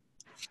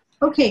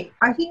Okay,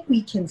 I think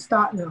we can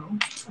start now.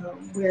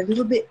 We're a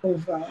little bit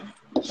over,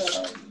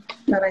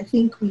 but I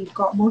think we've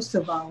got most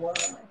of our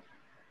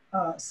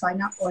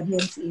sign-up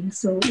audience in.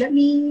 So let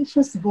me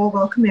first of all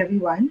welcome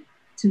everyone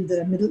to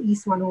the Middle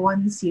East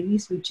 101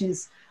 series, which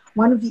is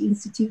one of the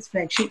Institute's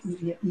flagship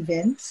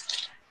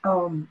events.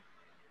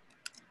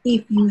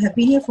 If you have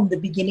been here from the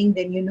beginning,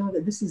 then you know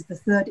that this is the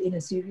third in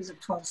a series of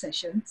 12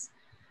 sessions.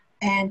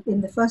 And in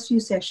the first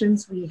few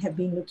sessions, we have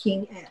been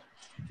looking at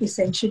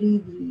essentially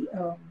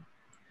the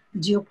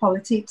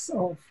geopolitics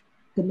of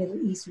the Middle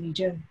East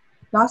region.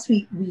 Last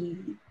week,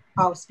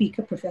 our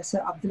speaker, Professor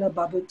Abdullah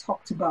Babur,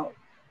 talked about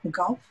the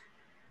Gulf,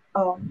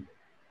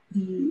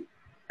 the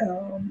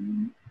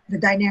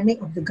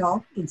dynamic of the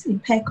Gulf, its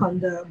impact on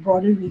the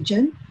broader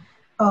region,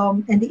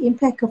 and the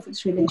impact of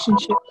its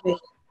relationship with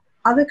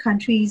other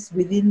countries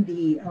within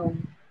the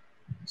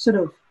sort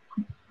of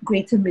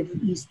greater Middle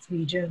East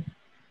region.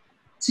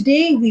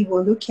 Today, we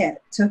will look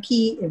at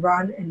Turkey,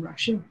 Iran, and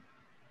Russia.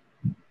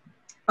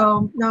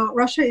 Now,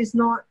 Russia is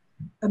not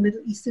a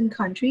Middle Eastern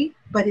country,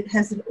 but it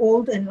has an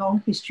old and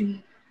long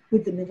history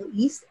with the Middle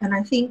East. And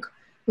I think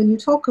when you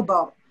talk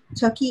about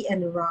Turkey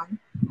and Iran,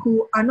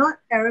 who are not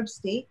Arab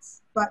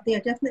states, but they are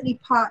definitely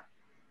part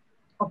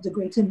of the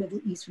greater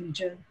Middle East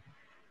region.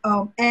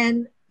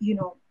 And, you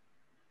know,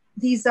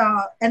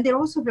 and they're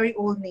also very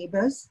old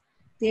neighbors.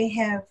 They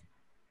have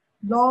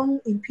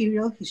long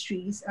imperial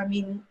histories. I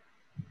mean,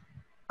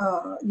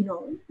 you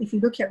know, if you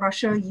look at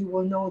Russia, you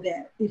will know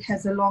that it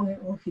has a long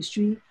and old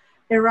history.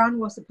 Iran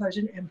was the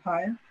Persian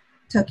Empire.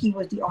 Turkey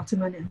was the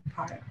Ottoman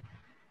Empire.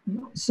 You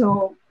know,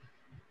 so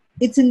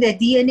it's in their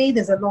DNA.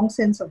 There's a long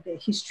sense of their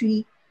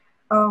history.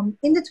 In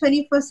the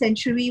 21st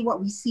century, what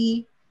we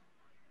see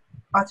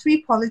are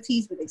three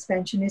polities with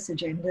expansionist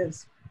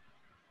agendas.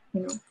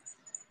 You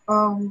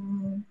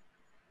know,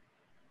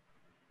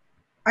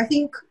 I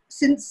think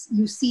since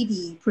you see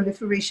the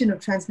proliferation of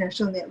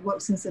transnational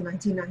networks since the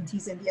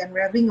 1990s and the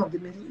unraveling of the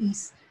Middle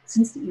East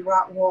since the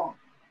Iraq War,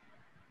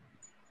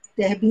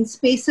 there have been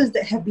spaces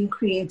that have been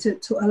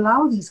created to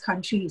allow these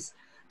countries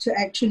to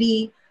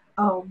actually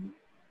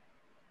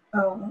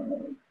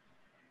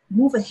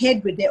move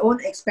ahead with their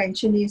own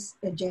expansionist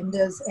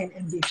agendas and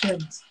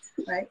ambitions,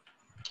 right?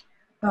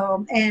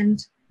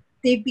 And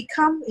they've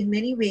become, in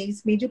many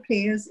ways, major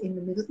players in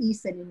the Middle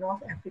East and in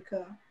North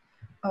Africa.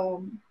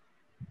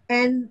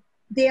 And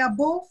they are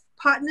both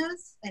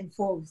partners and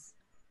foes.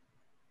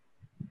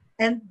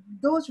 And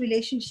those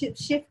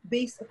relationships shift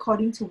based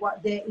according to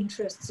what their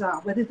interests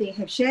are, whether they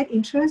have shared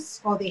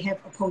interests or they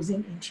have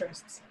opposing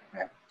interests.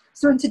 Right?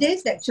 So in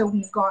today's lecture,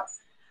 we've got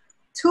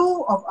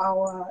two of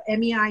our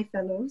MEI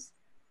fellows,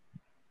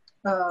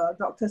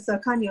 Dr.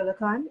 Serkan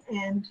Yolaçan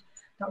and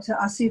Dr.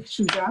 Asif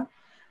Shuja,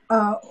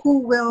 who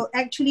will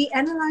actually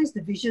analyze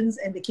the visions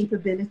and the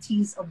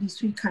capabilities of these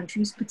three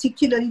countries,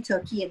 particularly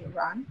Turkey and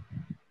Iran,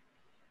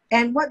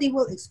 and what they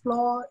will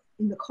explore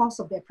in the course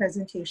of their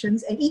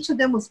presentations, and each of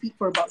them will speak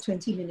for about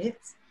 20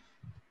 minutes,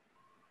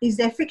 is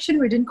their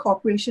friction-ridden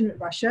cooperation with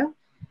Russia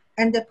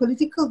and their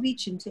political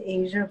reach into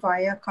Asia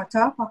via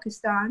Qatar,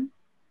 Pakistan,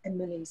 and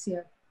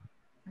Malaysia.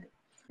 Right.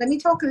 Let me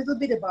talk a little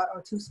bit about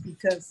our two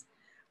speakers.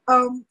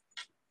 Serkan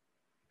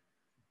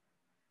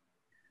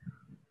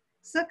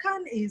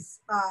is,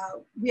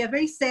 we are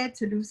very sad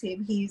to lose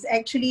him. He's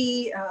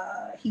actually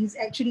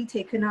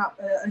taken up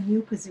a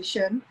new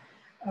position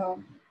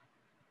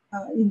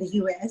in the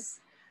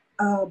US.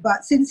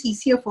 But since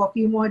he's here for a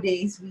few more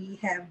days, we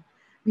have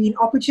been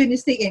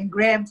opportunistic and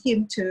grabbed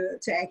him to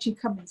actually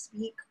come and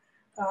speak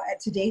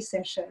at today's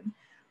session.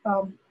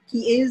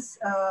 He is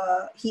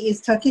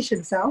Turkish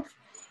himself.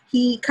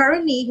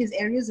 Currently, his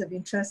areas of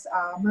interest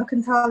are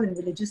mercantile and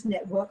religious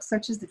networks,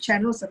 such as the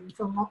channels of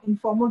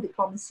informal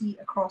diplomacy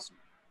across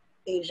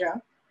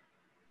Asia.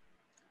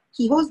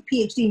 He holds a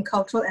PhD in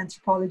cultural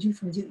anthropology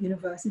from Duke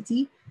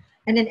University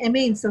and an MA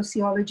in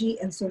sociology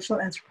and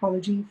social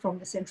anthropology from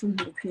the Central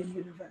European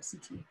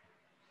University.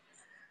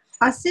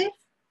 Asif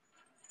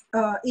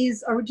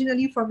is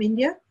originally from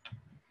India,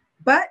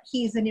 but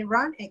he is an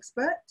Iran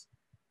expert.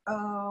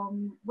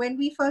 When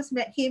we first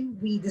met him,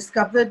 we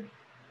discovered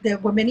there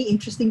were many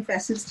interesting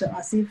facets to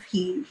Asif.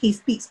 He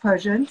speaks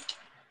Persian.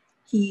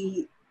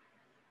 He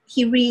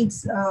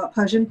reads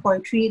Persian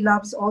poetry,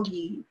 loves all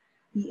the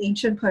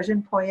ancient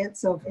Persian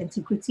poets of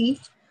antiquity.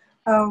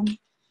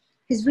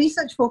 His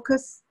research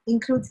focus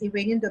includes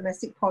Iranian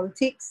domestic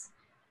politics,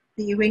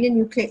 the Iranian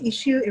nuclear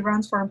issue,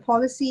 Iran's foreign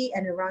policy,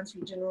 and Iran's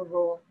regional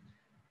role.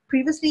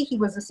 Previously, he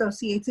was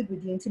associated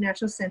with the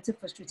International Center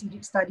for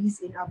Strategic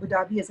Studies in Abu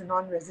Dhabi as a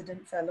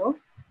non-resident fellow.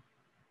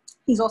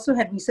 He's also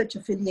had research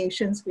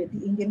affiliations with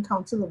the Indian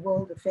Council of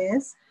World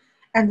Affairs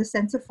and the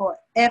Center for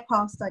Air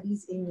Power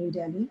Studies in New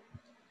Delhi.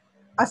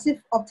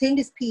 Asif obtained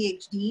his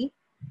PhD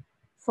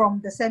from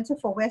the Center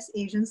for West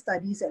Asian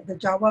Studies at the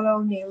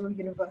Jawaharlal Nehru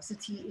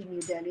University in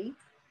New Delhi.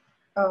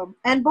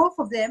 And both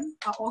of them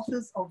are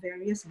authors of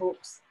various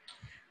books.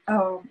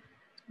 You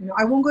know,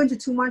 I won't go into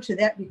too much of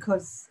that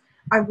because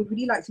I would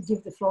really like to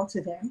give the floor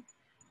to them.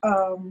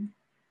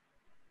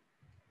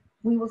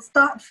 we will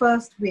start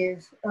first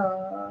with,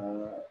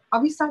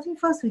 are we starting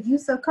first with you,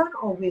 Serkan,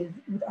 or with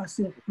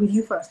Asif? With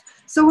you first.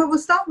 So we will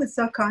start with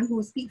Serkan, who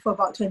will speak for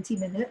about 20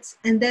 minutes,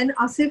 and then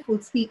Asif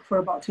will speak for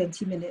about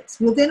 20 minutes.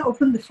 We'll then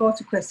open the floor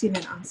to question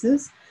and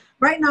answers.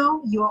 Right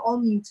now, you are all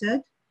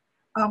muted,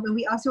 and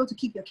we ask you all to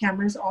keep your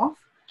cameras off.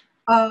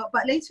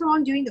 But later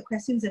on, during the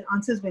questions and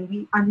answers, when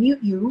we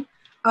unmute you,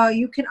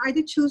 you can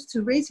either choose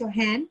to raise your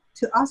hand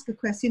to ask a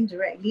question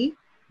directly,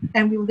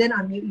 and we will then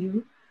unmute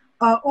you,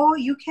 or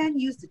you can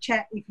use the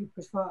chat if you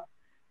prefer.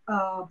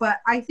 But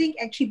I think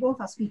actually both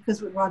our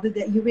speakers would rather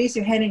that you raise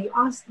your hand and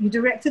you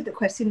directed the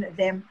question at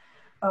them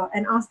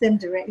and ask them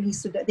directly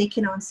so that they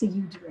can answer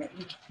you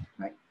directly.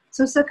 Right.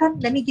 So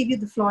Serkan, let me give you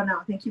the floor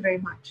now. Thank you very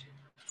much.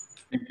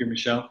 Thank you,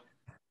 Michelle.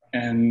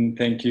 And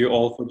thank you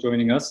all for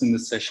joining us in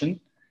this session.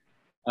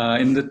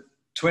 In the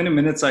 20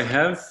 minutes I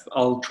have,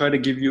 I'll try to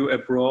give you a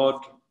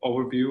broad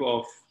overview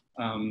of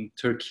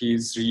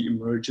Turkey's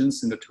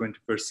re-emergence in the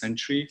 21st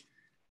century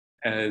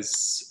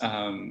as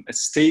a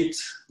state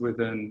with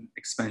an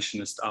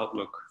expansionist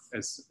outlook,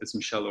 as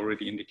Michelle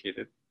already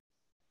indicated.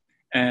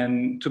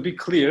 And to be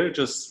clear,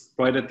 just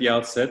right at the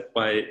outset,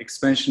 by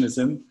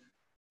expansionism,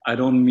 I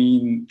don't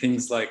mean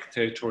things like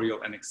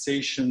territorial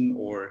annexation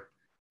or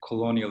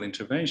colonial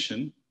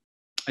intervention.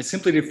 I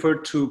simply refer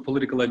to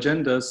political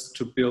agendas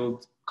to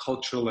build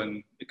cultural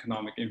and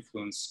economic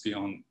influence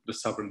beyond the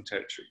sovereign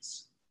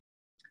territories.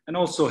 And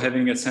also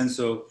having a sense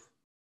of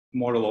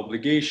moral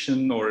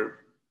obligation or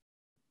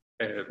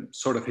a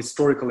sort of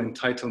historical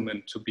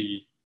entitlement to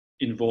be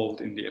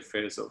involved in the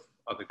affairs of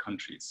other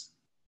countries.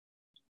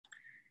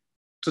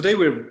 Today,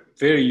 we're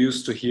very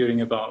used to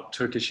hearing about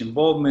Turkish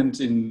involvement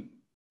in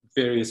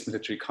various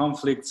military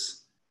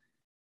conflicts,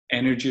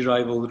 energy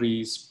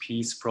rivalries,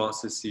 peace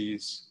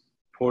processes,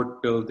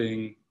 port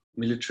building,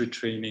 military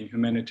training,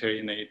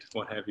 humanitarian aid,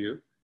 what have you.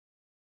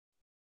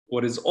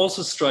 What is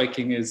also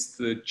striking is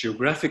the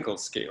geographical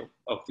scale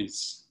of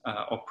these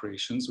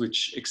operations,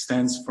 which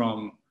extends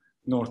from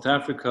North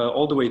Africa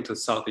all the way to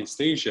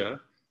Southeast Asia,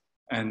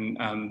 and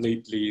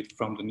lately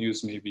from the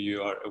news maybe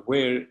you are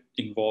aware,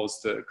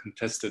 involves the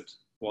contested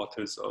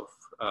waters of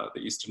the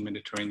Eastern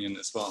Mediterranean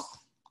as well.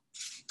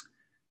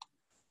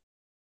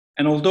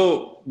 And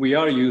although we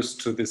are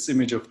used to this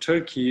image of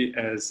Turkey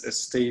as a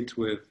state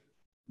with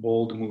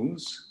bold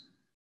moves,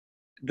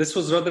 this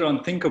was rather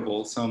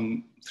unthinkable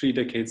some 3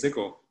 decades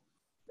ago.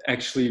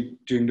 Actually,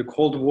 during the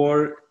Cold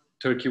War,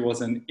 Turkey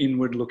was an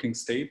inward-looking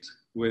state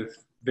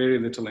with very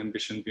little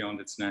ambition beyond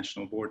its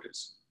national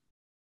borders.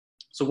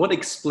 So what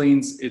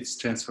explains its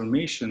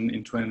transformation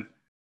into an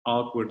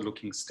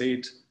outward-looking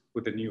state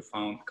with a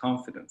newfound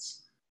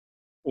confidence?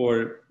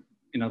 Or,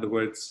 in other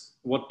words,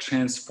 what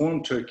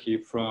transformed Turkey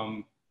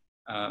from,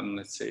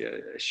 let's say,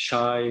 a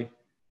shy,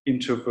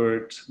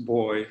 introvert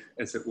boy,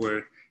 as it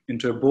were,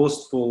 into a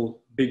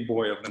boastful big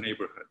boy of the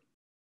neighborhood?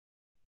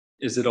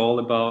 Is it all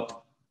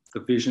about the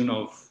vision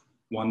of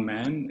one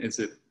man? Is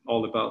it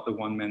all about the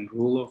one-man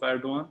rule of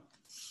Erdogan?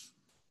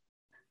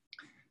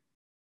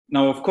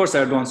 Now, of course,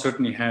 Erdogan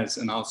certainly has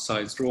an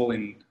outsized role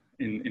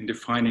in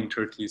defining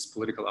Turkey's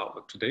political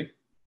outlook today.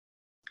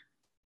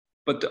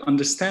 But to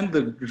understand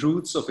the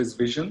roots of his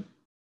vision,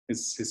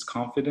 his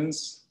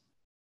confidence,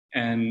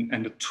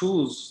 and the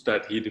tools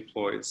that he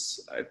deploys,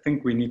 I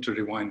think we need to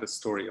rewind the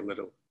story a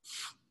little.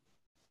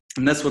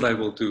 And that's what I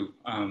will do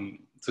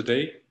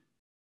today.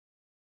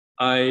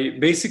 I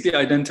basically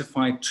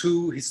identify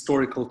 2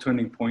 historical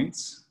turning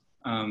points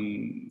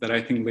that I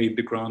think laid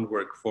the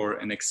groundwork for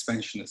an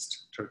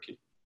expansionist Turkey.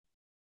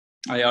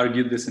 I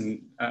argued this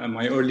in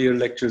my earlier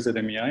lectures at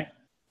MEI,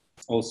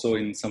 also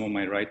in some of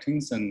my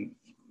writings, and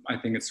I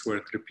think it's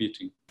worth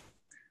repeating.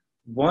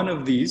 One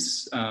of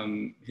these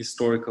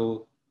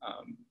historical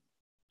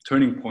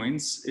turning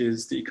points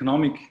is the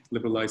economic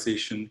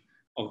liberalization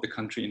of the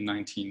country in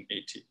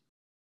 1980.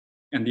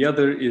 And the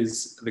other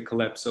is the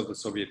collapse of the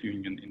Soviet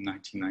Union in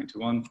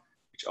 1991,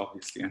 which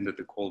obviously ended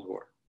the Cold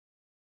War.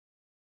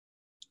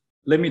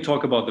 Let me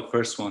talk about the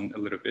first one a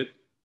little bit.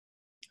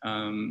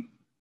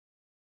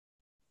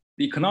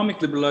 The economic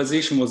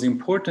liberalization was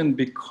important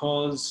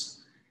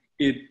because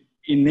it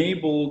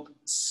enabled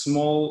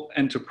small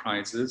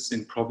enterprises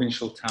in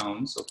provincial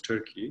towns of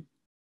Turkey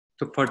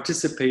to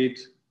participate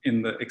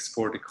in the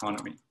export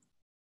economy,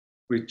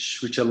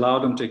 which allowed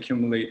them to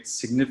accumulate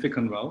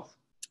significant wealth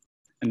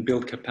and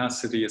build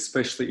capacity,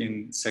 especially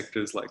in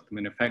sectors like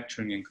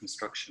manufacturing and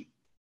construction.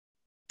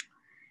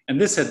 And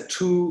this had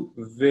 2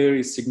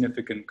 very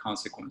significant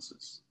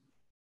consequences.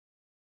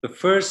 The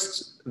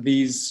first,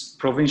 these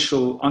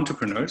provincial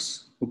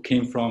entrepreneurs who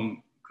came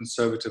from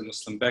conservative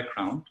Muslim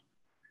background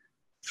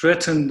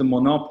threatened the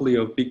monopoly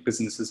of big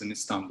businesses in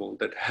Istanbul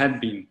that had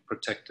been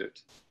protected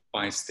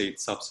by state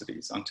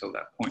subsidies until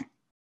that point.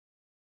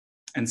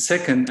 And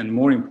second, and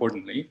more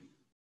importantly,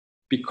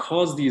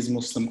 because these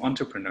Muslim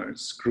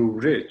entrepreneurs grew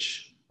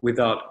rich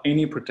without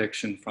any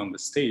protection from the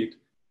state,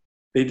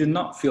 they did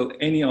not feel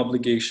any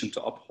obligation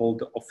to uphold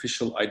the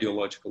official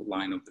ideological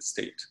line of the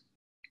state,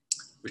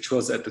 which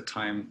was at the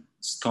time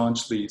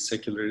staunchly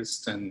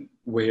secularist and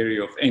wary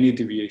of any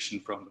deviation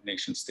from the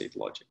nation-state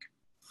logic.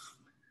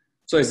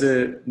 So as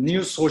a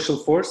new social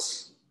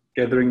force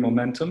gathering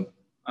momentum,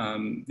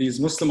 these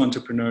Muslim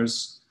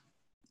entrepreneurs,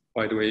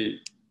 by the way,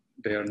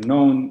 they are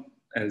known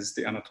as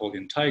the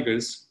Anatolian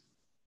Tigers,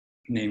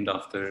 named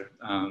after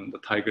the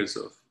tigers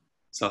of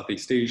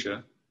Southeast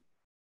Asia.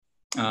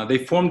 They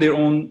formed their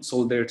own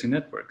solidarity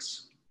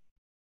networks.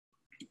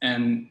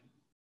 And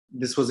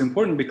this was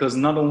important because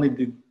not only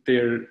did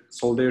their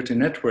solidarity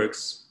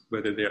networks,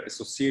 whether they're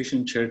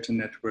association, charity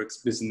networks,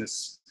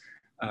 business,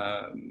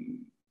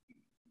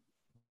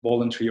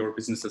 voluntary or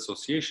business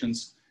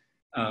associations,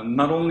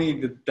 not only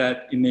did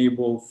that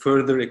enable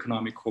further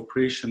economic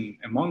cooperation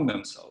among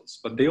themselves,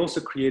 but they also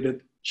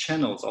created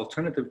channels,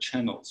 alternative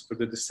channels for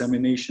the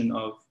dissemination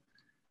of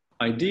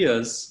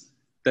ideas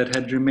that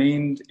had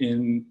remained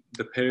in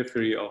the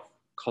periphery of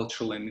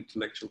cultural and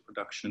intellectual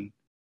production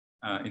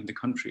in the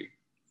country.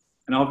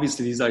 And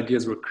obviously these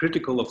ideas were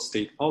critical of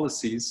state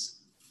policies,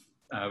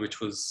 which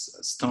was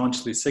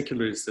staunchly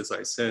secularist, as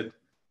I said,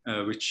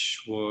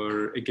 which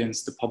were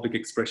against the public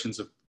expressions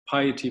of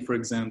piety, for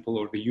example,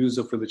 or the use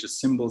of religious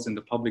symbols in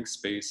the public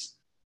space.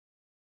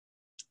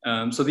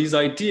 So these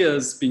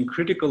ideas, being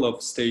critical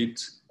of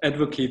state,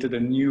 advocated a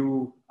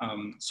new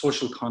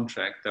social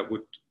contract that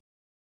would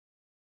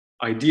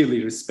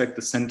ideally respect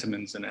the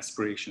sentiments and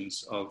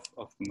aspirations of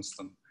the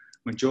Muslim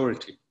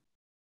majority.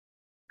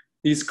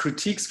 These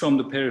critiques from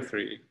the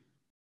periphery,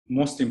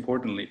 most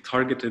importantly,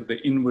 targeted the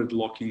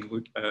inward-looking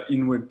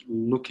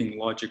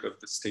logic of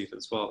the state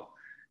as well,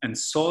 and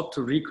sought to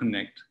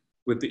reconnect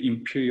with the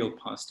imperial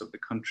past of the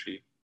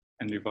country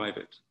and revive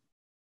it.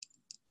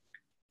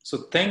 So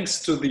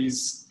thanks to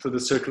the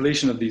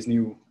circulation of these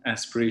new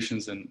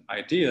aspirations and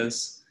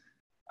ideas,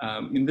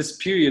 in this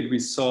period, we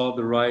saw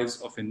the rise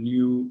of a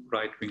new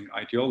right-wing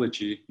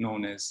ideology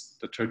known as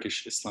the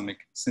Turkish Islamic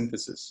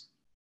synthesis,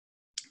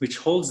 which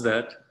holds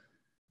that,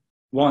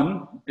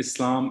 one,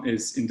 Islam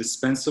is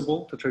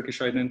indispensable to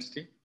Turkish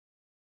identity.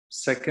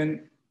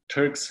 Second,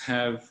 Turks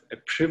have a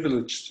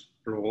privileged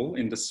role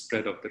in the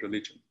spread of the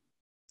religion.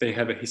 They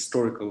have a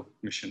historical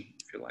mission,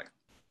 if you like.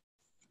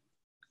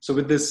 So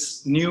with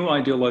this new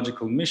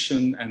ideological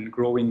mission and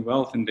growing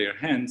wealth in their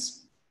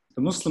hands,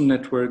 the Muslim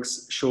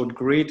networks showed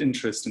great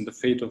interest in the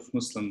fate of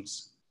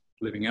Muslims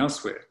living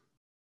elsewhere,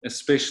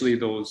 especially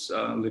those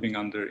living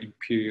under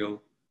imperial,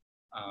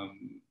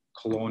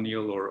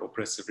 colonial, or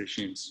oppressive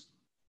regimes.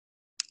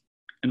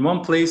 And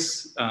one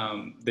place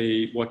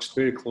they watched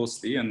very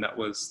closely, and that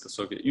was the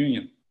Soviet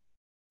Union,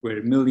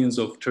 where millions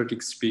of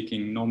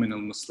Turkic-speaking nominal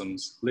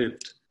Muslims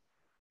lived.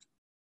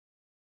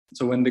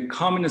 So when the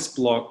communist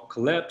bloc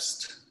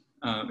collapsed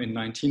in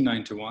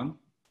 1991,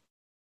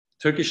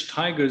 Turkish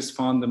Tigers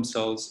found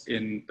themselves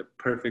in the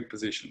perfect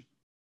position.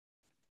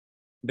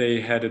 They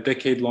had a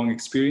decade-long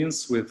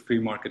experience with free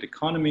market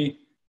economy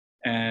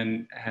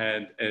and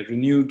had a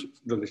renewed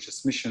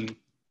religious mission.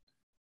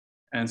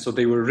 And so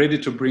they were ready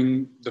to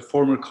bring the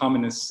former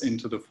communists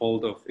into the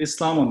fold of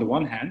Islam on the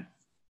one hand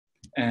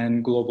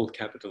and global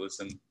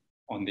capitalism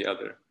on the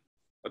other,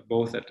 but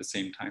both at the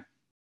same time.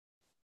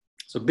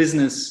 So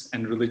business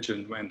and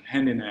religion went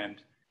hand in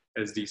hand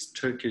as these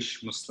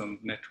Turkish Muslim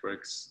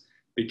networks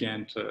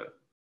began to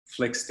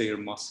flex their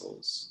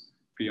muscles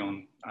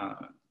beyond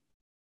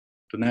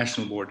the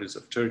national borders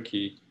of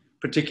Turkey,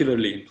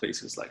 particularly in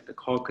places like the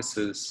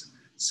Caucasus,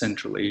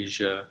 Central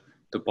Asia,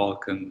 the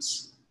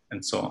Balkans,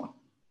 and so on.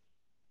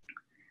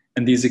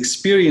 And these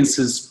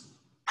experiences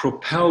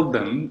propelled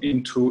them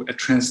into a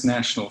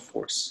transnational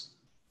force,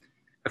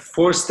 a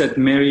force that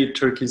married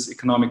Turkey's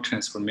economic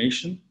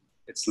transformation,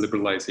 its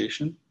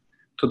liberalization,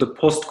 to the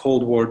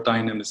post-Cold War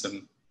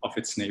dynamism of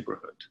its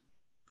neighborhood,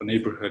 the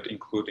neighborhood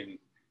including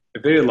a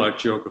very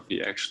large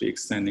geography actually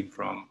extending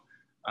from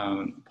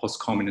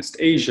post-communist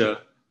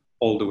Asia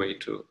all the way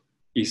to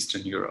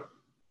Eastern Europe.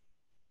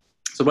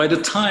 So by the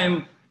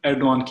time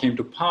Erdogan came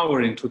to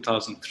power in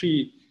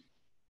 2003,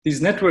 these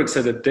networks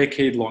had a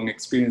decade-long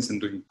experience in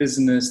doing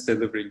business,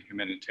 delivering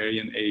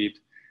humanitarian aid,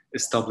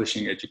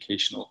 establishing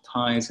educational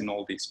ties in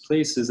all these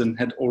places, and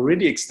had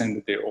already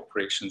extended their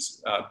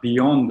operations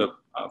beyond the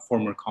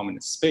former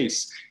communist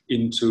space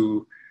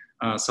into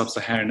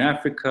sub-Saharan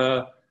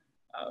Africa,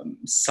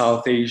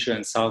 South Asia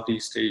and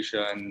Southeast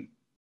Asia, and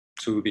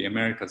to the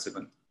Americas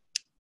even.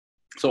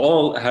 So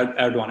all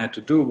Erdogan had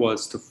to do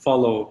was to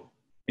follow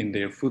in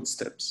their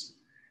footsteps.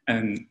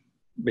 And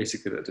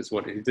basically that is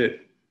what he did.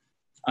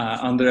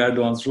 Under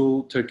Erdogan's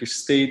rule, Turkish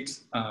state,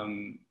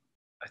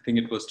 I think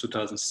it was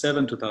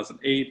 2007,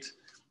 2008,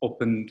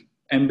 opened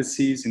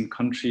embassies in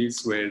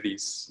countries where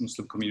these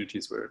Muslim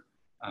communities were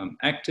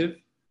active.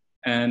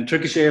 And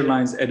Turkish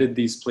Airlines added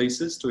these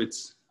places to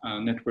its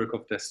network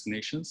of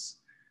destinations,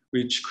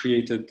 which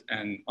created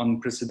an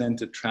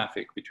unprecedented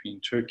traffic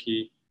between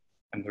Turkey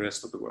and the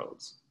rest of the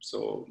world.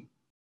 So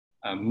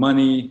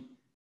money,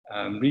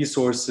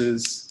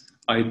 resources,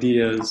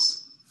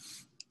 ideas,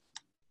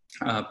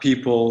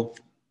 people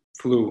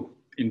flew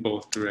in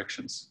both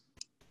directions.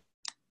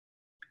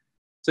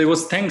 So it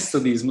was thanks to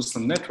these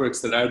Muslim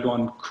networks that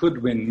Erdogan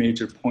could win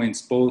major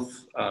points,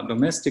 both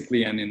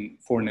domestically and in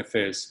foreign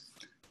affairs.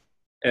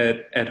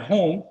 At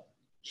home,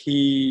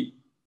 he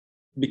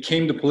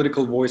became the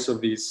political voice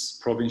of these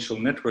provincial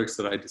networks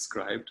that I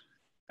described.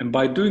 And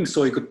by doing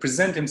so, he could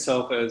present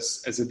himself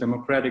as a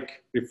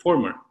democratic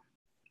reformer.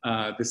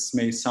 This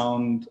may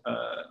sound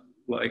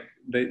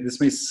this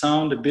may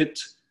sound a bit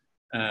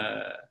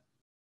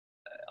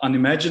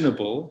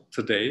unimaginable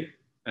today,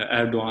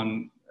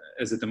 Erdogan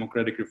as a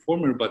democratic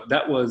reformer, but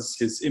that was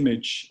his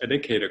image a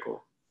decade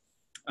ago.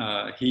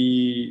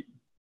 He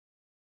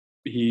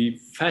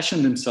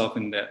fashioned himself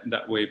in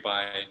that way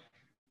by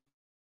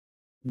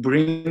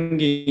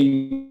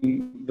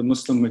bringing the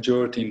Muslim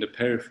majority in the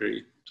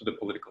periphery to the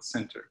political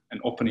center and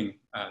opening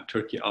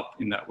Turkey up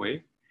in that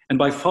way. And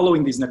by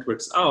following these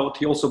networks out,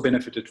 he also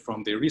benefited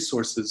from their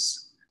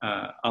resources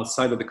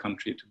outside of the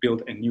country to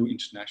build a new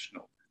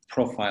international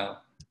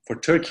profile for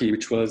Turkey,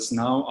 which was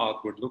now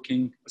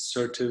outward-looking,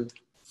 assertive,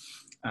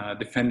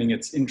 defending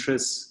its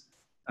interests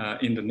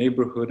in the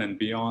neighborhood and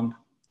beyond,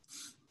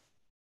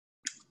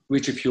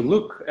 which if you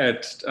look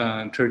at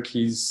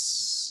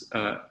Turkey's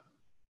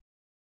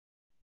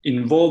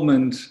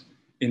involvement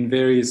in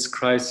various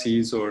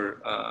crises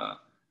or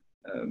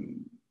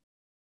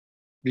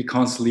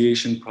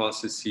reconciliation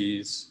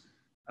processes,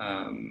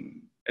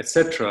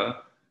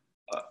 etc.,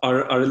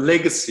 are a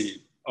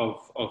legacy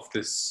of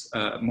this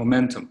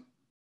momentum.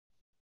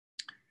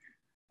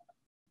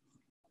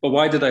 But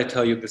why did I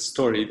tell you this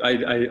story?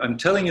 I'm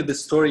telling you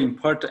this story in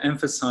part to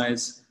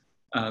emphasize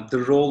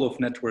the role of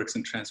networks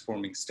in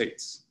transforming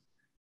states.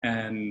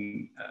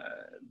 And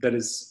that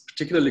is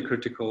particularly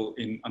critical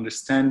in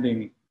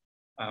understanding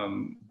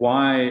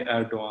why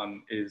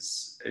Erdogan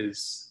is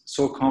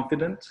so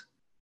confident,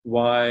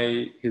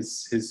 why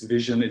his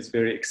vision is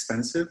very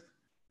expensive,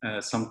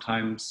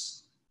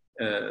 sometimes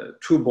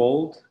too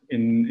bold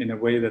in a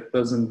way that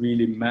doesn't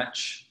really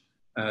match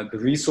the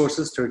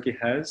resources Turkey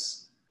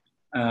has.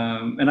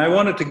 And I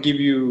wanted to give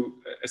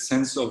you a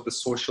sense of the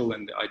social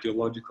and the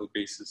ideological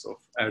basis of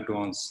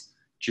Erdogan's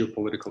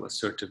geopolitical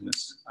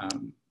assertiveness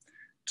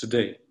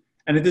today.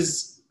 And it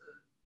is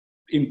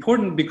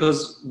important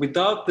because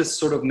without this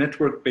sort of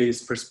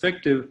network-based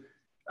perspective,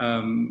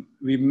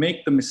 we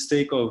make the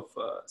mistake of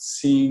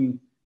seeing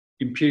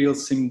imperial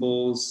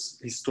symbols,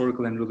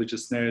 historical and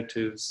religious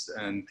narratives,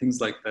 and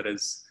things like that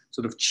as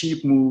sort of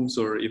cheap moves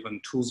or even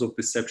tools of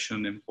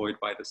deception employed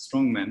by the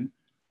strongmen,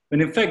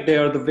 when in fact they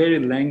are the very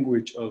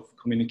language of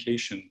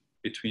communication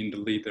between the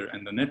leader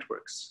and the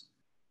networks,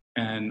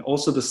 and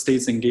also the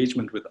state's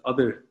engagement with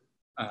other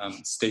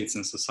states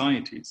and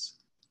societies.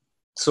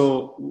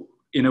 So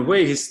in a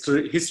way,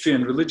 history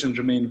and religion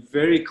remain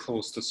very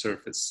close to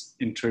surface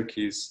in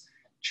Turkey's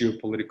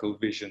geopolitical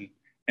vision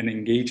and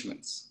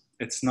engagements.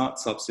 It's not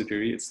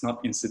subsidiary, it's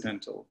not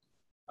incidental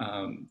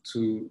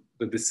to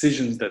the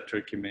decisions that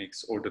Turkey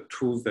makes or the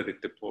tools that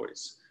it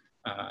deploys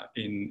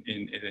in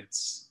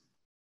its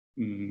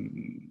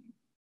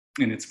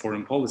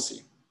foreign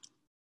policy.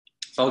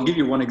 So I'll give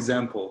you one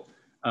example.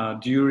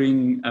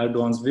 During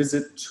Erdogan's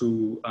visit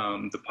to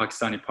the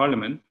Pakistani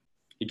parliament,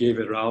 he gave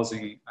a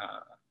rousing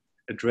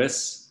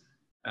address.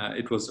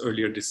 It was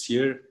earlier this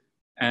year.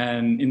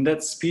 And in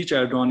that speech,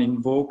 Erdogan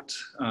invoked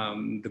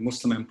the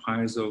Muslim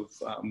empires of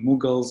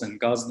Mughals and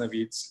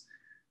Ghaznavids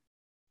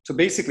to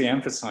basically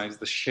emphasize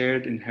the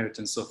shared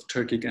inheritance of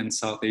Turkic and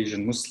South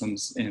Asian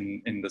Muslims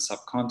in the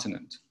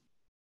subcontinent.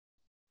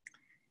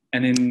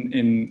 And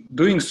in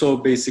doing so,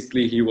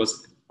 basically, he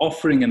was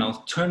offering an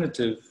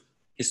alternative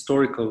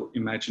historical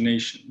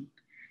imagination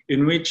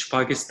in which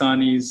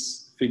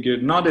Pakistanis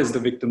figured not as the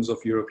victims of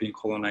European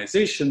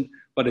colonization,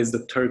 but as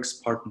the Turks'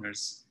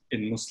 partners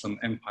in Muslim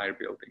empire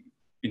building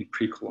in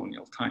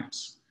pre-colonial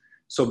times.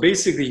 So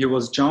basically, he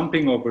was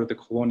jumping over the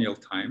colonial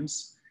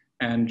times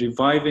and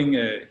reviving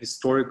a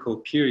historical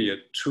period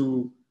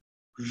to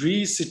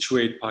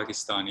resituate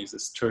Pakistanis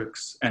as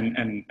Turks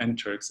and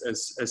Turks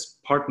as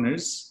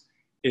partners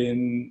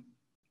in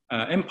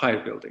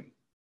empire building.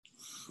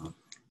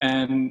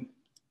 And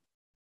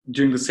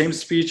during the same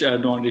speech,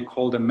 Erdogan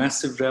recalled a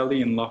massive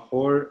rally in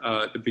Lahore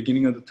at the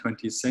beginning of the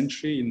 20th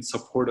century in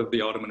support of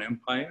the Ottoman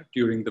Empire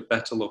during the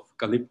Battle of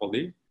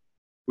Gallipoli,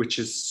 which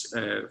is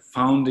a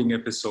founding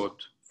episode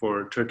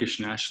for Turkish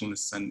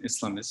nationalists and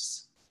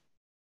Islamists.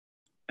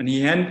 And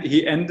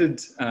he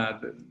ended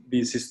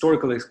these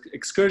historical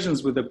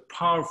excursions with a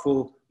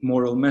powerful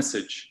moral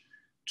message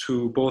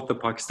to both the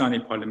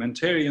Pakistani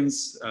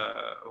parliamentarians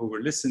who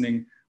were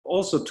listening,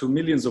 also to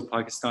millions of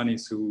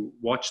Pakistanis who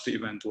watched the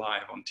event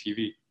live on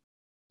TV.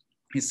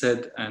 He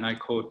said, and I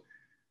quote,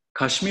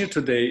 "Kashmir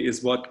today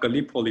is what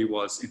Gallipoli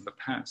was in the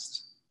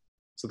past."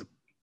 So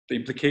the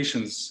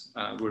implications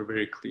were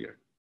very clear.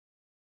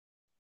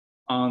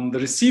 On the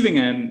receiving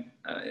end,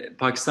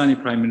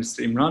 Pakistani Prime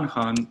Minister Imran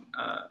Khan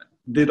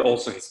did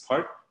also his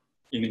part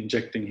in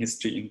injecting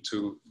history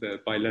into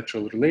the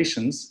bilateral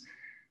relations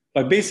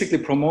by basically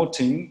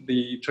promoting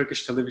the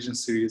Turkish television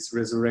series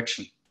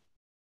Resurrection,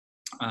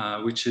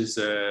 which is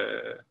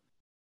a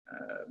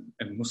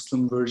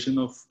Muslim version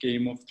of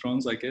Game of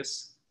Thrones, I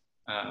guess,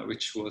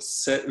 which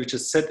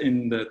is set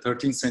in the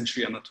 13th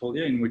century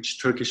Anatolia, in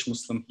which Turkish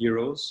Muslim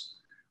heroes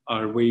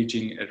are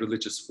waging a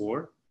religious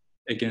war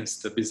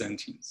against the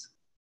Byzantines.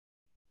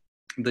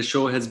 the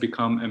show has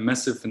become a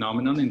massive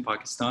phenomenon in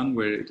Pakistan,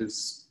 where it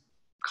is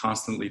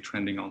constantly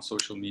trending on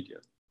social media.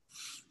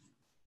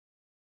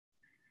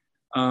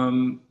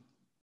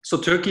 So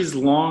Turkey's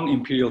long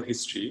imperial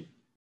history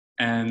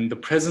and the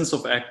presence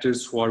of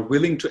actors who are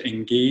willing to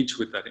engage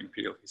with that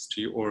imperial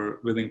history or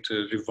willing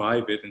to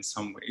revive it in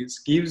some ways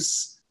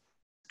gives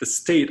the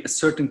state a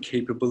certain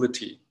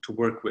capability to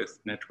work with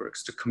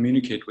networks, to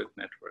communicate with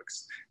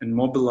networks, and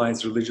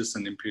mobilize religious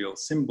and imperial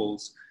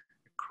symbols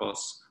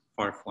across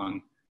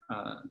far-flung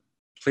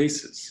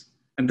places.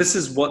 And this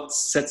is what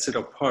sets it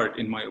apart,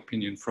 in my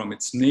opinion, from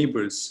its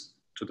neighbors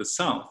to the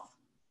south,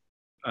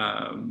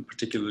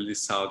 particularly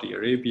Saudi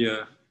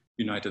Arabia,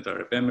 United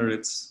Arab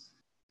Emirates,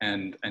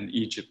 and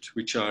Egypt,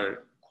 which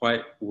are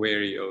quite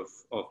wary of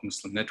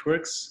Muslim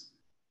networks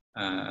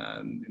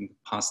in the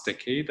past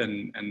decade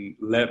and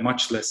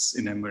much less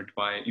enamored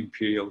by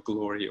imperial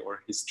glory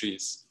or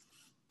histories.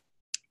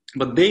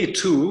 But they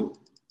too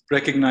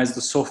recognize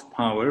the soft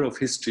power of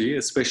history,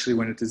 especially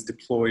when it is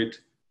deployed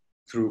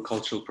through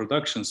cultural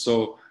production.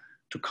 So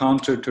to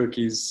counter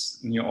Turkey's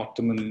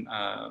neo-Ottoman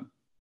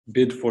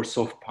bid for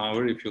soft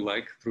power, if you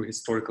like, through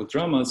historical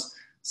dramas,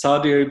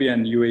 Saudi Arabia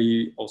and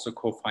UAE also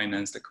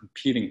co-financed a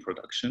competing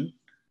production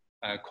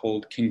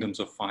called Kingdoms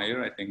of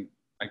Fire.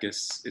 I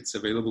guess it's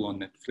available on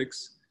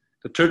Netflix.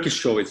 The Turkish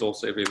show is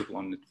also available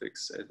on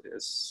Netflix,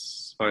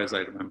 as far as I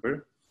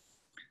remember.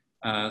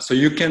 So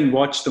you can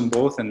watch them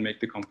both and make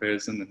the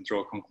comparison and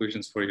draw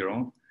conclusions for your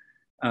own.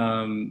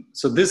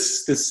 So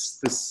this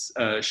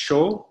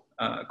show,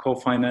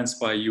 co-financed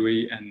by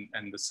UAE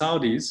and the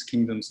Saudis,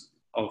 Kingdoms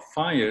of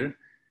Fire,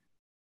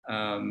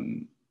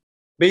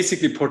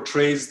 basically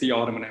portrays the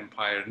Ottoman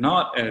Empire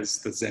not as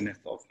the zenith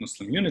of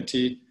Muslim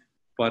unity,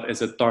 but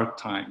as a dark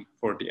time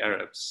for the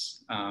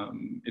Arabs.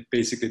 It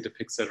basically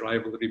depicts a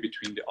rivalry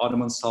between the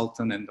Ottoman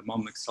Sultan and the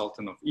Mamluk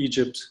Sultan of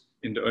Egypt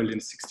in the early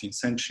 16th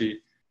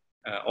century.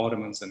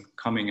 Ottomans and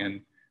coming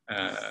and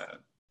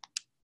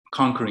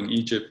conquering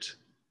Egypt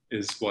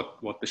is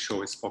what the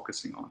show is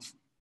focusing on.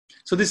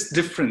 So this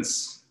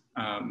difference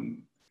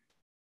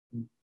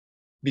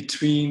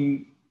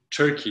between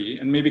Turkey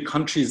and maybe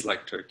countries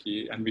like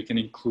Turkey, and we can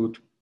include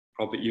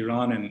probably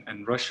Iran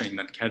and Russia in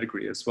that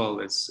category as well,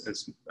 as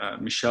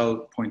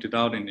Michelle pointed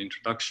out in the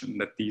introduction,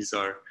 that these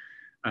are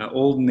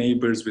old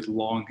neighbors with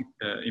long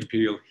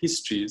imperial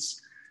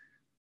histories.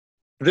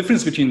 The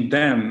difference between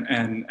them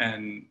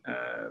and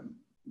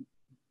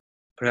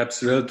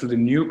perhaps relatively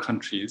new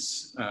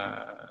countries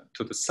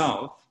to the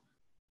south,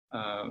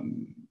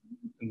 and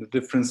the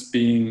difference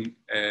being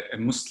a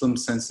Muslim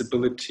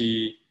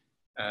sensibility,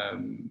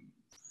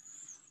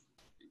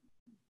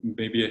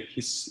 maybe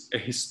a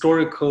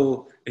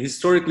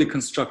historically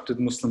constructed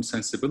Muslim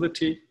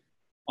sensibility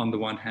on the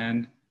one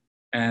hand,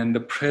 and the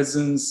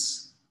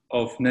presence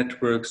of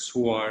networks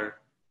who are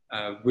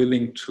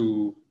willing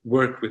to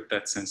work with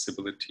that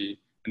sensibility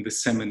and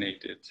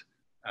disseminate it,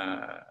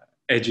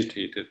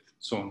 agitate it,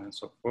 so on and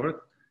so forth.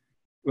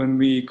 When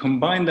we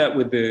combine that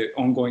with the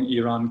ongoing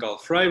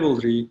Iran-Gulf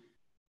rivalry,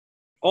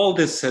 all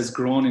this has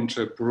grown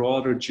into a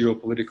broader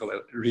geopolitical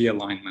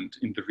realignment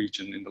in the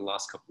region in the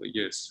last couple of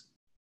years.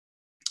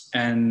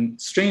 And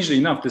strangely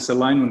enough, this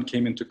alignment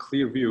came into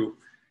clear view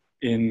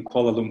in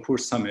Kuala Lumpur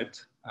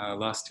summit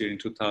last year in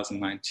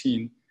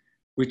 2019,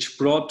 which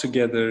brought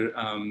together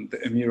the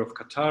Emir of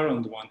Qatar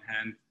on the one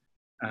hand,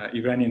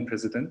 Iranian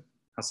President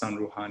Hassan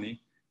Rouhani,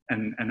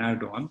 and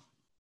Erdogan.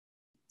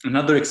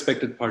 Another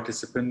expected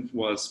participant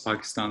was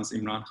Pakistan's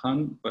Imran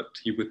Khan, but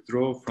he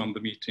withdrew from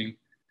the meeting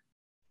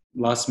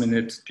last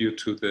minute due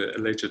to the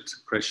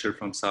alleged pressure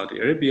from Saudi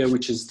Arabia,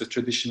 which is the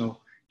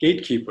traditional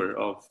gatekeeper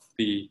of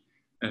the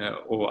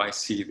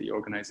OIC, the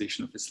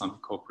Organization of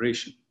Islamic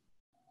Cooperation.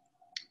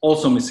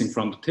 Also missing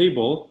from the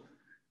table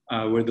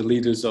were the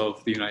leaders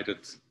of the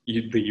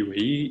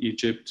UAE,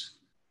 Egypt,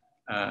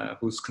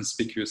 whose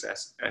conspicuous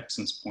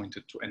absence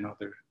pointed to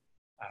another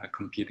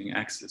competing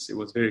axis. It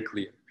was very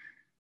clear.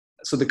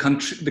 So the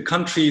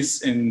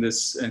countries in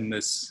this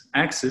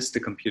axis,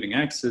 the competing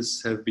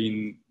axis, have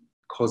been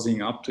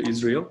causing up to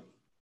Israel,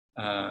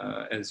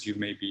 as you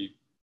may be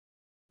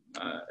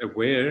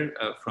aware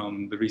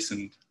from the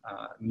recent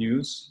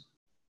news,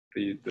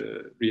 the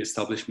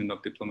reestablishment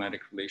of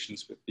diplomatic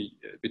relations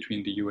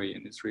between the UAE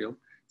and Israel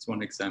is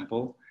one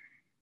example.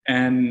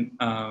 And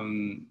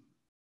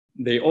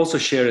they also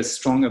share a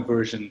strong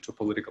aversion to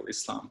political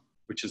Islam,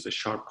 which is a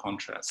sharp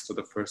contrast to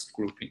the first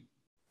grouping.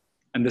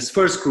 And this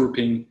first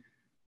grouping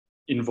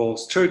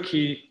involves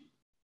Turkey,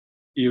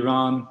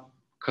 Iran,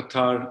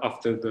 Qatar,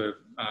 after the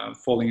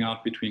falling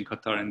out between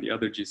Qatar and the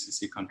other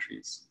GCC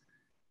countries,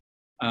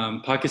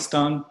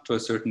 Pakistan to a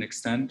certain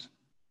extent,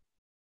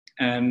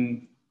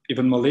 and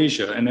even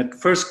Malaysia. And at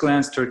first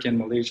glance, Turkey and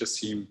Malaysia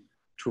seem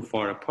too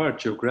far apart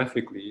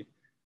geographically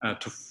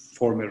to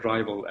form a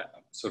rival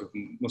sort of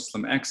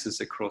Muslim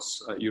axis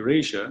across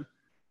Eurasia.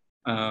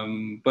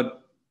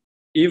 But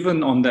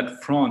even on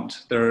that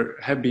front, there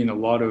have been a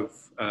lot of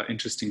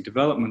interesting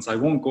developments. I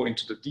won't go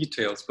into the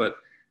details, but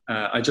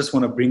I just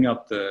want to bring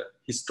up the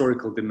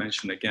historical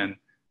dimension again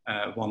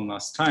one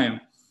last time.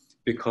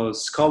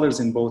 because scholars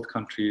in both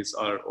countries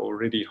are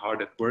already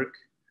hard at work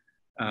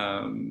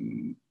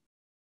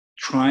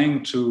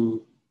trying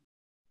to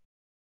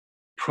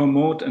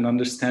promote an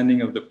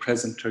understanding of the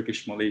present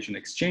Turkish-Malaysian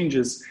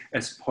exchanges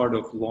as part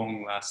of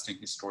long-lasting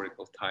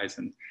historical ties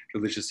and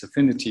religious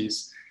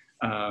affinities.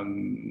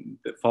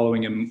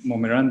 Following a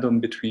memorandum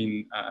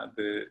between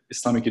the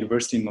Islamic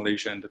University in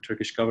Malaysia and the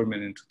Turkish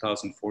government in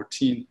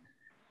 2014,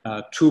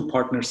 two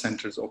partner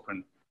centers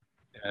opened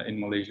in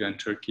Malaysia and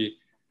Turkey.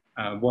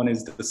 One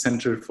is the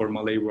Center for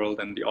Malay World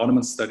and the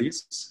Ottoman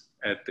Studies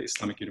at the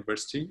Islamic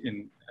University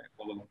in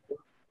Kuala Lumpur.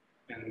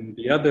 And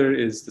the other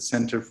is the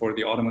Center for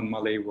the Ottoman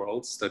Malay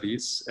World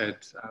Studies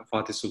at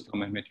Fatih Sultan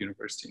Mehmet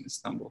University in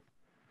Istanbul.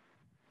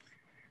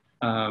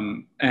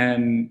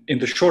 And in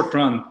the short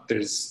run,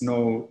 there's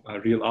no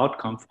real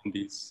outcome from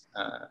these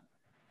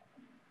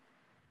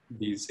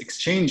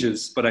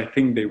exchanges, but I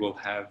think they will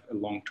have a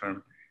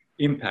long-term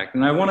impact.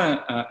 And I want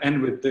to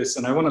end with this,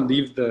 and I want to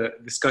leave the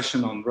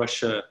discussion on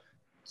Russia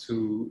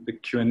to the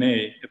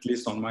Q&A, at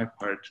least on my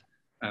part,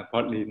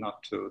 partly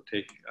not to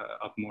take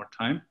up more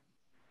time.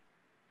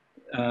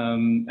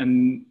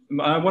 And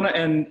I want to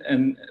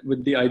end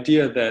with the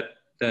idea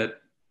that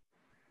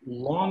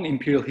long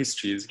imperial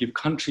histories give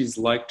countries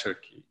like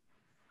Turkey,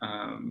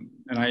 and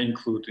I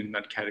include in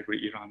that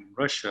category Iran and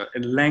Russia, a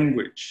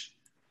language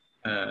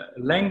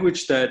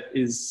that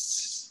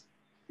is,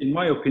 in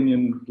my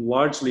opinion,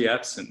 largely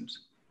absent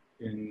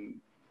in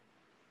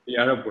the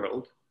Arab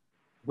world,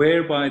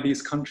 whereby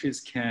these countries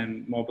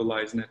can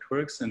mobilize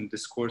networks and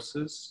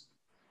discourses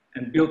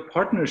and build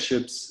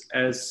partnerships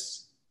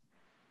as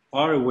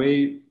far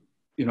away,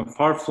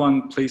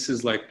 far-flung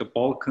places like the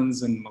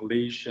Balkans and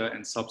Malaysia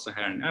and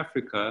sub-Saharan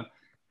Africa,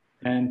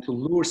 and to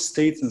lure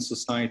states and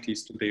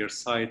societies to their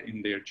side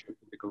in their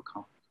geopolitical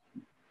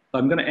competition. So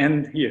I'm going to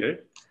end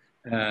here.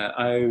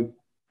 I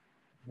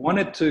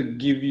wanted to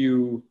give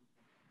you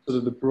sort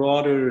of the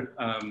broader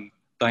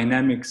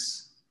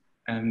dynamics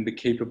and the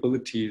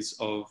capabilities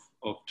of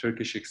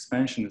Turkish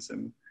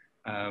expansionism,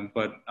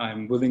 but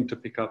I'm willing to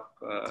pick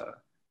up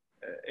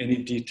any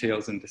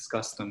details and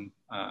discuss them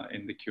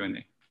in the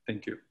Q&A.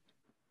 Thank you.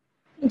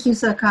 Thank you,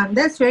 Serkan.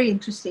 That's very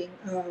interesting.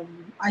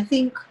 I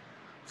think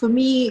for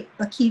me,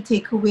 a key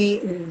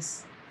takeaway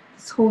is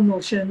this whole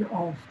notion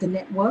of the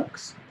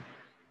networks.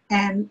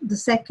 And the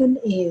second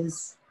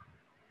is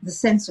the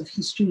sense of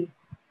history.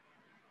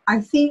 I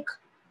think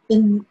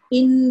in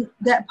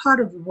that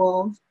part of the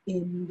world,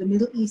 in the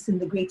Middle East and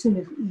the greater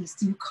Middle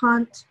East, you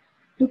can't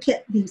look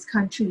at these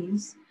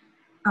countries,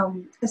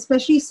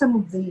 especially some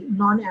of the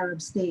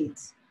non-Arab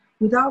states,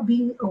 without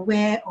being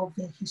aware of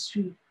their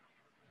history.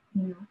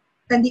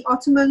 And the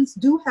Ottomans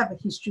do have a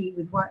history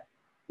with what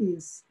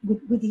is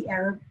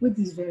with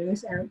these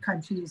various Arab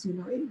countries.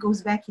 It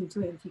goes back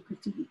into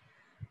antiquity,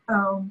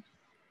 and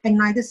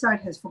neither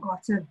side has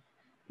forgotten.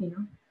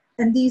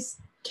 And these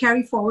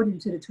carry forward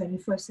into the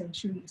 21st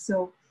century.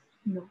 So,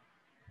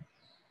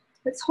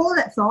 let's hold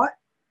that thought,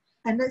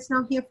 and let's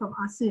now hear from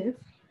Asif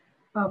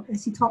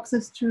as he talks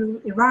us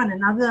through Iran,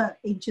 another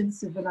ancient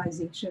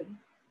civilization,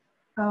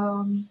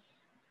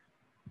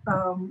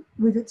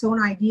 with its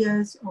own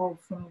ideas of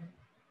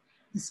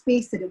the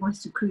space that it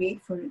wants to create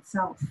for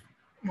itself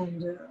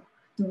and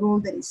the role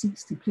that it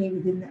seeks to play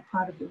within that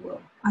part of the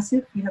world.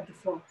 Asif, you have the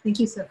floor. Thank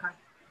you, Serkan.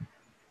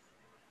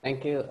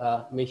 Thank you,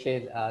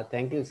 Michelle.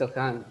 Thank you,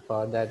 Serkan,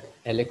 for that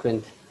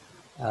eloquent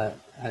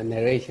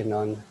narration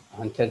on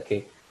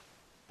Turkey.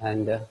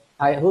 And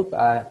I hope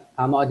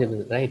I'm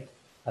audible, right?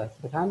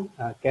 Serkan,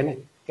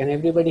 can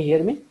everybody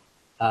hear me?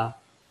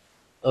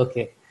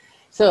 Okay.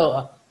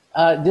 So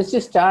just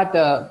to start,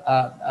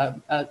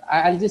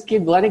 I'll just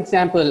give one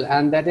example,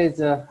 and that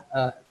is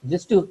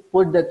just to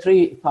put the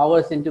three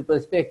powers into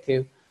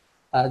perspective.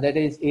 That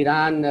is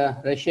Iran,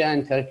 Russia,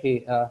 and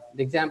Turkey. The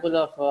example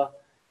of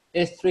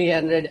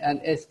S-300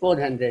 and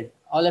S-400.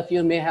 All of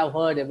you may have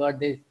heard about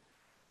this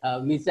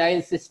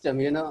missile system,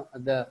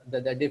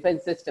 the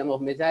defense system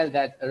of missile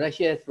that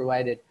Russia has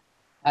provided.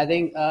 I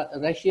think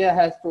Russia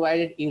has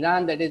provided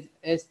Iran, that is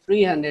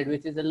S-300,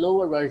 which is a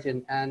lower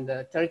version, and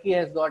Turkey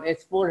has got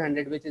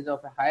S-400, which is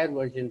of a higher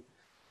version,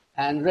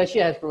 and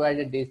Russia has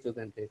provided these two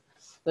countries.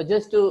 So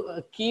just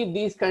to keep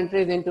these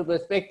countries into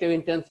perspective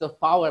in terms of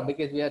power,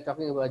 because we are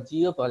talking about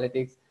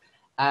geopolitics,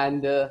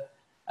 and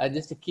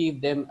just to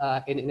keep them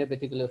in a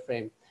particular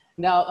frame.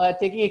 Now,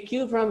 taking a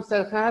cue from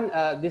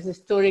Serkan, this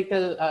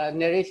historical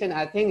narration,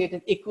 I think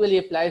it equally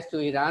applies to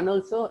Iran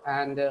also,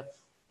 and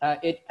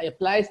it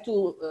applies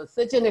to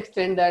such an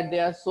extent that they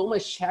are so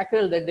much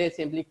shackled that they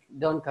simply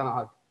don't come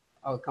out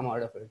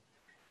of it.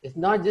 It's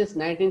not just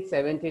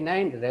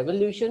 1979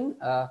 revolution,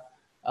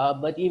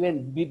 but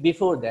even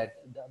before that,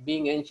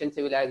 being ancient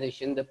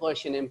civilization, the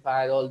Persian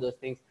Empire, all those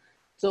things.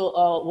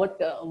 So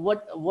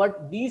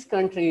what these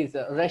countries,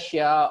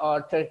 Russia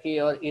or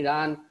Turkey or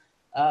Iran,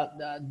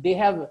 they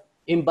have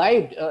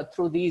imbibed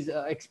through these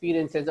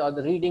experiences or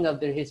the reading of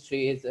their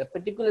history is a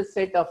particular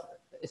set of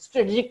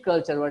strategic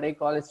culture, what I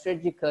call a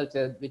strategic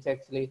culture, which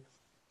actually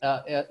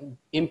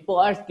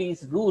imparts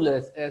these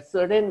rulers a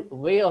certain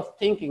way of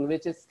thinking,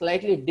 which is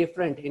slightly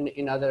different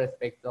in other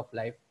aspects of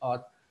life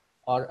or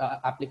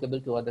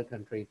applicable to other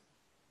countries.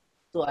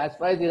 So as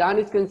far as Iran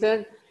is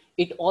concerned,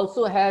 it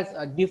also has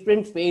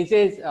different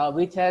phases,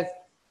 which has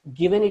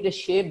given it a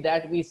shape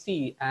that we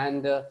see.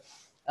 And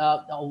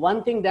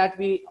one thing that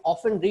we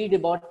often read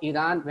about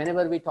Iran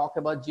whenever we talk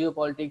about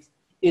geopolitics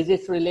is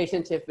its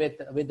relationship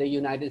with the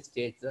United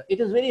States. It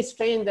is very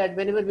strange that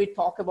whenever we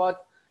talk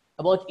about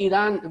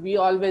Iran, we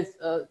always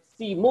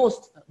see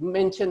most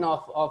mention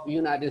of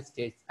United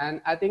States.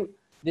 And I think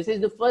this is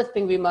the first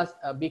thing we must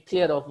be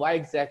clear of. Why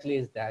exactly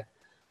is that?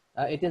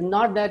 It is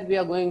not that we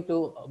are going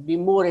to be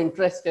more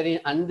interested in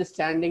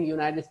understanding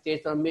United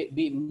States or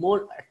be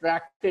more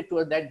attracted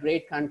toward that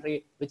great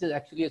country, which is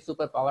actually a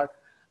superpower.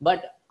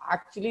 But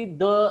actually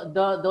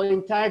the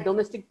entire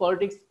domestic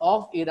politics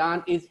of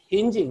Iran is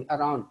hinging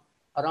around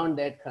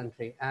that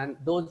country. And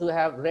those who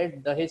have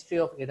read the history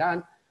of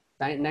Iran,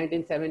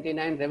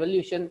 1979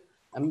 revolution,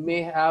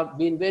 may have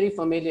been very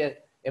familiar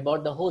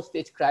about the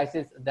hostage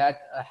crisis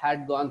that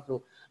had gone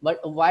through. But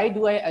why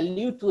do I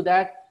allude to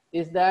that?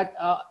 Is that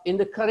in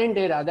the current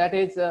era, that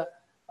is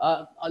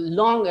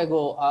long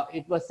ago,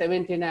 it was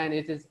 79,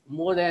 it is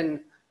more than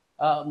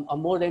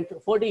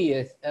 40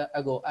 years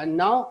ago. And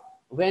now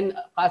when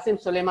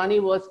Qasem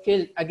Soleimani was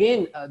killed,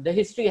 again, the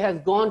history has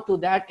gone to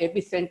that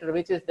epicenter,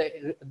 which is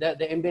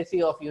the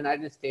embassy of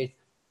United States.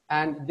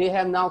 And they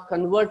have now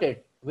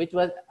converted, which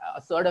was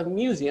a sort of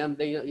museum,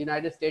 the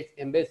United States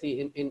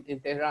embassy in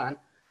Tehran.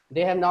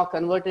 They have now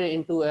converted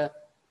into a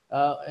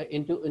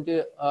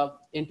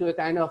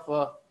kind of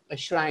a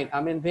shrine.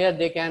 I mean, where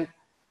they can,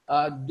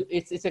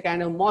 it's a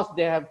kind of mosque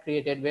they have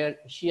created where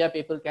Shia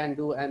people can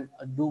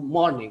do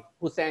mourning,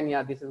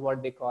 Husainiya, this is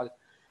what they call.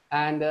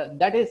 And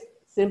that is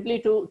simply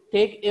to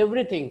take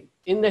everything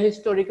in the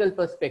historical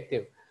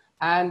perspective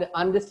and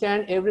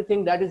understand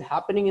everything that is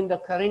happening in the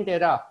current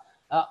era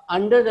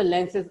under the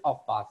lenses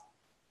of past.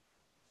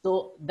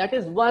 So that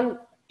is one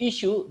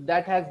issue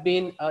that has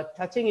been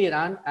touching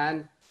Iran,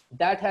 and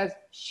that has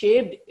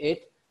shaped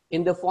it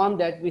in the form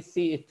that we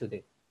see it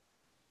today.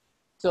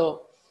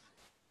 So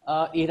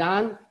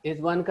Iran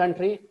is one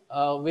country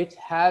which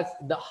has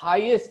the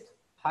highest,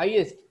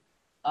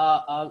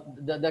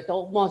 the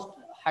topmost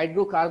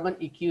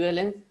hydrocarbon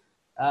equivalence.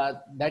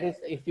 That is,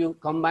 if you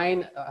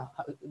combine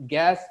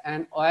gas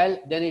and oil,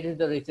 then it is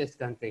the richest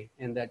country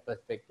in that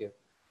perspective.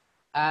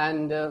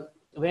 And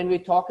when we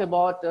talk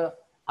about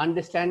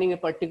understanding a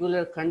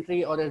particular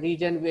country or a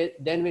region,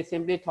 then we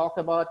simply talk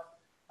about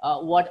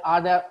what are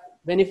the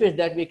benefits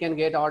that we can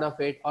get out of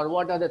it, or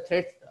what are the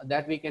threats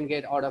that we can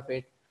get out of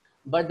it.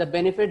 But the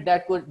benefit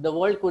that the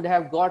world could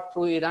have got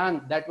through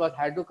Iran, that was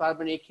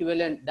hydrocarbon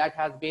equivalent, that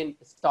has been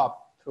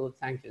stopped through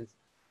sanctions.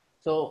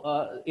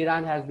 So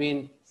Iran has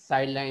been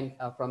sidelined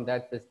from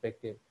that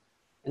perspective.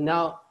 And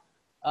now,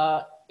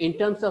 in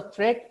terms of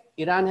threat,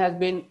 Iran has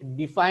been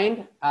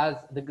defined as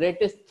the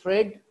greatest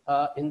threat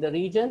in the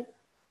region,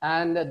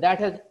 and that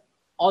has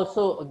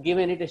also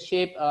given it a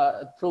shape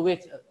through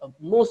which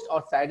most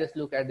outsiders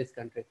look at this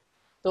country.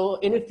 So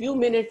in a few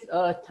minutes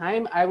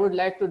time, I would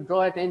like to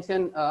draw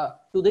attention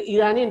to the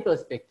Iranian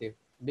perspective,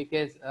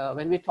 because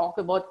when we talk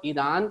about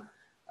Iran,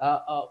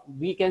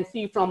 we can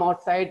see from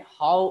outside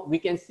how we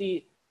can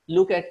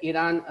look at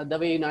Iran the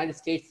way United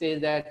States says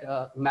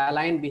that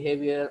malign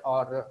behavior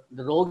or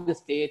the rogue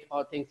state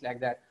or things like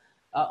that.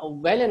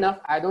 Well enough,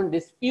 I don't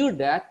dispute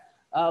that.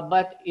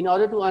 But in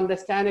order to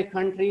understand a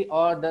country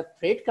or the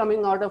threat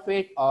coming out of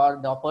it or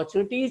the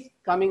opportunities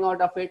coming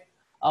out of it,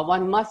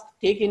 one must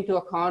take into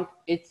account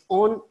its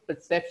own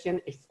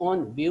perception, its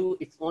own view,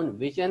 its own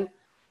vision,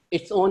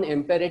 its own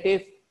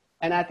imperatives.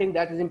 And I think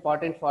that is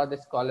important for the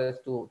scholars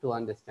to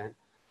understand.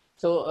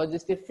 So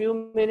just a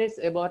few minutes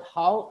about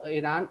how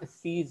Iran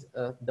sees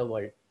the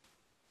world.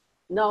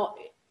 Now,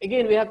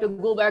 again, we have to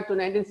go back to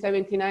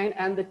 1979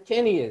 and the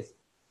 10 years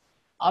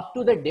up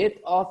to the death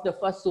of the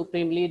first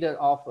supreme leader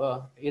of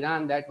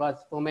Iran, that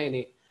was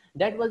Khomeini.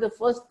 That was the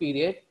first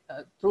period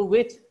through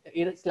which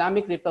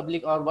Islamic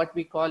Republic, or what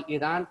we call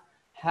Iran,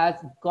 has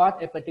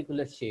got a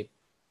particular shape.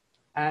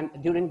 And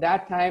during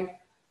that time,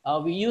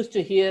 we used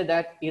to hear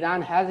that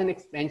Iran has an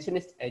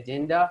expansionist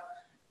agenda.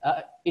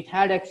 It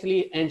had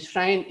actually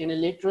enshrined in a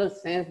literal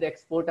sense the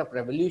export of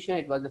revolution.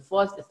 It was the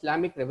first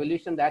Islamic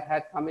revolution that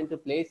had come into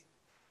place.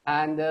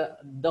 And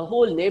the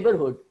whole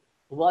neighborhood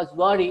was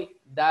worried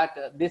that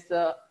this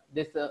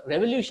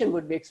revolution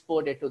would be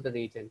exported to the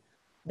region.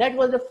 That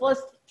was the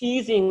first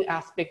teasing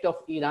aspect of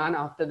Iran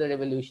after the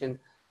revolution.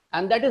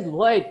 And that is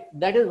what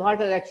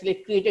has actually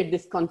created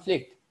this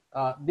conflict,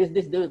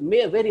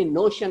 the very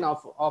notion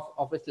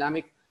of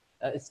Islamic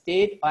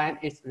state and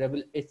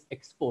its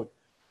export.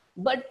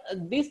 But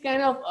this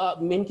kind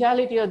of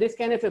mentality or this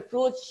kind of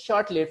approach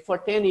short-lived. For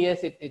 10 years,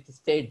 it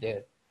stayed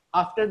there.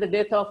 After the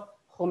death of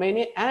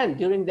Khomeini, and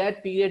during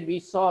that period, we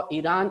saw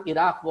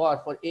Iran-Iraq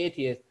war for 8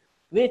 years,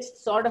 which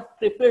sort of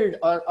crippled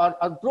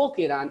or broke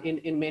Iran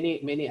in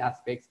many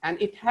aspects.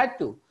 And it had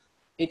to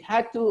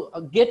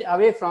get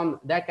away from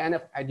that kind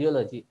of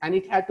ideology, and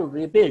it had to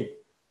rebuild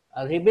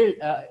rebuild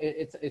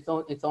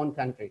its own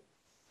country.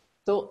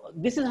 So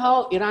this is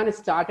how Iran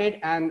started,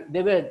 and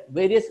there were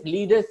various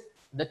leaders.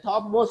 The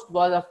topmost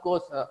was, of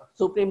course,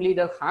 Supreme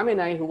Leader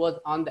Khamenei, who was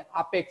on the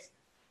apex.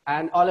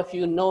 And all of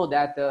you know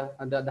that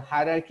the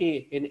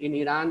hierarchy in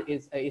Iran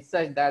is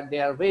such that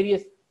there are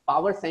various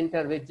power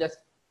centers with just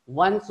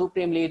one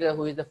Supreme Leader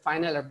who is the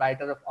final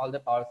arbiter of all the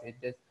power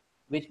centers,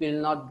 which we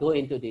will not go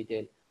into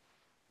detail.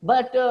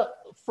 But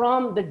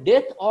from the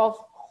death of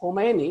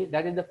Khomeini,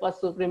 that is the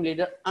first Supreme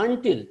Leader,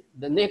 until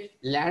the next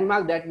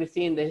landmark that we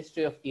see in the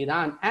history of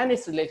Iran and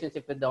its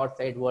relationship with the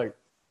outside world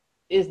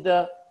is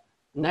the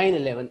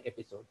 9/11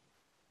 episode.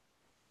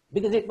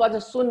 Because it was a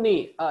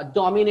Sunni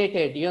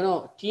dominated,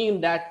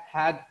 team that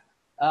had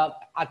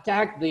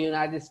attacked the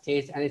United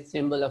States and its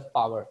symbol of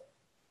power.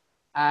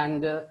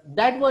 And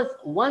that was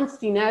one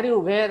scenario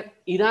where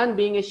Iran,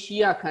 being a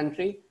Shia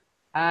country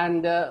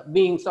and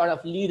being sort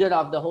of leader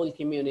of the whole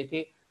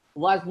community,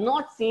 was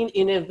not seen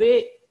in a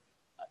way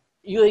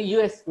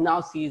US now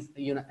sees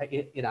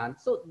Iran.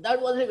 So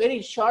that was a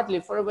very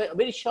short-lived, for a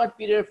very short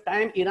period of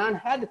time, Iran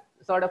had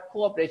sort of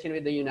cooperation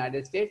with the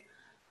United States.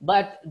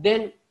 But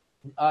then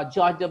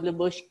George W.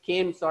 Bush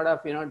came sort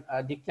of,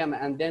 dictum,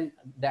 and then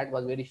that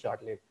was very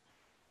short-lived.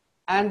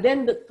 And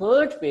then the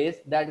third phase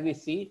that we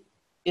see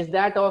is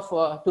that of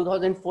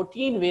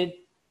 2014,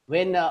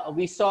 when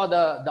we saw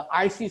the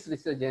ISIS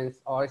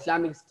resurgence, or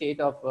Islamic State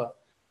of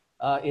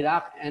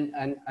Iraq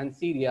and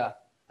Syria,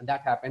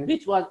 that happened,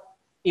 which was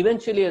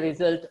eventually a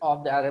result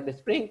of the Arab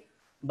Spring.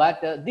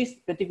 But this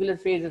particular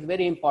phase is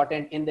very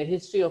important in the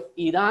history of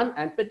Iran,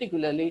 and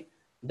particularly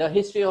the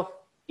history of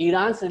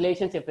Iran's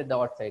relationship with the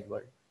outside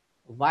world.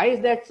 Why is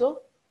that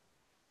so?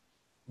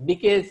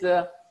 Because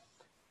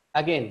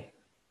again,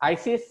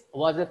 ISIS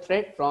was a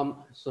threat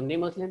from Sunni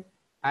Muslims,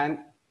 and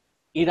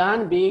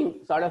Iran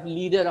being sort of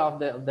leader of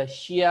the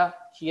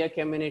Shia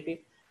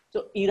community.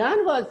 So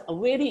Iran was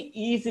very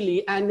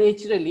easily and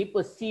naturally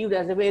perceived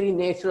as a very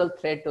natural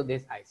threat to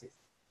this ISIS.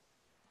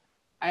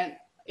 And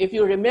if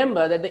you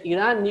remember that the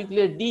Iran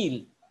nuclear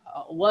deal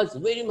was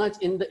very much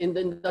in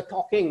the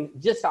talking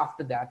just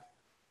after that,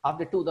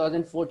 after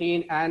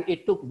 2014, and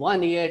it took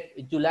 1 year,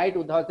 July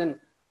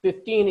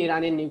 2015,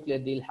 Iranian nuclear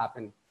deal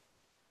happened.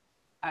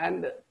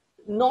 And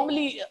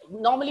normally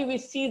we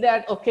see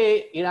that,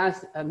 okay,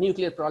 Iran's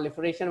nuclear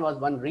proliferation was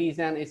one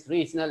reason, its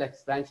regional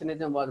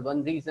expansionism was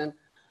one reason.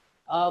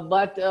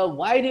 But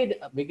why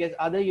because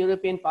other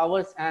European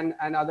powers and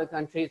other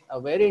countries are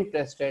very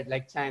interested,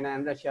 like China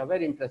and Russia, are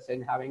very interested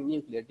in having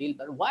nuclear deal.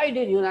 But why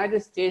did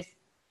United States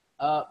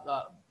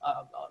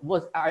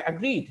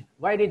agreed?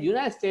 Why did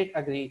United States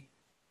agree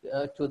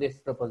to this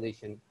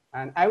proposition?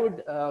 And I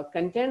would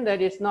contend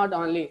that it's not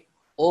only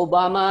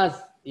Obama's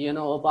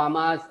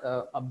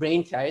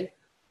brainchild,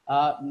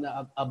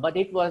 but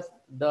it was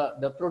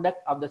the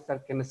product of the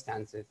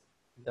circumstances.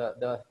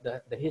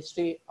 The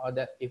history, or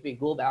if we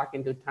go back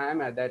into time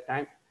at that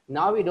time,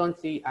 now we don't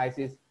see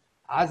ISIS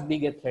as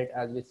big a threat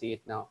as we see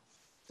it now.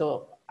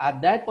 So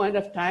at that point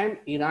of time,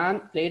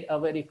 Iran played a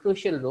very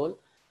crucial role,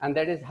 and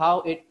that is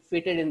how it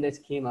fitted in the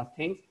scheme of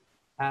things.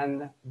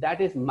 And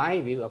that is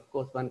my view. Of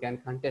course, one can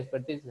contest,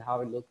 but this is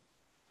how I look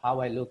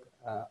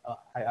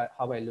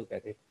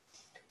at it.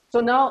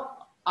 So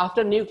now,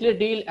 after nuclear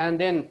deal, and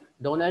then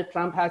Donald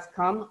Trump has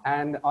come,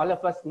 and all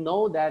of us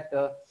know that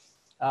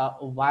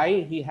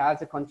why he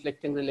has a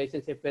conflicting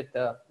relationship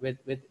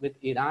with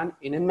Iran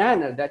in a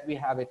manner that we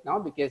have it now,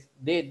 because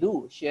they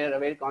do share a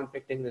very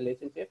conflicting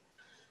relationship.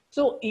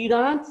 So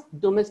Iran's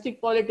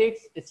domestic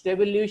politics, its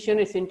revolution,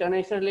 its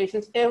international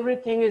relations,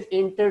 everything is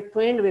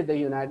intertwined with the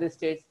United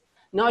States.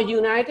 Now,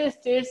 United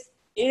States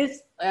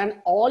is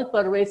an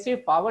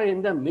all-pervasive power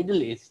in the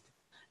Middle East.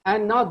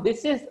 And now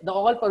this is the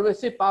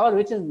all-pervasive power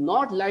which is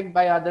not liked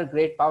by other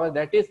great powers,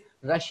 that is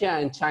Russia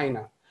and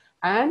China.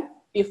 And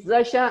if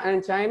Russia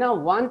and China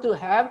want to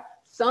have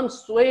some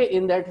sway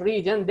in that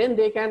region, then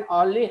they can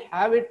only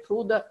have it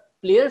through the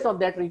players of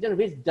that region,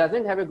 which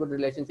doesn't have a good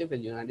relationship with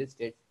the United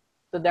States.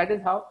 So that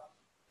is how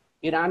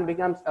Iran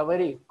becomes a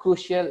very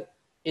crucial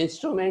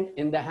instrument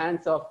in the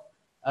hands of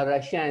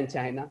Russia and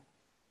China.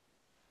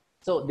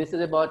 So this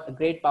is about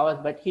great powers,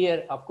 but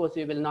here, of course,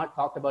 we will not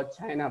talk about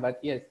China, but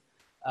yes,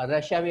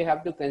 Russia we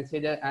have to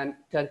consider, and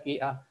Turkey.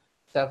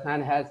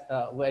 Serkan has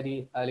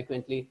very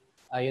eloquently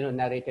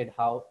narrated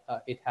how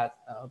it has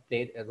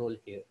played a role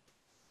here.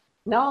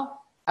 Now,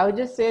 I would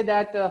just say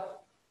that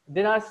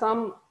there are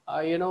some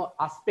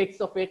aspects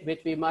of it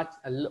which we must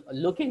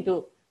look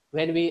into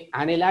when we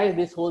analyze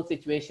this whole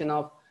situation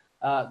of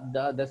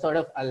the sort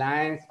of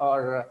alliance,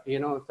 or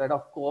sort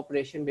of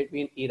cooperation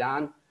between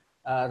Iran,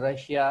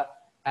 Russia,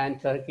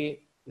 and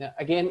Turkey.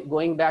 Again,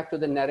 going back to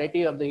the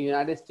narrative of the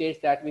United States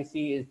that we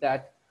see is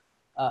that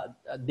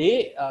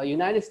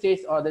United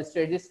States, or the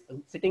strategists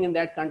sitting in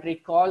that country,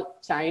 call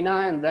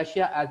China and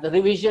Russia as the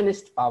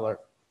revisionist power.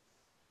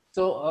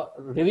 So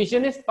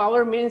revisionist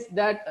power means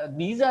that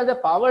these are the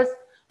powers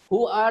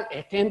who are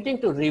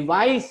attempting to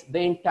revise the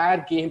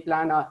entire game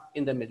plan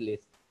in the Middle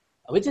East,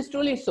 which is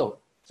truly so.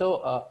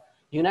 So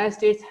United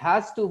States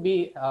has to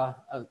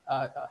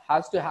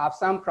have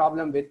some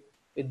problem with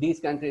with these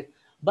countries.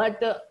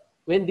 But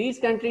when these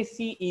countries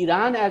see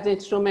Iran as an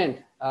instrument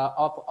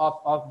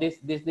of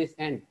this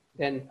end,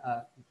 then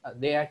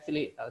they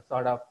actually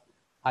sort of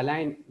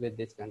align with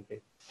this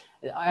country.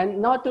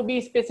 And not to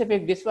be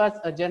specific, this was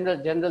a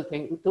general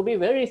thing. To be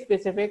very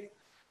specific,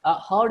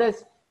 how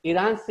does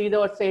Iran see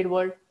the outside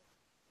world?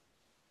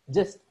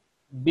 Just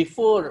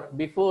before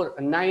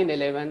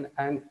 9/11,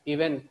 and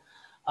even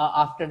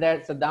after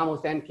that Saddam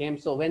Hussein came.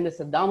 So when the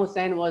Saddam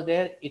Hussein was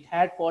there, it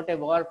had fought a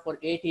war for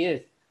 8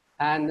 years,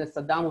 and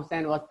Saddam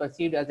Hussein was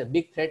perceived as a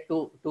big threat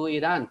to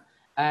Iran,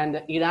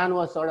 and Iran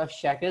was sort of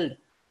shackled.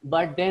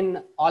 But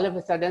then all of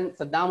a sudden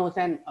Saddam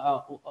Hussein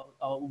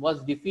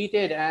was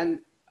defeated, and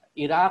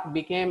Iraq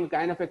became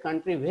kind of a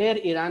country where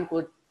Iran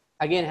could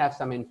again have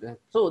some influence.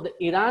 So the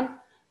Iran,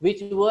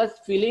 which was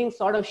feeling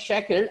sort of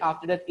shackled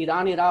after that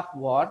Iran-Iraq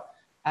war,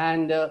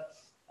 and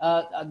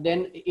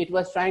then it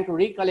was trying to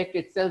recollect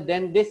itself.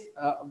 Then this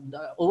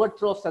the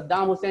overthrow of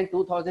Saddam Hussein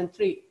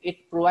 2003,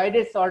 it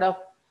provided sort of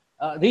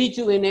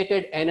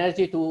rejuvenated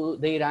energy to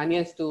the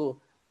Iranians to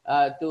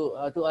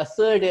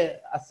assert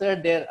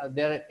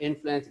their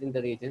influence in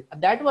the region.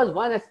 That was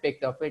one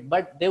aspect of it,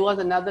 but there was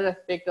another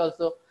aspect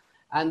also,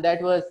 and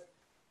that was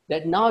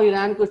that now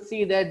Iran could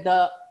see that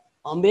the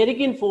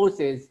American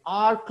forces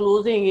are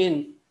closing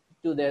in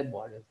to their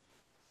borders.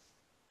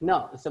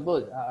 Now,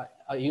 suppose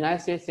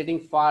United States sitting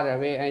far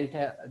away,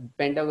 and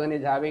Pentagon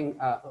is having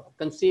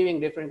conceiving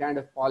different kind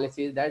of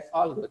policies. That's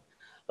all good.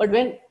 But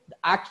when the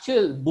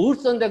actual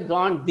boots on the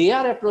ground, they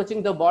are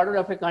approaching the border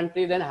of a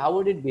country, then how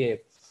would it behave?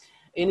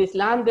 In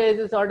Islam, there is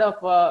a sort of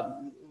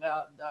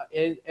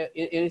in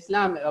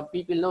Islam,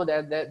 people know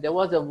that there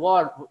was a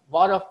war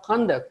of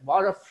Khandaq,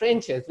 war of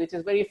trenches, which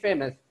is very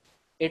famous.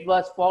 It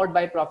was fought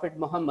by Prophet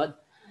Muhammad,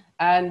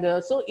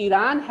 and so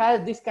Iran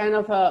has this kind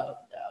of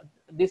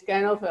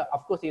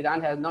of course,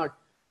 Iran has not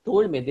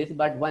told me this,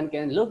 but one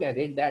can look at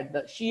it, that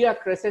the Shia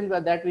crescent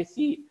that we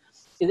see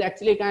is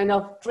actually kind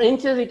of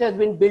trenches it has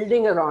been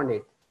building around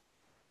it.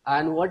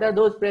 And what are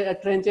those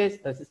trenches?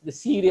 The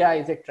Syria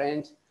is a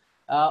trench,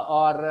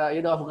 or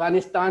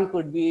Afghanistan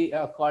could be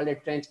called a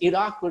trench,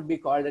 Iraq could be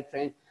called a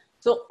trench.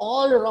 So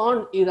all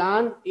around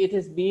Iran, it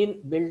has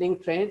been building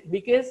trench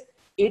because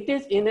it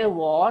is in a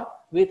war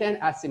with an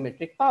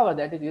asymmetric power,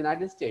 that is the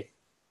United States.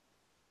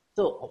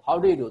 So how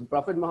do you do?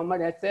 Prophet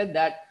Muhammad has said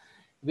that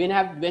when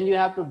you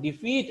have to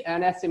defeat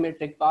an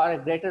asymmetric power, a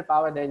greater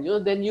power than you,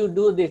 then you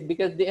do this,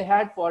 because they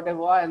had fought a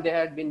war and they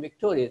had been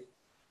victorious.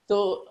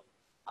 So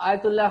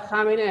Ayatollah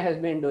Khamenei has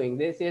been doing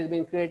this. He has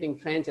been creating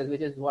trenches,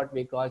 which is what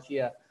we call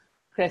Shia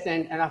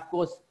crescent. And of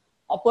course,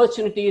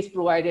 opportunities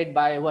provided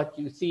by what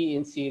you see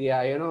in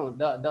Syria,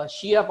 the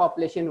Shia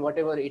population,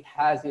 whatever it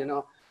has,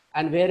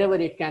 and wherever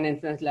it can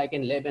influence, like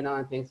in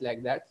Lebanon, things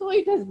like that. So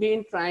it has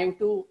been trying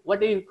to, what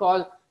do you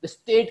call the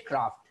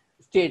statecraft?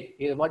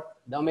 What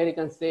the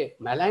Americans say,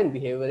 malign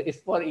behavior, is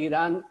for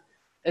Iran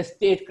a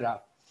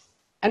statecraft.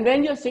 And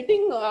when you're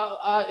sitting,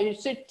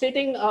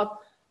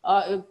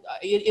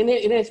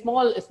 in a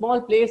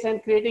small place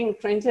and creating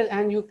trenches,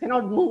 and you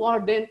cannot move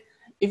out, then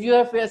if you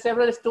have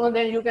several stones,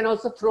 then you can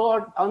also throw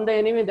out on the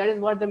enemy. That is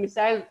what the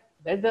missile,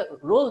 that's the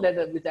role that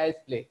the missiles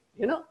play,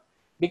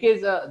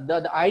 because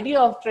the idea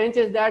of trench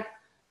is that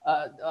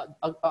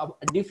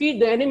defeat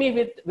the enemy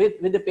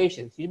with the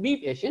patience. You be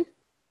patient,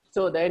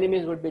 so the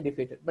enemies would be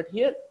defeated. But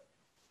here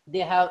they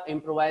have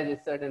improvised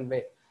a certain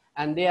way,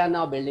 and they are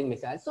now building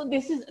missiles. So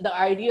this is the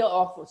idea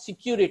of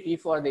security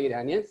for the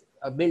Iranians,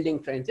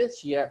 building trenches,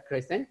 Shia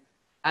crescent,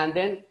 and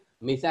then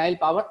missile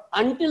power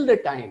until the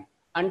time.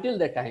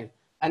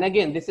 And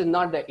again, this is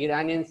not the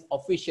Iranians'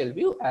 official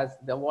view, as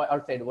the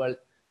outside world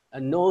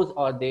knows,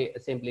 or they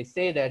simply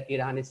say that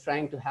Iran is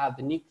trying to have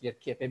the nuclear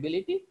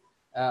capability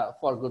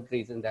for good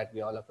reason that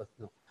we all of us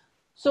know.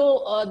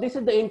 So this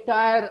is the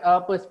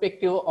entire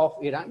perspective of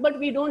Iran, but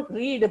we don't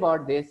read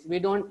about this, we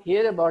don't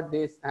hear about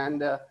this,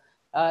 and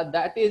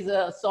that is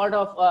a sort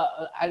of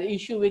an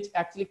issue which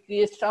actually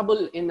creates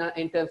trouble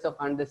in terms of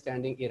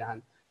understanding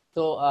Iran.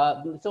 So,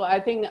 so I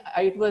think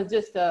it was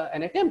just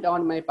an attempt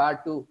on my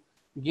part to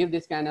give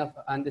this kind of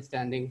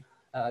understanding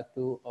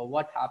to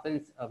what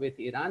happens with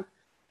Iran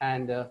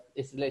and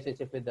its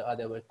relationship with the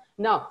other world.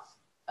 Now,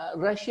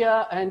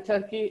 Russia and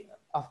Turkey,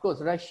 of course,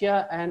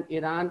 Russia and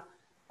Iran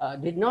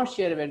did not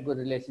share a very good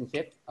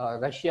relationship.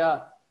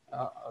 Russia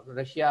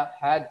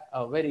had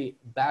a very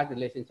bad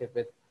relationship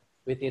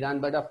with Iran,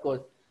 but of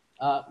course,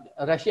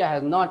 Russia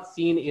has not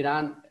seen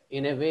Iran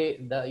in a way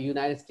the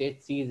United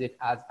States sees it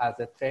as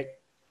a threat.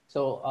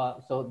 So,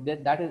 so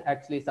that is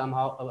actually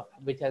somehow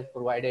which has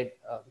provided,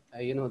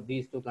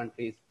 these two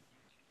countries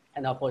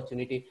an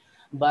opportunity.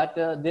 But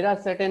there are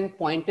certain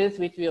pointers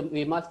which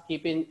we must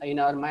keep in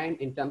our mind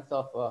in terms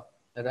of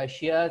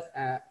Russia's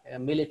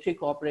military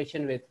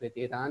cooperation with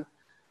Iran.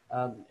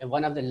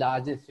 One of the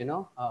largest,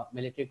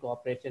 military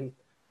cooperation,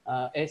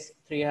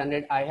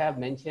 S-300 I have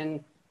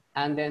mentioned,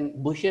 and then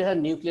Bushehr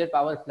nuclear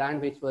power plant,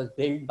 which was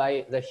built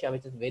by Russia,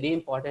 which is very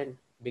important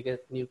because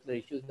nuclear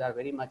issues are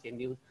very much in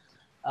use.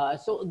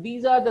 So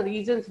these are the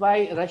reasons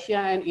why Russia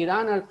and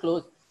Iran are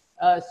close.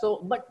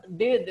 But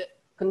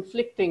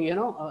conflicting, you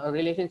know,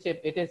 relationship.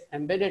 It is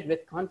embedded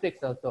with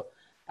conflicts also.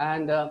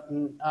 And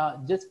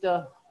just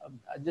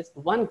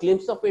one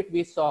glimpse of it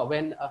we saw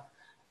when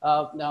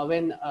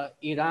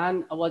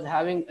Iran was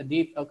having a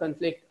deep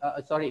conflict,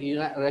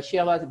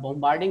 Russia was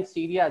bombarding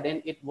Syria,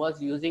 then it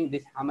was using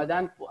this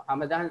Hamadan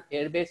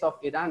airbase of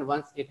Iran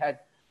once it had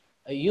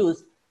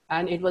used.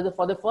 And it was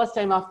for the first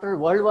time after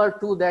World War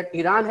II that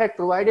Iran had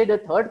provided a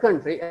third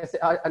country,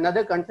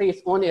 another country,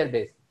 its own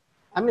airbase.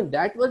 I mean,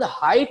 that was the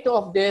height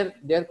of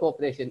their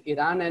cooperation,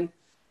 Iran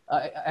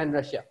and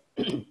Russia.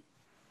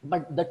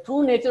 But the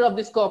true nature of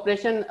this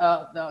cooperation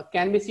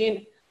can be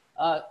seen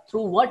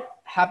through what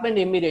happened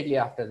immediately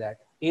after that.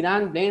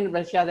 Iran blamed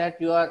Russia that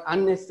you are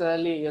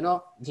unnecessarily, you know,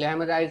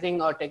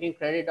 glamorizing or taking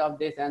credit of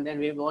this, and then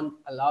we won't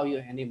allow you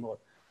anymore.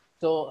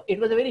 So it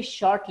was a very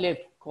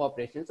short-lived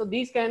cooperation. So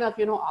these kind of,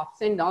 you know,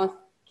 ups and downs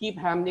keep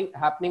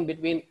happening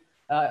between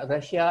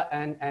Russia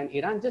and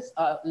Iran. Just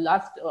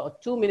last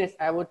 2 minutes,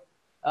 I would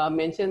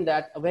mention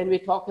that when we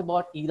talk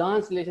about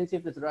Iran's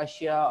relationship with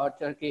Russia or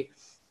Turkey,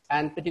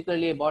 and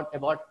particularly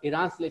about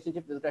Iran's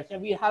relationship with Russia,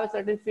 we have a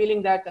certain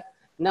feeling that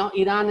now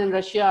Iran and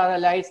Russia are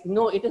allies.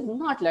 No, it is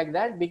not like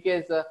that,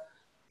 because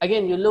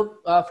again, you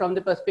look from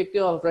the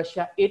perspective of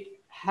Russia, it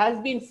has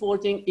been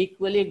forging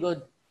equally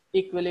good.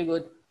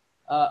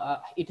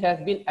 It has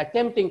been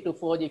attempting to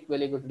forge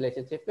equally good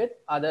relationship with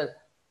other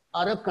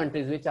Arab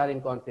countries which are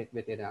in conflict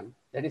with Iran.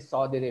 That is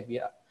Saudi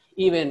Arabia.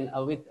 Even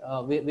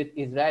with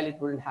Israel, it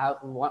wouldn't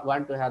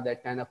want to have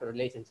that kind of a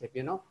relationship,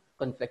 you know,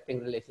 conflicting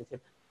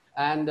relationship.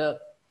 And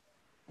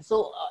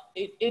so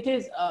it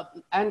is,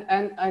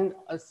 and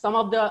some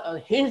of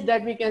the hints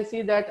that we can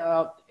see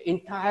that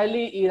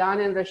entirely Iran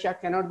and Russia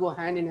cannot go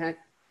hand in hand.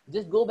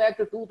 Just go back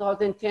to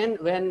 2010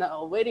 when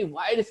a very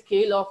wide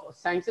scale of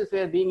sanctions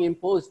were being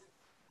imposed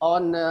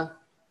on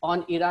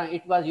Iran.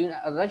 It was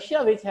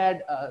Russia which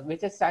had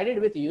sided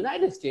with the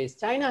United States.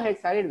 China had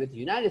sided with the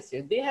United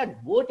States. They had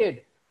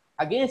voted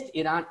against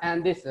Iran,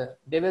 and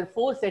there were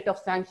 4 sets of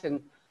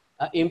sanctions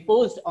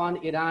imposed on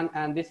Iran,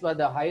 and this was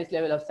the highest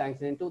level of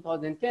sanctions in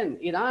 2010.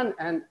 Iran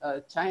and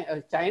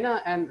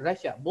China and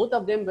Russia, both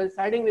of them were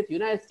siding with the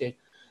United States.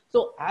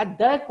 So at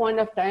that point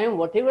of time,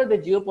 whatever the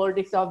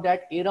geopolitics of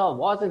that era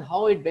was and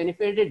how it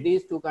benefited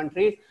these 2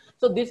 countries,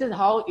 so this is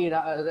how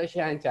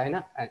Russia and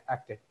China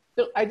acted.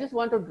 So I just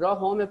want to draw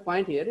home a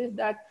point here is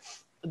that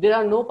there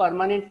are no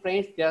permanent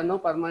friends, there are no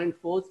permanent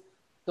foes.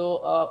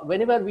 So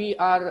whenever we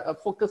are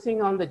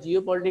focusing on the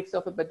geopolitics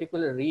of a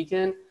particular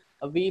region,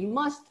 we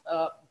must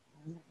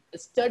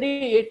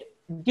study it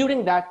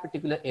during that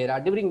particular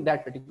era, during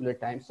that particular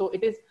time. So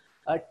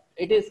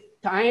it is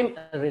time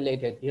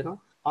related, you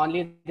know.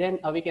 Only then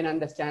we can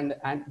understand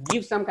and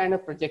give some kind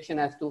of projection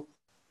as to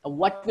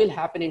what will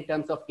happen in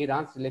terms of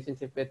Iran's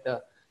relationship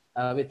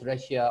with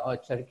Russia or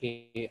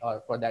Turkey,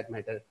 or for that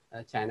matter,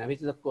 China,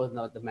 which is of course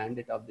not the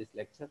mandate of this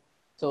lecture.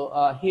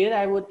 So here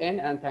I would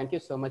end, and thank you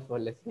so much for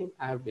listening.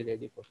 I will be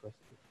ready for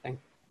questions. Thank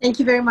you. Thank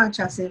you very much,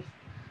 Asif.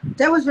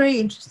 That was very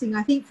interesting.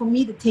 I think for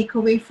me, the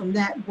takeaway from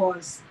that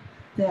was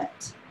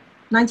that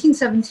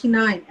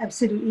 1979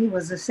 absolutely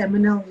was a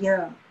seminal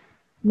year,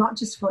 not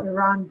just for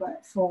Iran,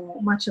 but for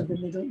much of the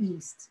Middle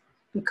East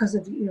because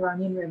of the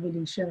Iranian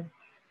Revolution.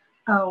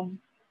 And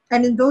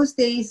in those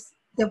days,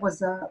 there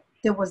was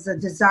a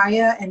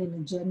desire and an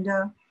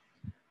agenda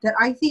that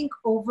I think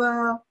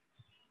over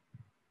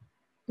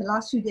the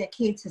last few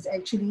decades has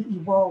actually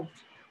evolved.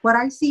 What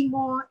I see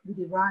more with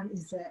Iran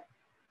is that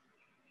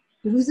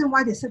the reason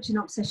why there's such an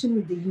obsession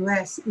with the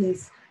US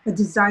is a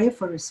desire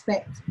for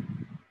respect,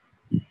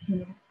 you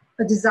know,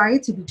 a desire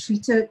to be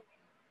treated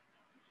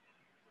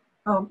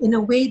in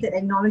a way that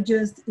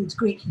acknowledges its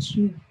great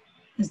history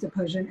as the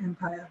Persian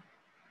Empire.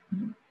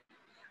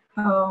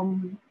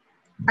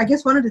 I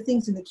guess one of the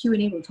things in the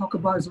Q&A we'll talk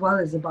about as well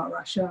is about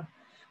Russia.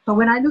 But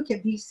when I look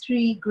at these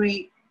 3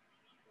 great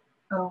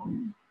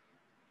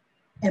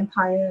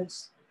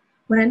empires,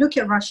 when I look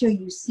at Russia,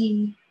 you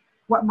see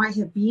what might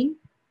have been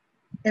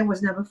and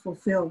was never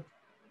fulfilled.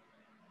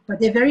 But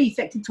they're very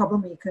effective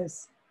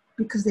troublemakers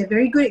because they're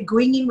very good at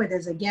going in where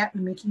there's a gap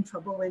and making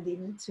trouble when they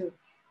need to.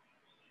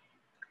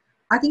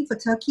 I think for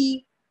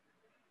Turkey,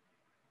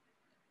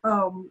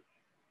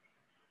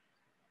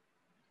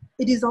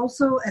 it is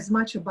also as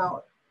much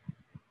about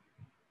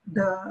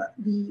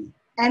the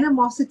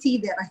animosity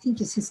that I think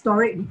is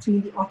historic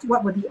between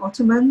what were the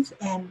Ottomans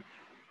and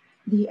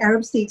the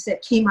Arab states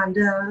that came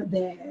under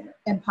their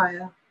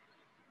empire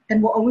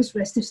and were always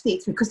restive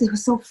states because they were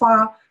so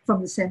far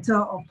from the center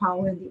of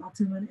power in the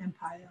Ottoman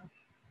Empire.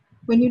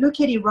 When you look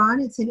at Iran,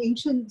 it's an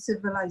ancient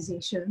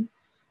civilization.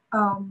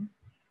 And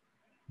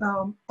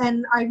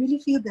I really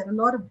feel that a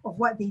lot of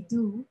what they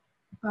do,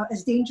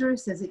 as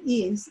dangerous as it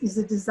is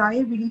a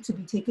desire really to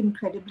be taken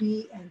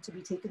credibly and to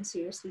be taken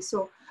seriously.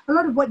 So a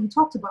lot of what you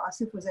talked about,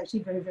 Asif, was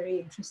actually very, very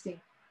interesting.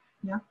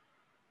 Yeah.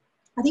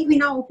 I think we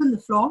now open the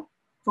floor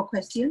for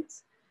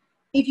questions.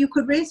 If you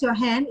could raise your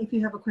hand if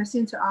you have a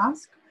question to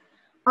ask,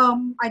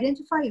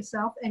 identify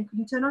yourself, and could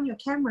you turn on your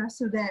camera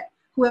so that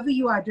whoever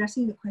you are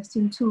addressing the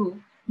question to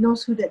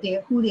knows who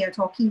they are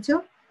talking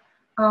to.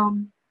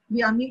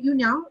 we unmute you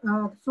now.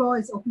 The floor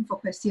is open for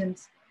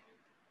questions.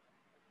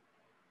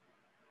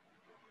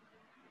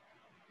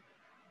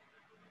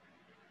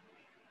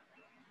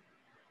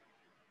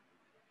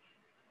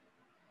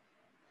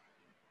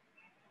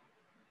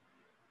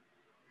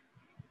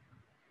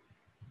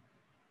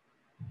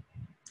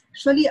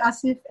 Surely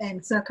Asif and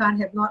Serkan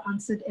have not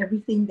answered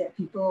everything that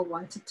people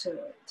wanted to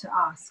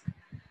ask.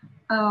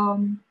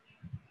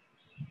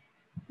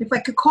 If I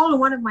could call on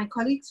one of my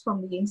colleagues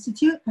from the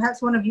Institute,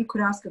 perhaps one of you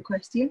could ask a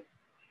question.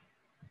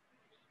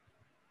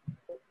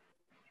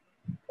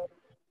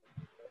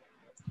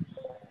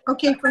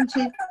 Okay,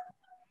 Fengqin.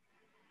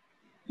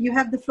 You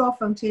have the floor,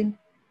 Fengqin.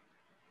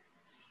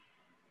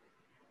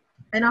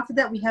 And after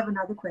that, we have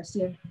another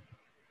question.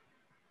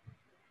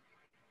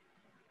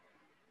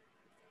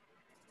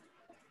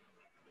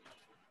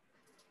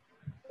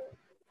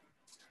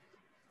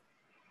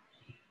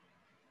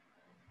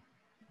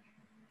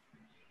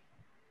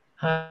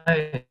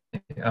 Hi,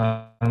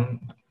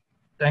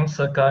 thanks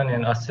Serkan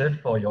and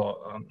Asif for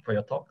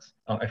your talks.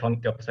 I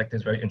found your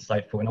perspectives very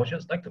insightful, and I would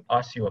just like to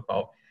ask you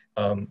about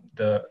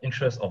the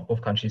interest of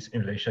both countries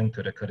in relation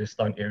to the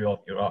Kurdistan area of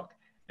Iraq,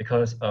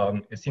 because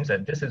it seems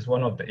that this is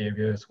one of the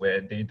areas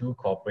where they do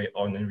cooperate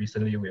on, and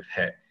recently we've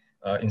had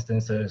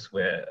instances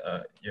where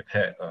you've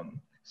had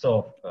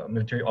sort of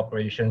military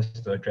operations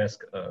to address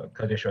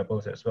Kurdish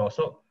rebels as well.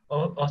 So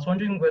I was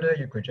wondering whether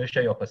you could just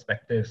share your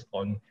perspectives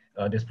on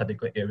this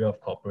particular area of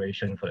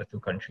cooperation for the two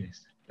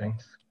countries.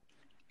 Thanks.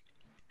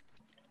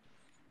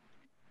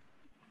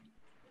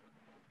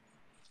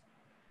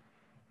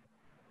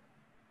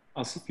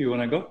 Asif, you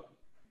want to go?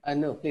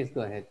 No, please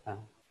go ahead.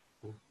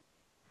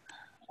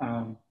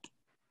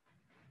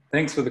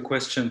 Thanks for the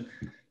question.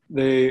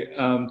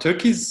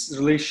 Turkey's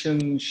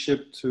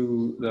relationship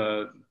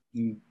to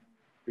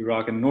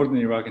Iraq and northern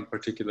Iraq in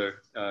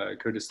particular,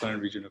 Kurdistan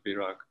region of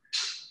Iraq,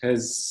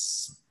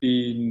 has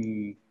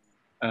been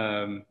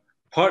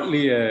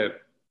partly a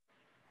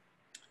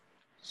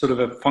sort of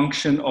a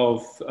function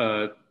of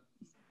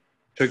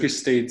Turkish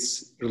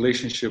state's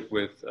relationship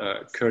with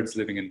Kurds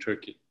living in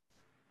Turkey.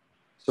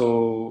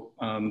 So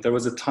there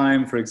was a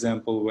time, for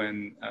example,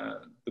 when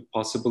the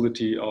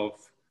possibility of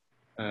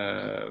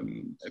a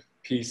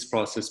peace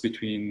process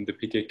between the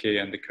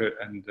PKK and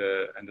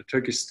the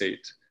Turkish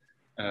state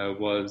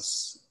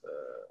was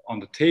on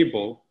the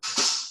table.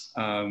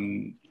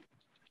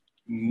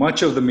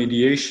 Much of the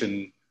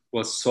mediation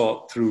was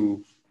sought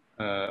through,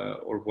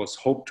 or was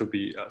hoped to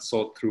be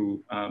sought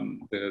through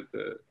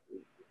the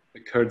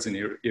Kurds in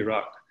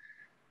Iraq.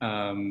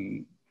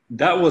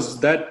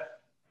 That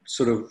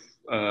sort of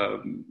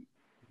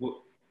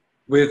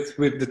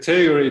with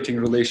deteriorating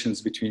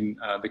relations between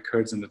the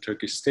Kurds and the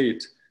Turkish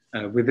state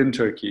within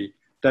Turkey,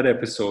 that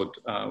episode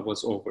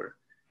was over.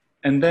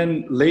 And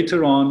then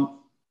later on,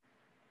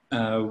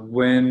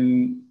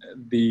 when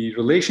the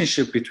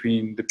relationship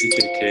between the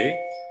PKK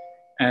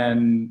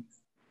and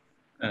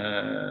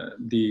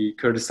the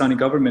Kurdistani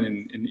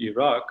government in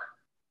Iraq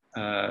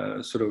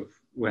sort of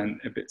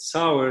went a bit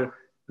sour,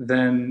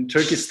 then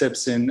Turkey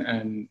steps in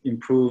and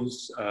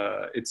improves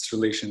its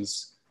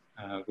relations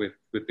with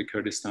the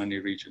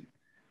Kurdistani region.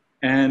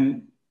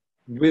 And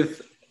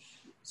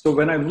so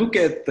when I look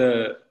at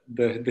the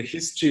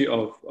history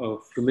of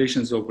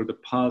relations over the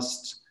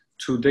past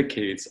 2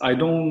 decades, I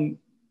don't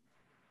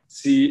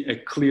see a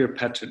clear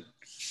pattern.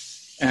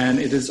 And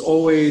it is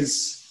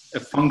always a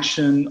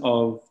function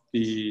of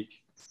the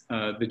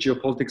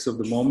geopolitics of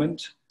the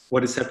moment,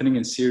 what is happening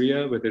in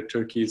Syria, whether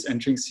Turkey is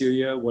entering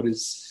Syria, what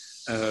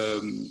is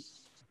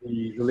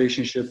the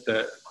relationship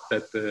that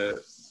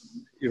the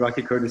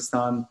Iraqi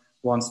Kurdistan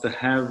wants to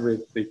have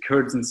with the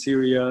Kurds in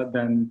Syria,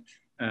 then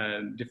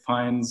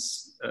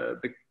defines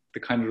the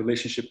kind of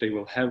relationship they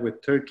will have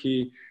with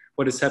Turkey.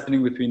 What is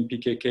happening between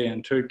PKK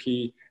and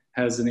Turkey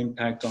has an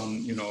impact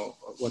on, you know,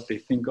 what they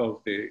think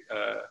of the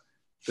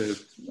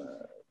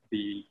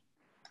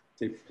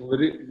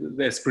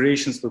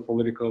aspirations for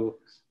political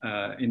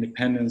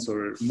independence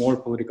or more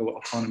political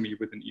autonomy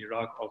within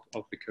Iraq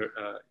of the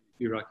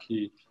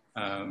Iraqi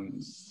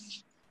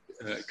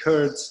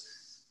Kurds.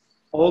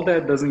 All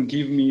that doesn't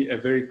give me a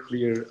very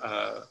clear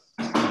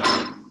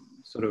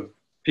sort of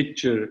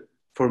picture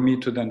for me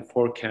to then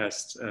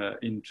forecast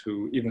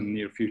into even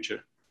near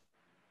future.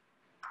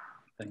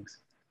 Thanks.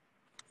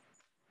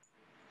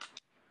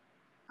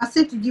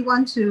 Asif, did you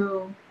want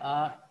to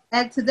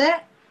add to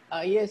that?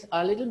 Yes,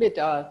 a little bit,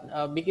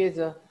 because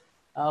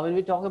when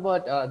we talk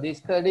about this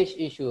Kurdish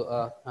issue,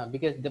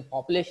 because the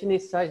population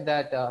is such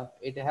that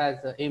it has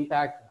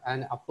impact,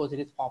 and of course it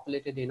is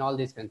populated in all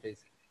these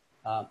countries,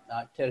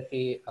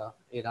 Turkey,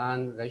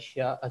 Iran,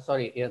 Russia,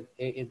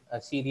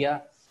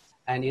 Syria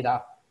and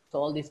Iraq. So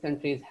all these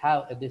countries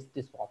have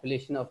this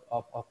population of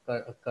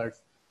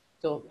Kurds.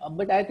 So,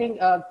 but I think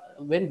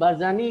when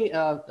Barzani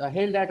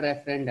held that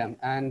referendum,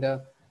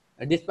 and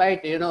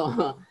despite, you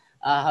know,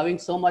 having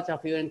so much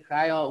of hue and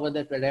cry over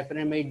the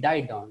referendum, it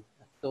died down.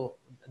 So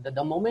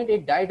the moment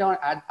it died down,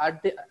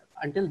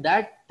 until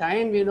that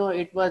time, you know,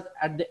 it was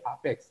at the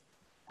apex.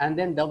 And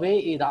then the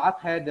way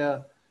Iraq had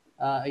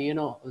you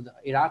know,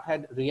 Iraq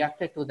had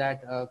reacted to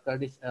that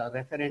Kurdish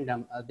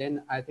referendum,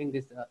 then I think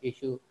this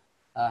issue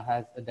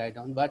has died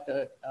down. But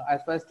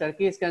as far as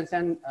Turkey is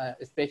concerned,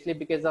 especially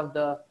because of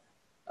the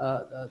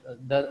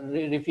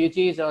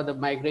refugees or the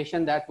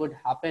migration that would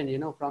happen, you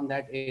know, from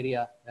that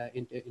area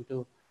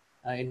into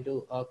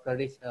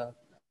Kurdish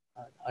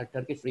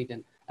Turkish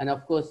region, and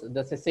of course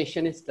the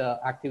secessionist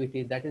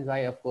activities. That is why,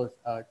 of course,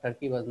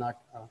 Turkey was not.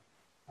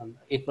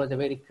 It was a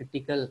very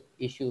critical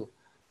issue.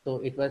 So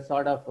it was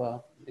sort of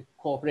a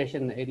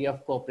cooperation, area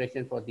of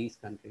cooperation for these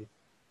countries.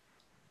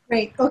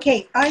 Great.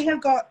 Okay, I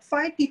have got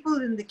 5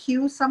 people in the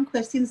queue, some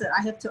questions that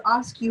I have to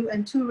ask you,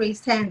 and 2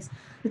 raised hands.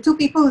 The 2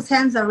 people whose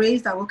hands are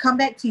raised, I will come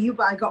back to you,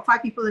 but I got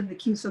 5 people in the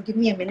queue, so give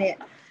me a minute.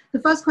 The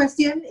first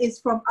question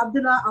is from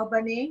Abdullah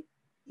Albane.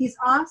 He's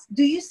asked,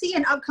 do you see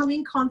an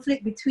upcoming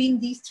conflict between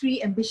these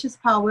 3 ambitious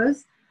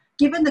powers,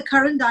 given the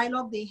current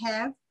dialogue they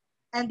have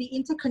and the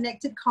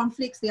interconnected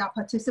conflicts they are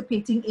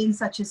participating in,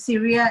 such as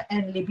Syria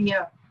and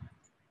Libya?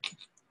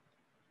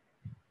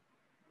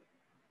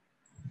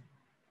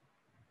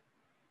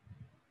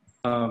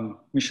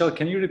 Michelle,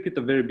 can you repeat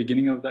the very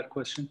beginning of that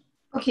question?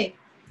 Okay.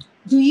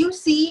 Do you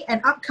see an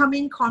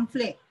upcoming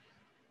conflict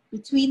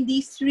between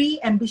these 3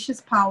 ambitious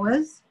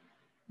powers,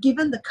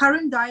 given the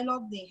current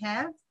dialogue they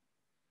have,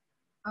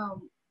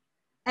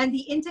 and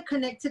the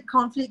interconnected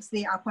conflicts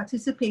they are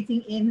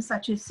participating in,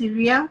 such as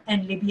Syria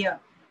and Libya?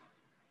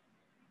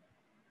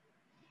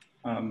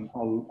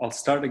 I'll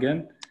start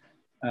again.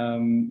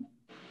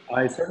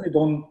 I certainly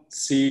don't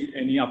see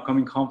any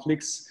upcoming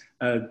conflicts.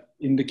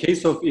 In the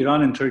case of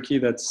Iran and Turkey,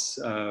 that's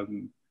I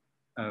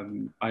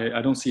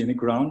don't see any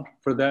ground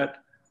for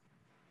that.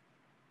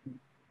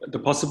 The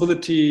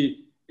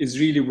possibility is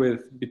really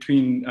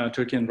between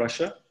Turkey and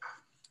Russia,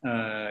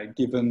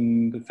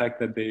 given the fact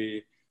that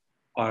they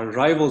are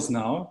rivals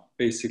now,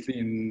 basically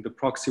in the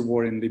proxy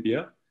war in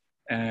Libya,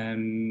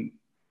 and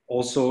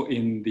also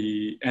in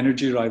the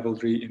energy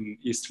rivalry in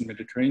Eastern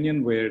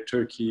Mediterranean, where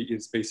Turkey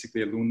is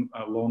basically a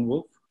lone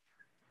wolf.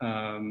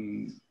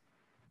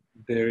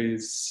 There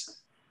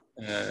is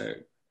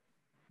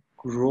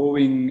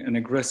growing and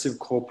aggressive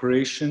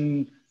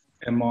cooperation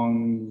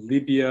among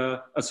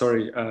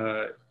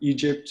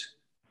Egypt,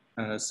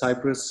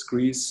 Cyprus,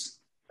 Greece,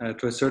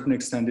 to a certain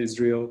extent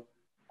Israel,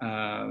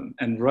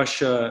 and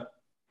Russia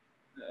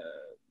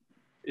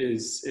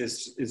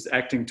is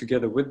acting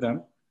together with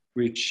them,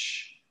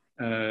 which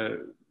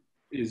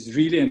is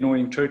really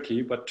annoying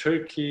Turkey. But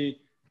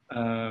Turkey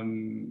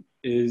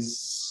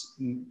is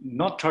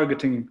not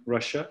targeting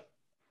Russia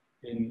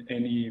in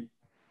any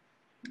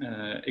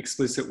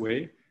explicit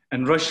way.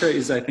 And Russia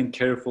is, I think,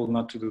 careful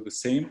not to do the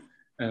same,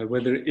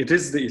 whether it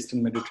is the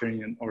Eastern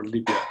Mediterranean or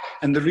Libya.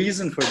 And the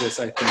reason for this,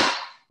 I think,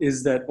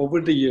 is that over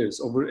the years,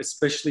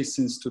 especially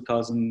since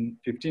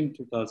 2015,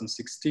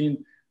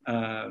 2016,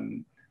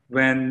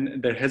 when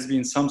there has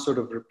been some sort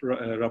of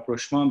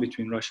rapprochement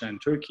between Russia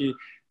and Turkey,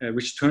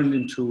 which turned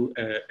into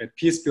a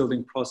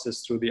peace-building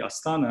process through the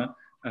Astana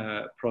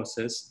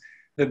process,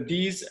 that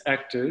these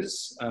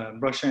actors,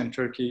 Russia and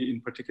Turkey in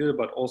particular,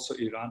 but also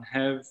Iran,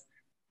 have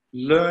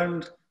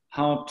learned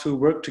how to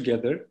work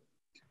together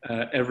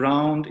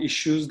around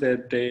issues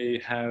that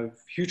they have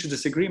huge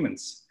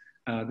disagreements.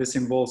 This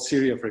involves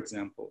Syria, for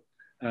example.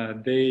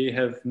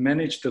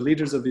 The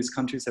leaders of these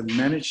countries have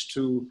managed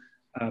to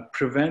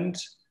prevent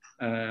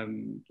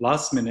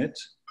last minute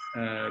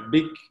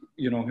big,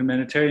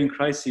 humanitarian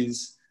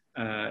crises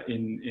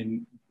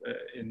in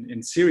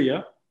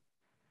Syria,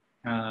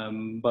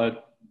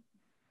 but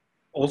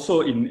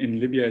also in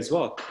Libya as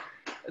well.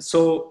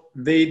 So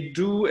they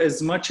do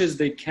as much as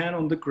they can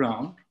on the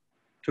ground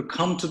to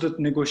come to the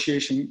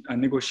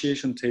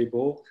negotiation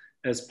table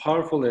as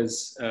powerful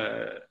as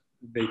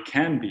they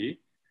can be.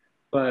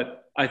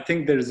 But I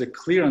think there is a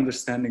clear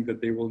understanding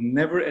that they will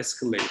never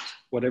escalate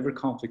whatever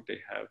conflict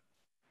they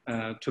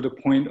have to the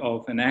point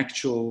of an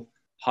actual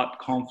hot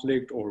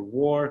conflict or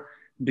war,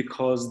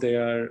 because they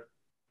are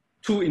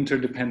too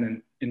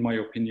interdependent, in my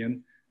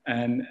opinion,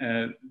 and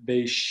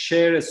they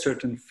share a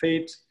certain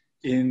fate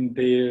in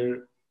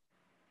their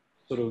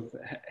sort of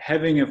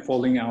having a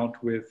falling out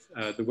with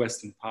the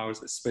Western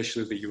powers,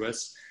 especially the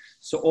US.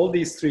 So all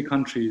these 3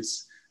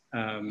 countries,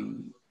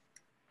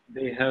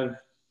 they have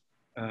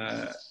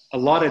a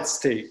lot at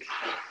stake.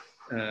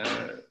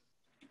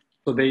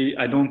 So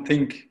I don't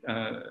think,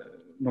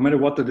 no matter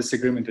what the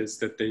disagreement is,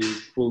 that they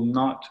will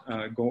not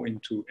go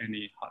into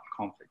any hot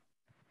conflict.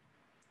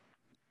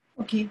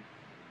 Okay.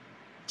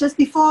 Just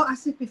before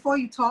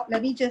you talk,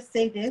 let me just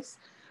say this.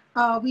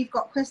 We've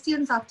got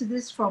questions after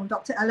this from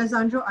Dr.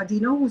 Alessandro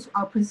Ardino, who's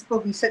our Principal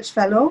Research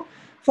Fellow,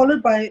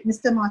 followed by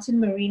Mr. Martin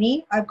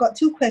Marini. I've got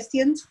 2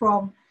 questions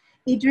from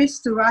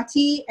Idris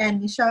Durati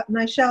and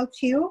Nishal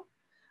Chiu.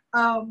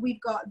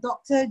 We've got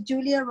Dr.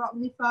 Julia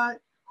Rocknifa,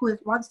 who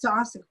wants to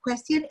ask a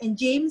question. And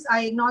James,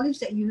 I acknowledge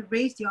that you have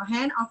raised your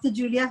hand. After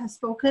Julia has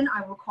spoken,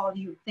 I will call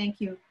you.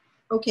 Thank you.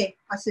 Okay,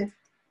 Asif.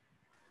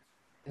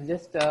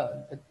 Just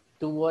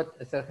to what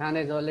Serkan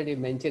has already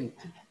mentioned,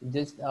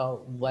 just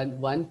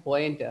one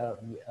point.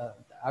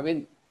 I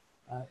mean,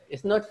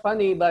 it's not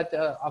funny, but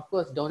of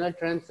course, Donald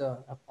Trump's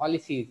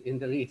policies in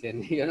the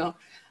region, you know,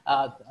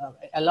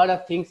 a lot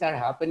of things are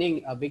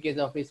happening because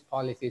of his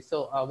policies.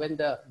 So when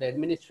the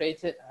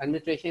administration in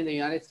the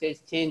United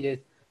States changes,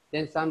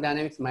 then some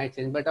dynamics might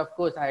change. But of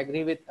course, I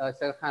agree with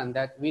Serkan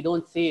that we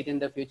don't see it in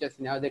the future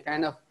scenario. The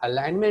kind of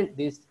alignment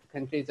these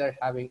countries are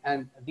having,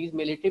 and these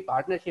military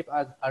partnerships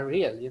are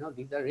real. You know,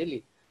 these are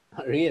really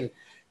real.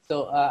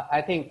 So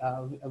I think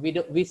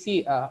we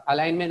see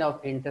alignment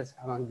of interest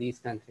among these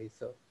countries.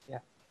 So yeah.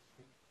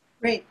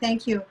 Great,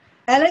 thank you.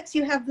 Alex,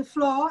 you have the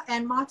floor,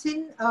 and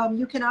Martin,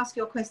 you can ask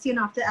your question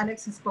after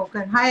Alex has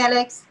spoken. Hi,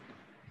 Alex.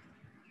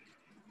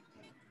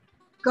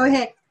 Go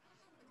ahead.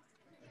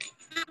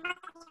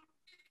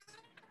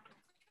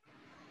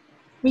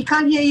 We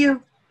can't hear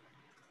you.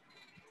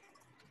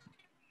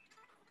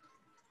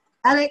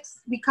 Alex,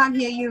 we can't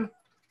hear you.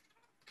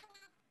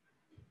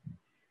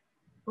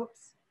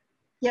 Oops.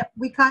 Yep,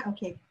 we can't.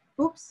 Okay.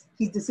 Oops,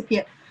 he's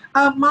disappeared.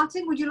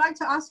 Martin, would you like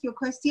to ask your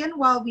question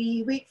while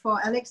we wait for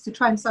Alex to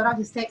try and sort out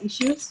his tech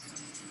issues?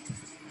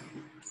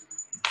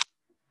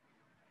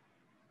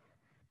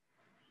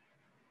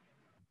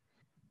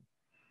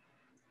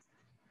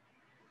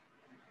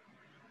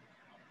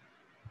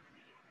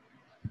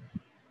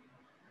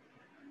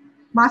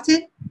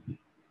 Martin?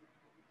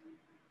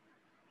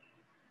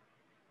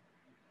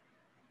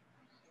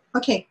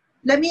 Okay,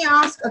 let me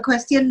ask a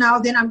question now,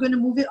 then I'm going to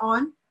move it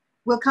on.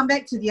 We'll come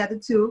back to the other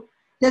two.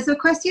 There's a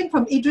question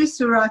from Idris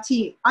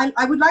Surati.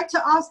 I would like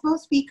to ask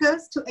both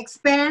speakers to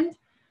expand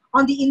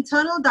on the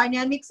internal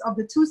dynamics of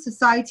the two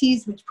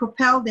societies which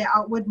propel their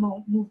outward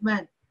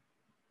movement.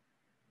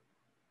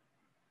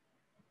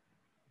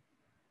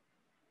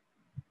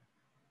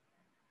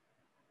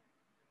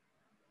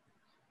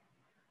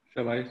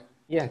 Shall I?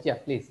 Yeah,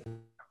 please.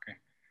 Okay.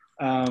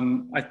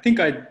 I think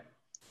I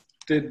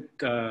did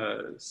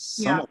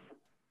some of it.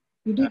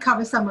 You did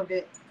cover some of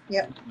it,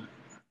 yeah.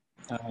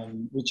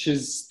 Which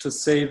is to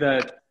say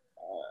that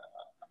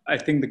I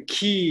think the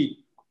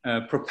key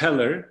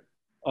propeller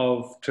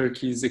of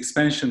Turkey's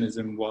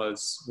expansionism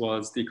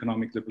was the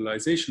economic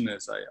liberalization,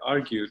 as I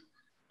argued.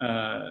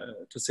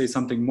 To say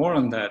something more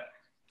on that,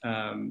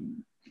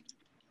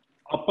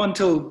 up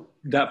until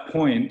that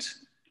point,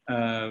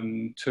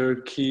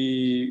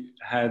 Turkey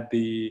had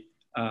the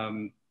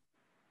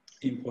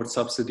import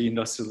subsidy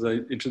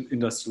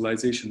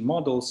industrialization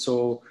model,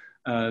 so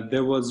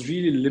there was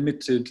really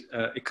limited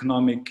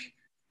economic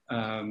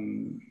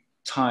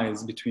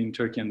ties between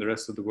Turkey and the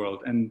rest of the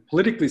world. And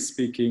politically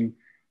speaking,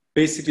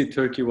 basically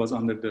Turkey was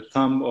under the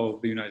thumb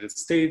of the United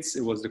States.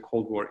 It was the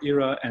Cold War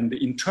era, and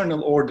the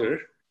internal order,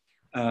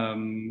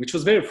 which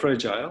was very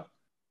fragile,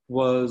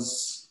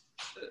 was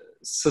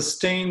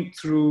sustained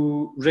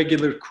through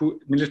regular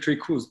military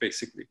coups,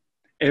 basically.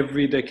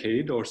 Every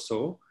decade or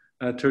so,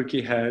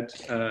 Turkey had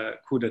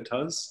coup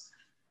d'etats,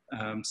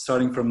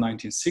 starting from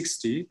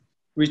 1960,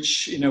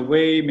 which in a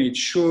way made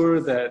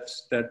sure that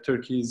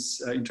Turkey's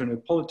internal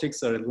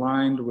politics are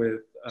aligned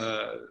with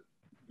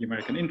the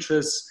American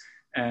interests,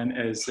 and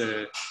as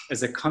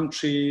a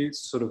country,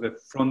 sort of a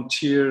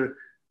frontier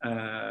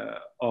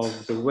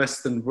of the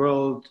Western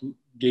world,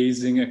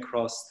 gazing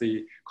across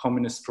the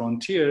communist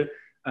frontier,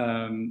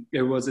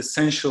 it was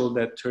essential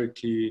that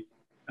Turkey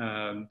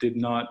did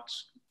not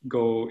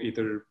go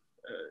either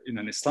in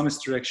an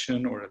Islamist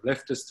direction or a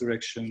leftist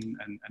direction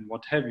and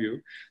what have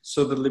you.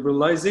 So the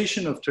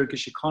liberalization of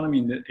Turkish economy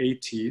in the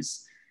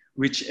 80s,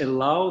 which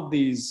allowed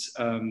these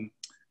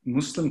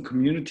Muslim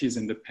communities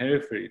in the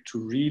periphery to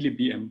really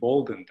be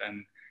emboldened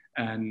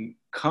and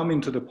come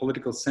into the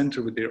political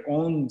center with their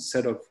own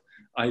set of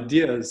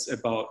ideas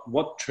about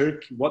what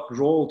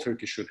role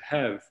Turkey should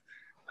have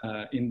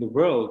in the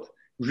world,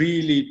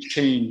 really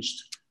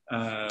changed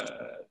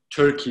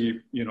Turkey,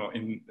 you know,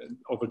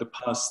 over the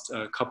past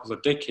couple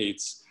of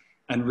decades.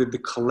 And with the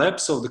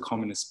collapse of the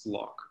communist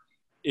bloc,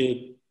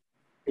 it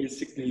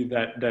basically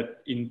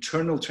that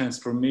internal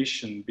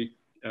transformation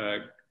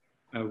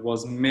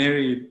was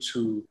married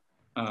to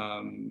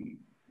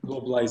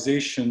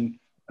globalization,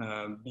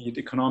 be it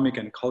economic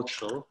and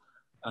cultural,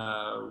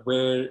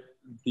 where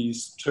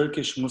these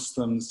Turkish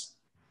Muslims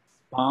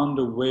found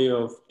a way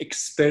of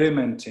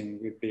experimenting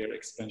with their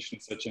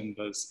expansionist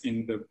agendas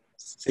in the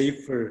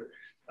safer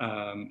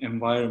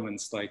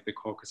environments like the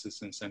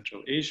Caucasus and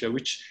Central Asia,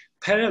 which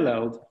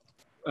paralleled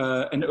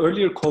an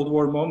earlier Cold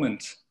War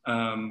moment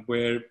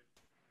where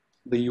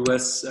the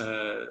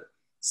US-Saudi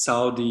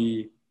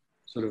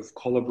sort of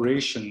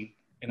collaboration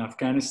in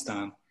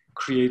Afghanistan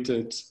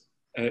created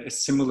a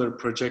similar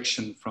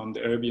projection from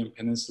the Arabian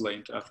Peninsula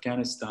into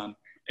Afghanistan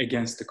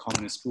against the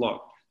communist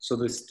bloc. So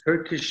this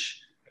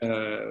Turkish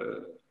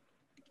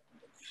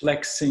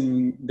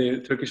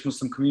Turkish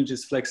Muslim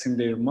communities flexing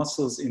their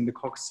muscles in the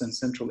Caucasus and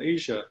Central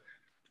Asia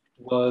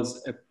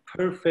was a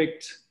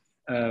perfect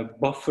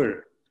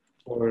buffer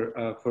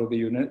for the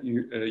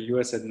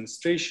US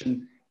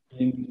administration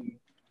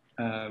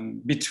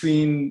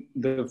between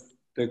the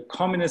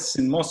communists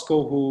in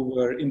Moscow who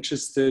were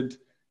interested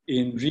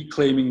in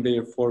reclaiming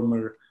their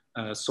former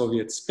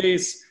Soviet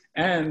space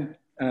and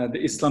the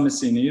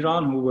Islamists in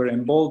Iran who were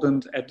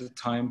emboldened at the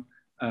time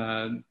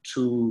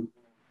to,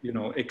 you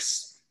know,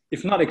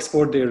 if not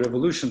export their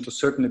revolution, to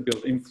certainly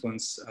build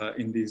influence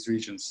in these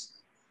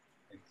regions.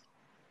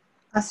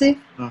 Asif?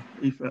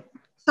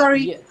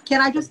 Sorry, Yeah.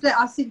 can I just let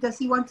Asif, does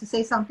he want to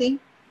say something?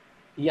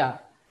 Yeah,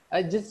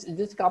 just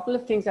a couple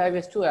of things I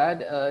wish to add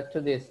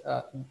to this,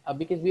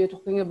 because we are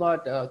talking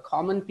about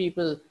common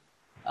people.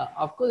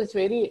 Of course, it's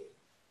very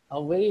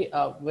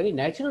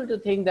natural to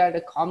think that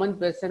a common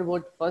person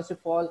would first of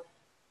all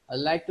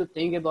like to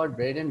think about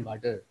bread and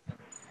butter,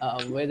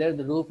 whether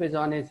the roof is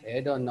on his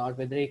head or not,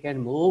 whether he can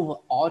move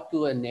out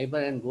to a neighbor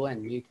and go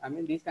and meet. I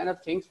mean, these kind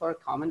of things for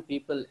common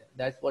people,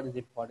 that's what is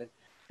important.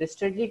 The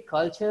strategic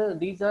culture,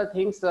 these are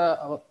things,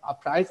 a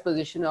prized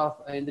position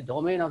of in the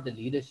domain of the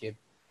leadership.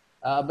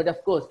 But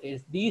of course,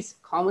 it's these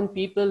common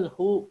people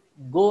who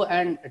go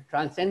and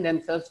transcend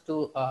themselves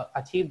to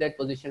achieve that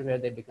position where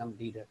they become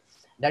leader.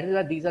 That is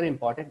why these are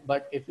important.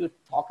 But if you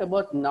talk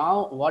about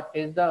now, what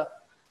is the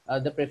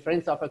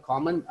preference of a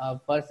common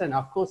person?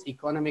 Of course,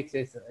 economics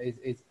is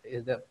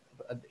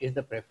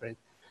the preference.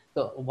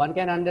 So one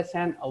can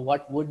understand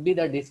what would be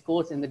the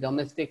discourse in the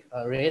domestic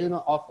realm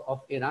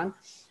of Iran.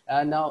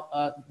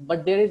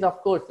 But there is,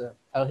 of course,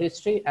 a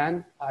history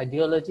and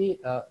ideology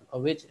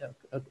which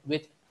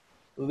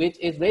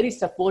is very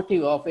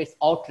supportive of its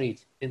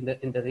outreach in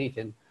the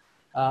region.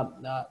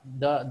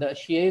 The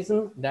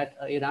Shiism that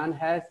Iran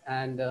has,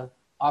 and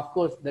of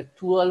course the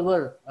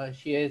Tualvar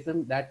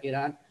Shiism that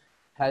Iran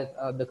has,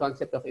 the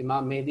concept of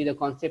Imam Mahdi, the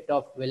concept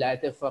of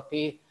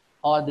Wilayat-e-Faqih,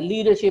 or the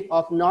leadership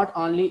of not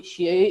only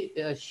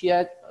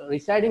Shia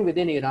residing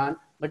within Iran,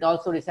 but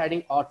also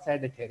residing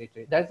outside the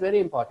territory. That's very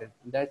important.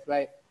 That's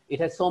why it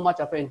has so much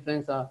of an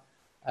influence on,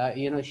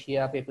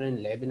 Shia people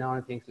in Lebanon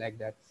and things like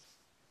that.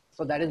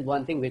 So that is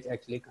one thing which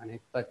actually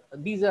connects. But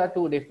these are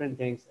two different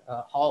things,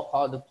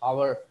 how the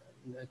power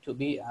to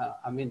be,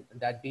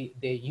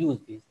 they use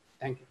these.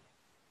 Thank you.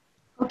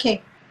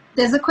 Okay,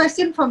 there's a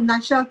question from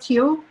Nashal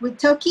Teo. With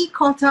Turkey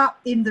caught up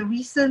in the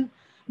recent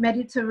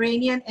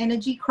Mediterranean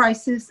energy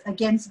crisis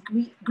against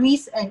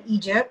Greece and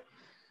Egypt,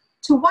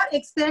 to what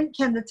extent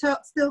can the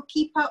Turks still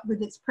keep up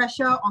with its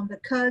pressure on the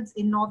Kurds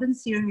in northern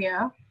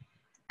Syria?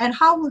 And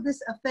how will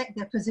this affect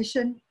their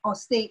position or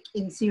stake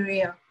in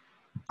Syria?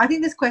 I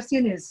think this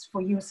question is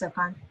for you,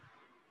 Serkan.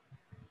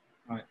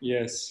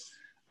 Yes,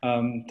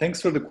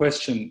 thanks for the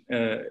question.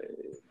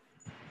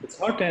 It's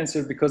hard to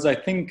answer because I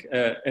think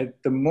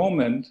at the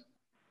moment,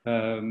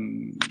 a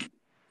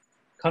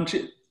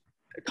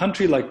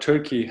country like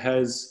Turkey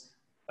has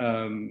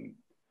been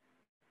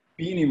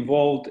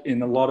involved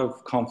in a lot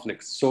of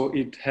conflicts. So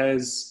it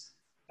has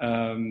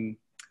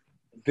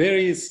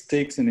various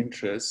stakes and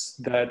interests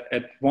that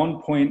at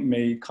one point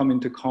may come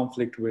into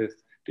conflict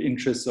with the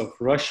interests of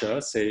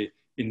Russia, say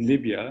in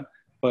Libya,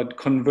 but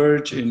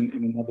converge in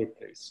another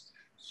place.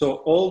 So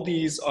all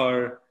these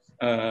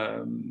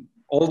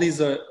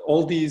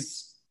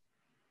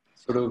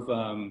sort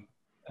of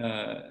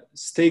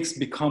stakes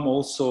become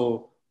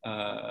also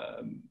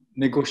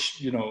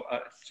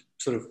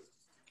sort of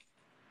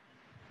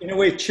in a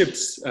way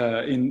chips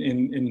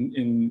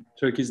in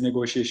Turkey's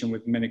negotiation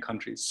with many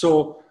countries.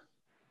 So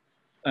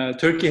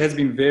Turkey has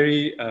been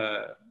very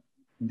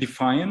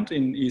defiant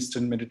in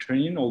Eastern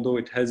Mediterranean, although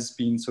it has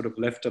been sort of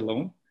left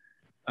alone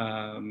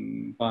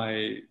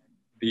by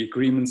the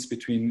agreements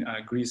between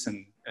Greece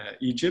and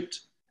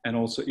Egypt, and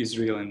also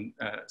Israel and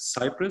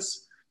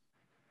Cyprus.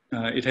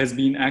 It has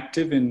been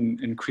active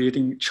in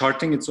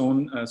charting its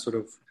own sort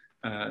of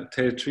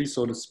territory,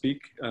 so to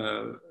speak,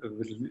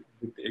 with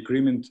the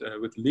agreement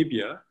with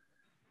Libya.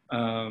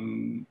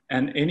 And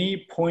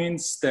any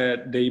points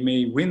that they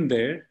may win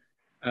there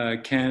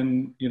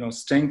can,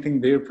 strengthen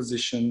their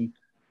position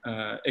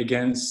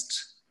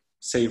against,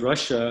 say,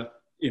 Russia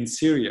in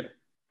Syria.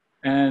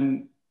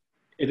 And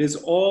it is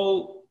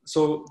all,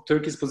 so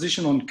Turkey's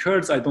position on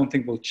Kurds, I don't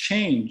think will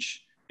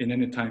change in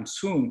any time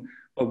soon.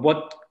 But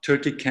what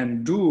Turkey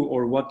can do,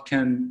 or what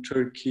can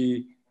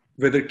Turkey,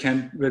 whether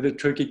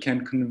Turkey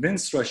can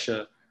convince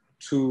Russia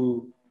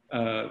to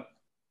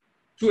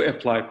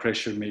apply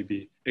pressure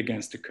maybe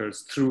against the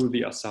Kurds through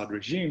the Assad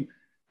regime,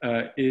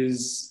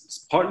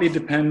 is partly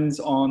depends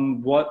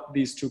on what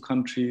these two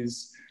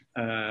countries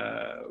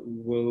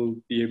will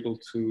be able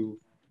to,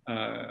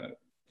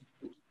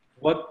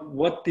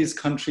 what these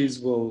countries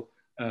will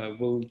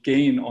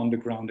gain on the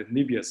ground in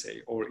Libya,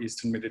 say, or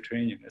Eastern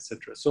Mediterranean,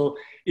 etc. So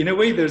in a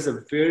way, there's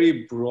a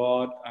very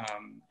broad,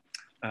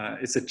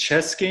 it's a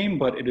chess game,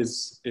 but it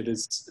is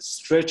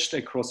stretched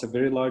across a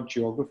very large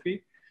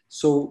geography.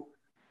 So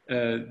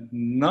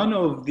none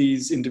of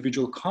these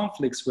individual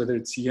conflicts, whether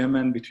it's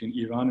Yemen between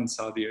Iran and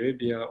Saudi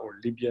Arabia, or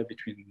Libya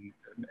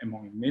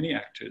among many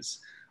actors,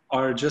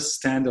 are just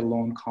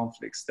standalone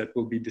conflicts that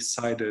will be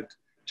decided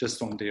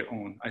just on their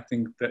own. I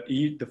think that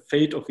the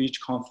fate of each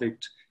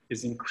conflict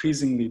is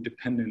increasingly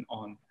dependent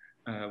on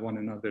one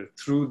another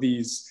through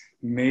these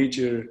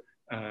major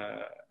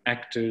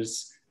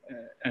actors.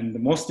 And the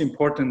most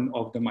important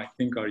of them, I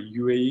think, are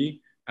UAE,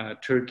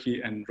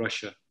 Turkey, and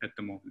Russia at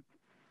the moment.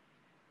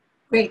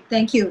 Great,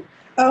 thank you.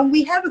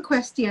 We have a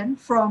question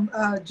from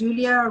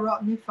Julia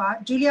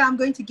Rodnifa. Julia, I'm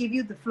going to give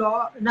you the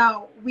floor.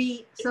 Now,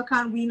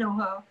 Serkan, we know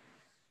her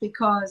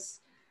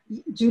because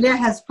Julia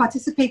has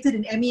participated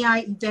in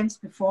MEI events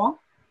before,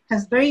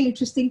 has very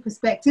interesting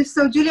perspective.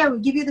 So Julia, we'll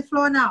give you the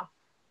floor now.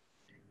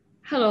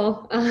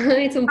 Hello,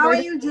 it's important. How are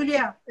you,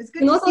 Julia? It's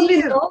good Not to see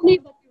you. Not only know me,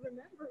 but you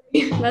remember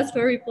me. That's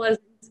very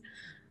pleasant.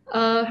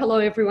 Hello,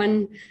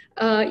 everyone.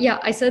 Yeah,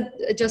 I said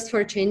just for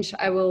a change,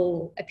 I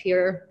will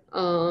appear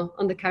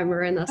on the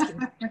camera and ask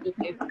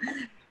you.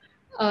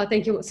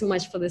 Thank you so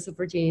much for this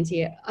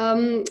opportunity.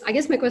 I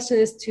guess my question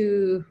is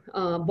to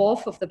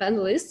both of the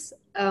panelists.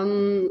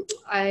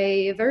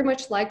 I very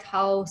much liked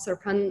how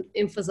Serkan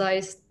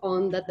emphasized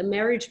on that the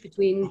marriage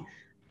between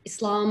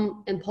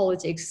Islam and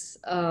politics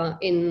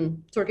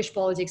in Turkish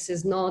politics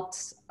is not,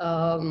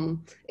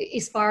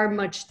 is far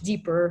much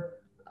deeper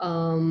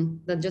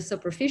than just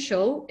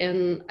superficial.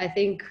 And I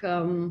think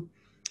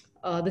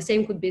the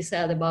same could be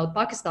said about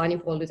Pakistani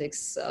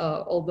politics,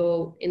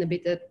 although in a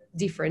bit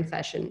different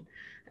fashion.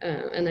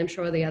 And I'm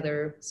sure the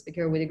other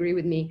speaker would agree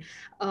with me.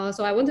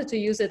 So I wanted to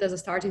use it as a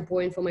starting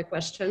point for my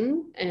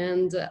question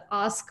and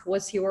ask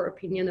what's your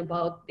opinion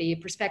about the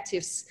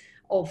perspectives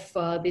of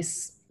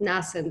this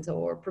nascent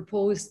or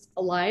proposed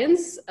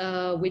alliance,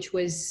 which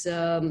was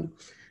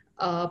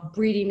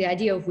breeding, the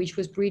idea of which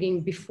was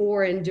breeding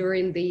before and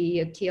during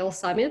the KL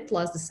summit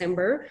last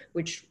December,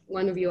 which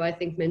one of you I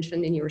think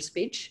mentioned in your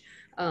speech,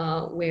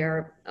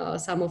 where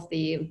some of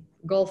the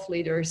Gulf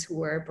leaders who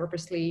were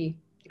purposely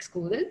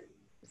excluded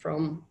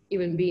from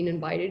even being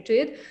invited to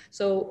it.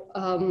 So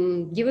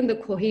given the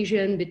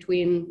cohesion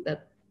between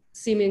that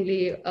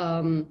seemingly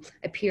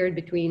appeared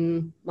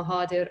between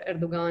Mahathir,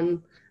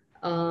 Erdogan,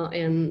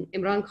 and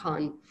Imran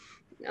Khan,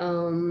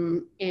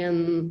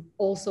 and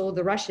also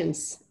the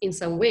Russians in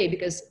some way,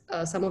 because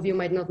some of you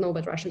might not know,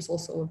 but Russians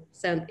also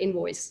sent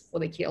envoys for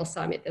the KL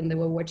summit and they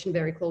were watching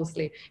very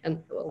closely.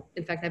 And well,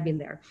 in fact, I've been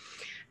there.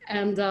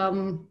 And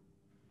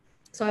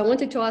so I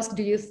wanted to ask,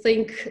 do you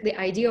think the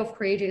idea of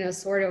creating a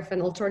sort of an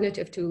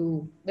alternative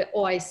to the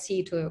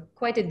OIC, to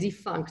quite a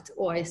defunct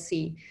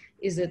OIC,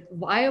 is it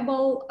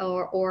viable,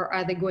 or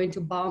are they going to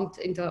bump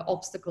into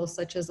obstacles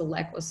such as a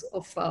lack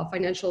of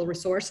financial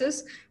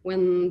resources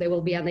when they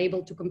will be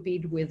unable to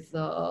compete with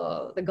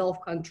the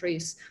Gulf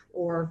countries,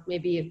 or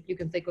maybe you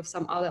can think of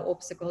some other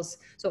obstacles?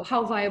 So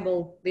how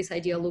viable this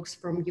idea looks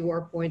from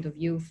your point of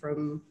view,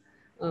 from,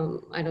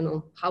 I don't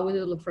know, how would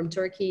it look from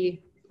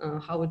Turkey?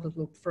 How would it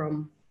look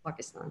from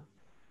Pakistan?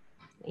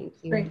 Thank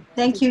you. Great.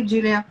 Thank you,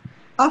 Julia.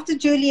 After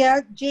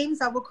Julia,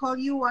 James, I will call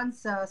you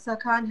once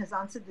Serkan has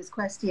answered this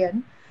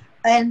question.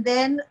 And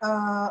then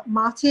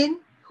Martin,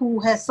 who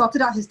has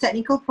sorted out his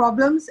technical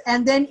problems.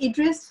 And then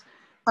Idris,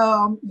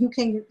 you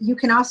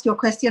can ask your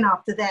question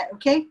after that,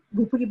 okay?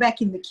 We'll put you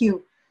back in the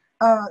queue.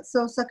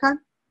 So Serkan?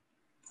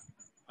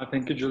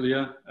 Thank you,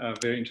 Julia.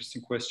 Very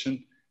interesting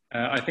question.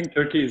 I think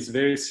Turkey is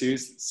very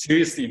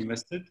seriously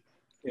invested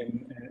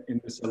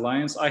in this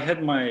alliance. I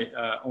had my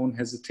own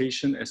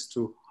hesitation as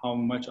to how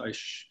much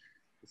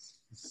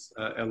this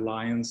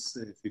alliance,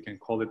 if you can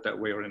call it that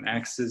way, or an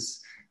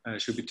axis,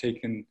 should be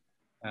taken,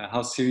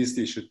 how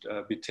seriously it should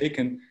be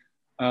taken.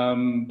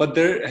 But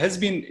there has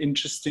been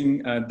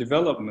interesting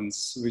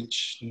developments,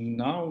 which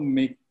now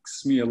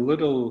makes me a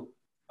little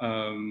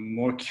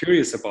more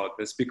curious about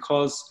this,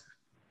 because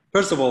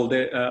first of all,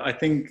 I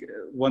think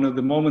one of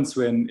the moments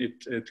when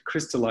it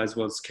crystallized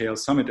was KL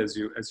Summit, as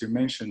you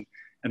mentioned.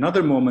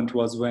 Another moment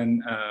was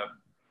when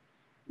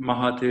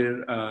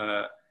Mahathir,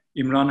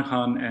 Imran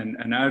Khan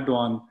and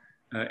Erdogan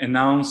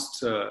announced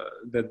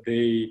that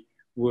they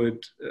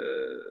would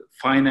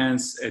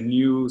finance a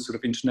new sort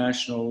of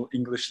international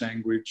English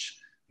language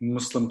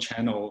Muslim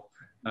channel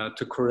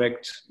to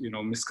correct,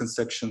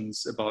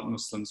 misconceptions about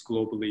Muslims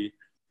globally.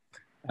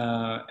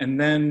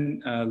 And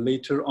then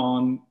later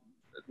on,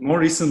 more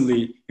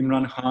recently,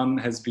 Imran Khan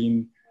has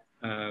been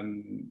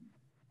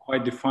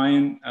quite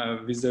defiant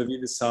vis-a-vis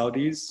the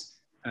Saudis,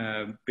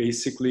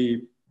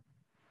 basically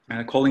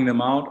calling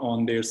them out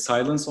on their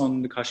silence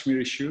on the Kashmir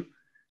issue,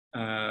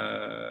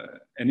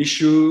 an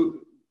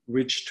issue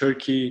which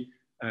Turkey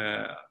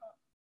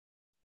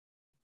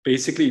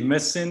basically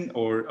invests in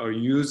or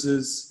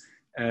uses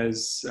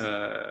as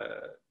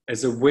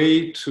a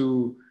way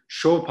to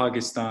show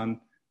Pakistan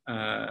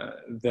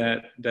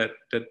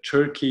that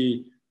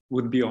Turkey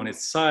would be on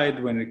its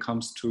side when it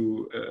comes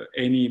to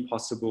any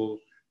possible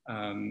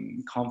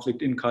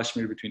conflict in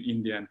Kashmir between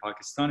India and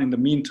Pakistan. In the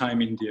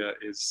meantime, India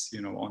is,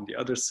 on the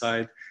other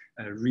side,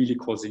 really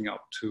causing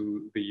up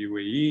to the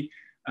UAE.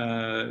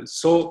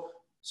 So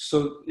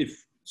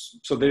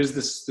there's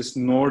this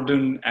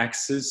northern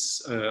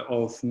axis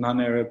of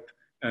non-Arab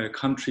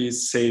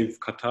countries, save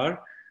Qatar,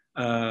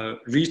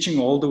 reaching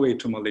all the way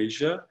to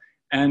Malaysia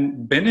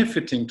and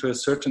benefiting to a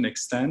certain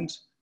extent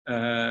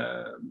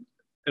a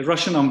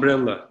Russian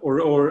umbrella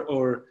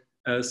or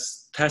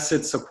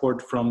tacit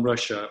support from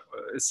Russia,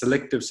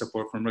 selective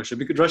support from Russia,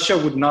 because Russia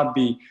wouldn't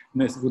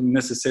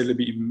necessarily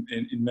be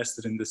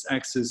invested in this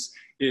axis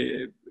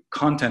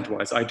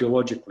content-wise,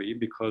 ideologically,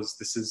 because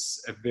this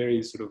is a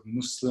very sort of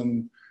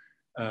Muslim.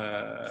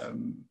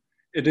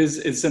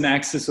 It's an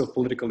axis of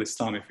political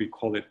Islam, if we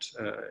call it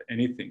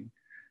anything.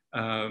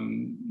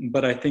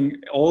 But I think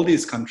all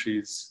these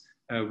countries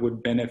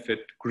would benefit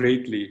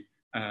greatly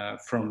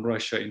from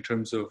Russia in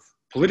terms of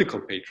political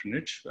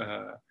patronage.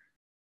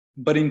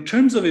 But in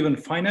terms of even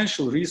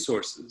financial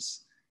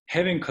resources,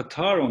 having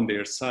Qatar on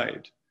their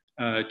side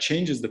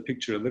changes the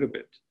picture a little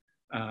bit.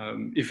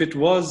 If it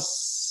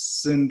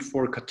wasn't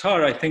for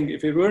Qatar, I think,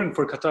 if it weren't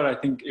for Qatar, I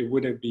think it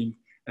would have been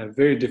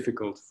very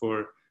difficult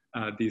for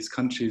these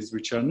countries,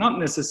 which are not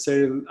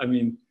necessarily, I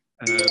mean,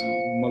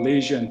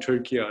 Malaysia and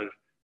Turkey are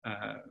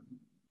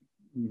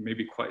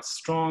maybe quite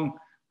strong.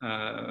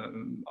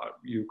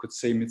 You could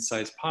say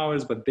mid-sized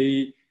powers, but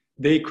they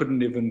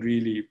couldn't even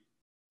really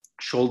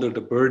shoulder the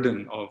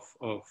burden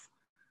of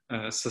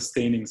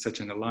sustaining such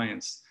an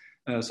alliance.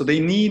 So they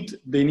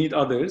need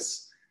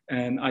others,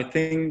 and I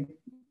think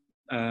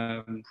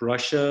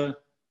Russia,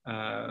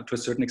 to a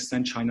certain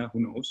extent, China, who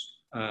knows,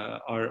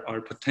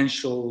 are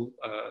potential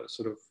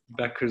sort of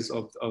backers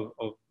of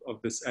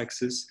this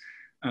axis.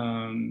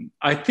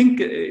 I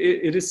think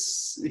it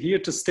is here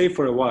to stay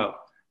for a while.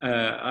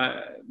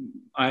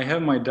 I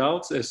have my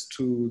doubts as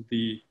to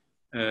the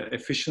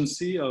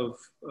efficiency of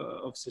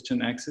such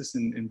an axis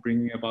in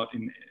bringing about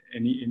in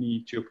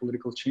any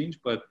geopolitical change,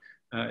 but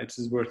it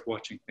is worth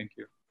watching. Thank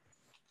you.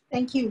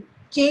 Thank you.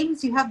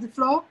 James, you have the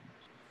floor.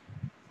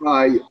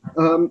 Hi.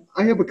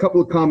 I have a couple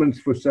of comments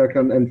for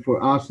Serkan and for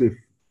Asif,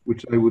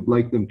 which I would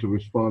like them to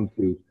respond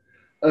to.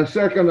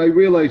 Serkan, I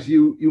realize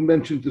you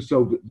mentioned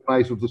the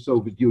rise of the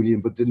Soviet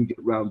Union, but didn't get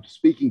around to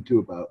speaking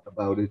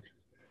about it.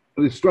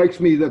 But it strikes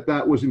me that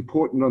that was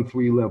important on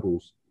three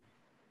levels.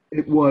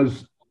 It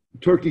was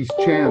Turkey's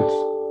chance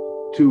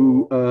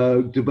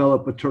to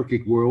develop a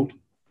Turkic world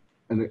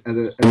and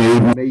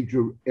a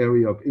major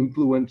area of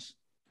influence.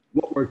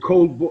 What were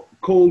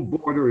cold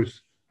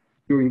borders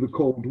during the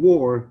Cold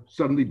War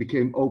suddenly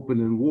became open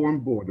and warm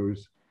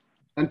borders,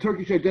 and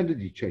Turkish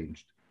identity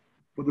changed.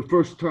 For the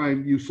first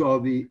time, you saw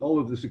all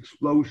of this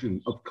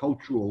explosion of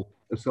cultural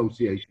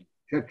association,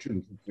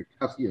 Chechens and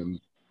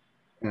Circassians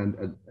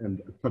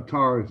and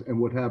Tatars and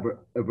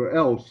whatever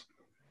else.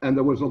 And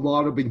there was a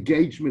lot of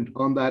engagement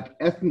on that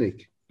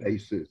ethnic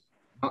basis,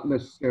 not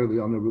necessarily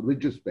on a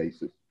religious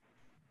basis.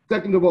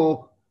 Second of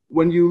all,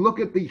 when you look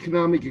at the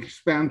economic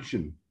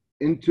expansion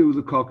into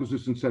the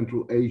Caucasus and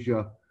Central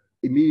Asia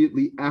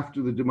immediately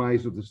after the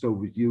demise of the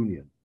Soviet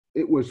Union,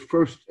 it was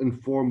first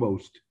and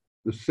foremost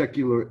the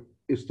secular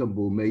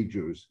Istanbul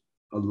majors,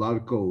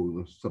 Alarko,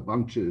 the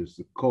Sabancıs,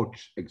 the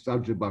Koç,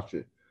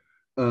 Eczacıbaşı.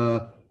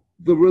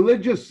 The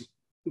religious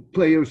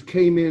players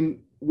came in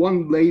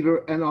one later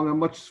and on a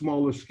much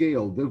smaller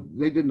scale.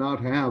 They did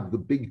not have the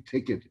big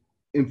ticket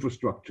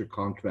infrastructure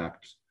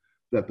contracts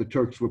that the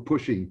Turks were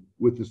pushing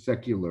with the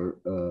secular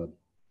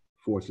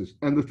forces.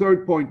 And the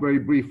third point, very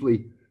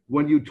briefly,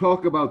 when you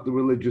talk about the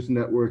religious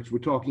networks, we're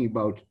talking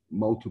about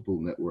multiple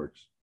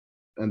networks.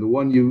 And the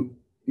one you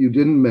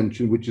didn't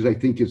mention, which is I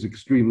think is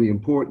extremely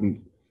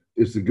important,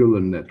 is the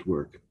Gülen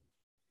network.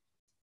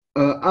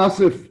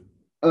 Asif,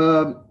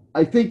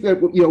 I think that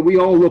we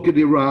all look at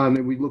Iran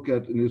and we look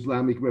at an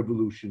Islamic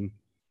revolution,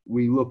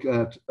 we look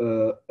at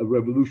a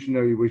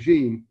revolutionary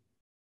regime,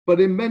 but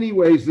in many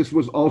ways this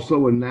was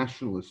also a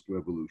nationalist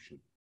revolution.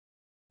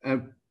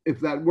 And if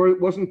that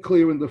wasn't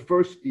clear in the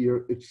first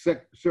year, it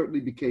certainly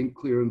became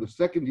clear in the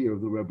second year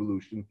of the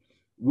revolution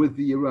with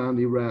the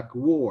Iran-Iraq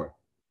war.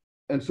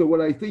 And so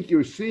what I think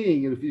you're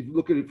seeing, and if you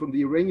look at it from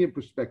the Iranian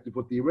perspective,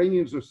 what the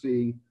Iranians are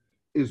seeing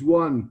is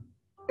one,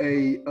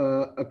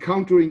 a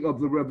countering of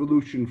the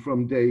revolution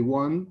from day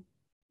one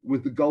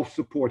with the Gulf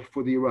support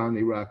for the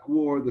Iran-Iraq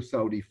war, the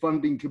Saudi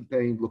funding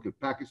campaign, look at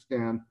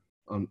Pakistan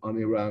on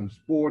Iran's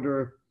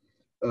border,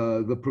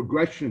 the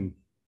progression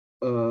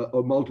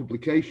or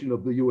multiplication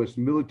of the US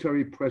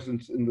military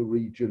presence in the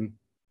region.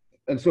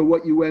 And so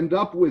what you end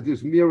up with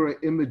is mirror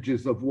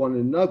images of one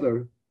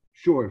another,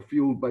 sure,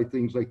 fueled by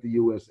things like the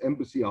US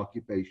embassy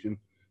occupation,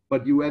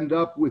 but you end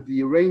up with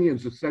the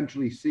Iranians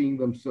essentially seeing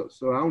them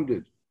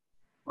surrounded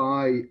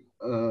by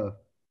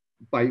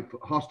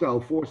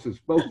hostile forces,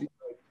 both the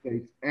United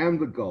States and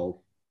the Gulf.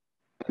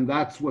 And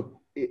that's what,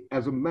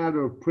 as a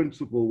matter of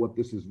principle, what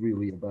this is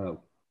really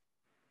about.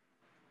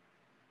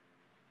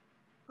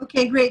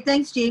 Okay, great.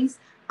 Thanks, James.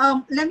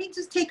 Let me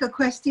just take a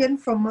question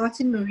from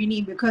Martin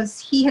Marini because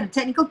he had a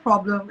technical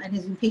problem and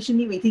is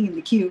impatiently waiting in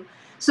the queue.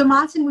 So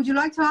Martin, would you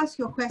like to ask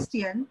your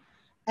question?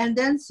 And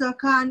then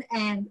Serkan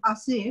and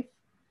Asif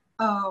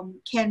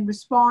can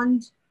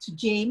respond to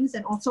James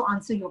and also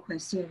answer your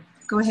question.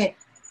 Go ahead.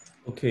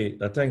 Okay,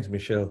 thanks,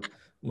 Michelle.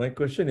 My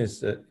question is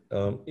that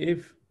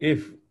if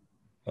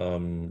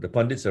the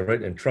pundits are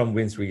right and Trump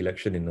wins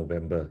re-election in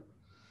November,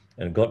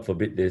 and God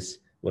forbid this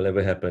will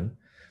ever happen,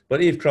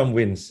 but if Trump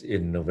wins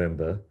in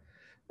November,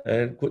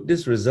 could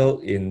this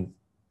result in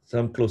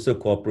some closer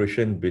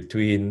cooperation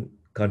between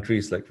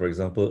countries like, for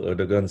example,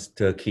 Erdogan's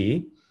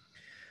Turkey,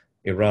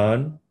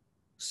 Iran,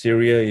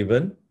 Syria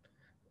even,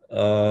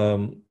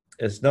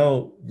 as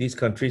now these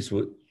countries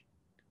would,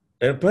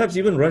 and perhaps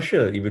even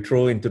Russia, if you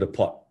throw into the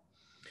pot,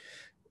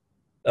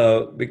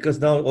 because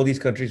now all these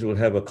countries will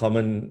have a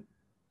common,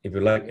 if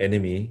you like,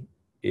 enemy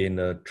in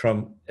a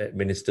Trump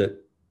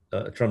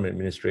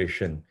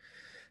administration.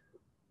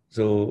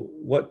 So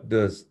what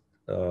does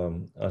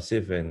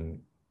Asif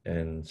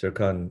and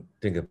Serkan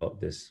think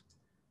about this?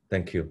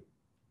 Thank you.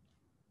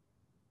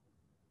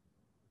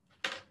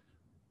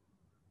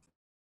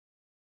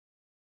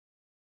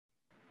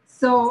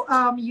 So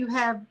you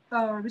have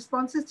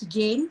responses to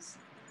James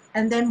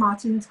and then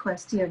Martin's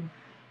question.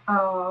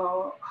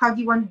 How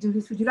do you want to do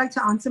this? Would you like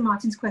to answer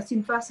Martin's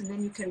question first and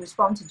then you can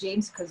respond to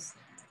James, because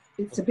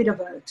it's a bit of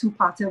a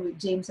two-parter with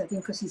James, I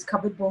think, because he's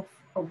covered both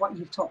of what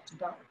you've talked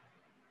about.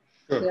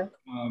 Sure. Yeah.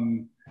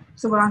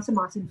 So we'll answer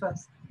Martin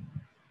first.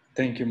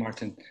 Thank you,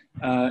 Martin.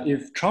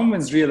 If Trump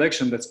wins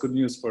re-election, that's good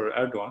news for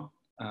Erdogan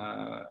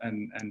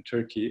and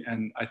Turkey.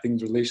 And I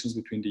think relations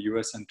between the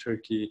US and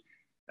Turkey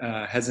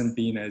hasn't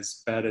been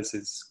as bad as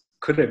it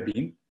could have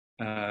been,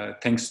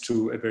 thanks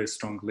to a very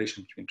strong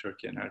relation between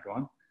Turkey and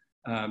Erdogan,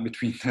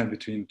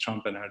 between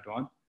Trump and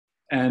Erdogan.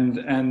 And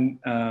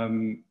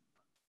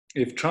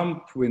if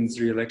Trump wins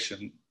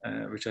re-election,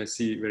 which I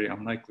see very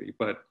unlikely,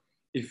 but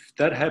if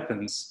that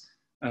happens,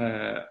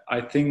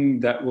 I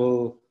think that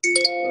will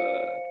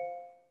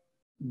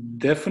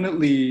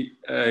definitely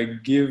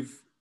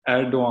give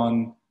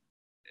Erdogan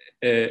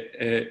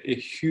a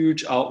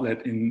huge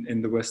outlet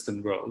in the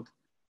Western world.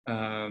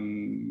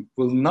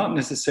 Will not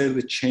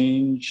necessarily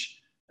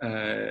change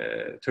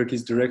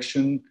Turkey's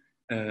direction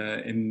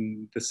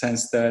in the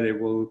sense that it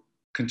will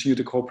continue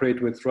to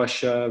cooperate with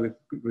Russia,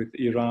 with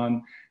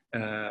Iran,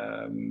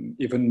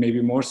 even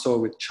maybe more so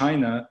with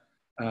China.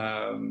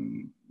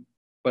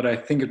 But I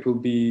think it will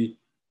be,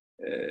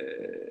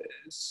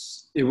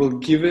 it will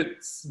give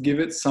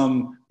it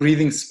some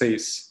breathing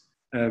space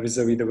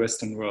vis-a-vis the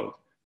Western world.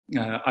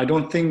 I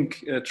don't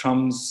think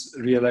Trump's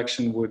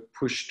re-election would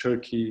push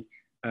Turkey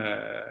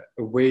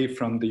away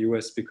from the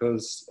US,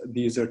 because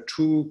these are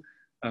two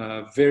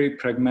very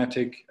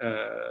pragmatic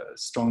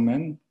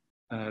strongmen,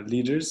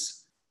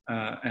 leaders,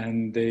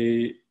 and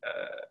they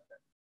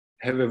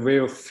have a way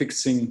of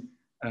fixing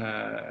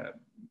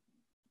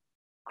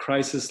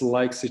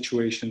crisis-like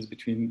situations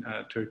between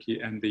Turkey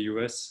and the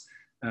US,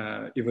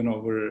 even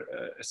over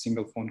a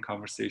single phone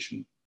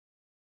conversation.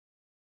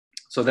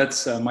 So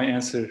that's my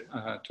answer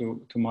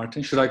to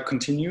Martin. Should I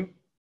continue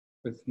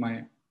with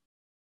my...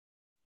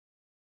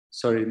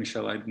 Sorry,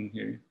 Michelle, I didn't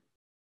hear you.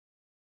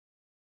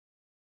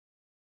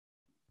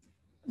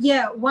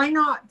 Yeah, why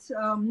not?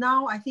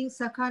 Now I think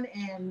Serkan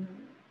and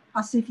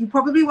Asif, you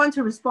probably want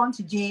to respond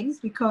to James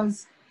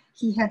because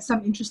he had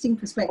some interesting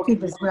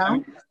perspective as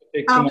well.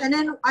 And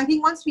then I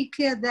think once we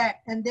clear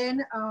that, and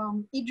then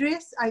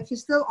Idris, if you're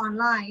still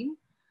online,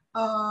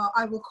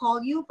 I will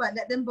call you, but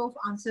let them both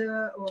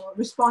answer or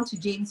respond to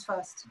James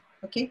first,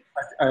 okay?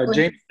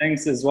 James,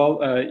 thanks as well.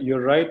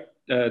 You're right.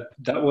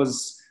 That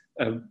was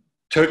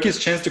Turkey's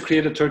chance to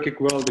create a Turkic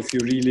world, if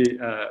you really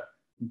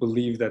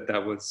believe that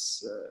that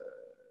was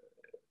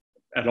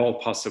at all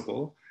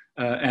possible.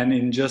 And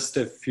in just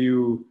a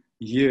few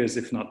years,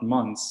 if not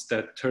months,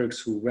 that Turks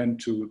who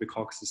went to the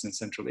Caucasus and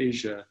Central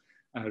Asia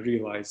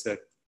realized that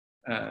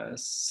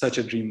such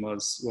a dream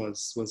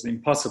was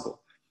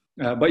impossible.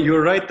 But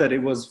you're right that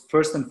it was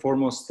first and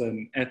foremost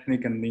an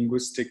ethnic and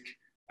linguistic,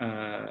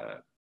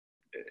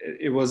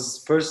 it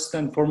was first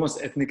and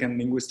foremost ethnic and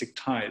linguistic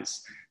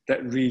ties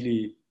that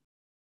really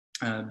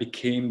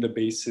became the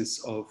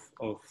basis of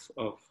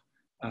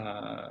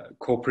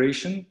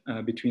cooperation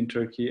between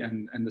Turkey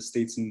and the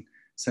states in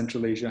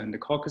Central Asia and the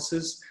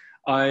Caucasus.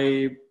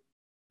 I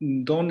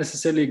don't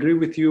necessarily agree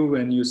with you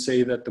when you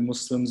say that the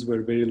Muslims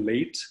were very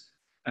late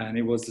and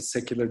it was the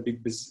secular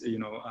big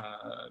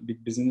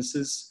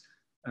businesses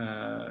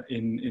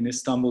in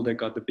Istanbul that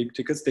got the big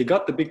tickets. They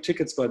got the big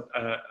tickets, but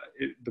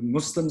the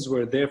Muslims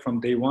were there from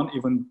day one,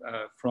 even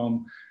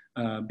from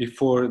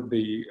before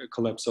the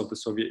collapse of the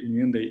Soviet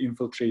Union. They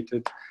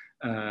infiltrated,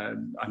 I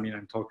mean,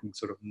 I'm talking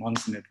sort of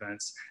months in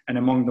advance, and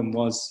among them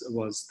was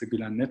the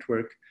Gülen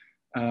network.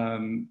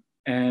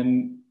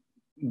 And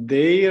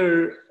they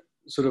are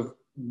sort of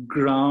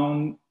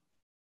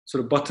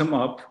bottom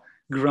up,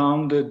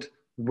 grounded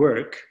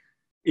work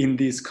in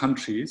these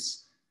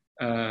countries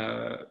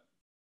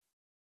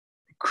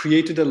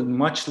created a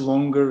much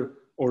longer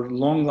or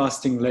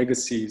long-lasting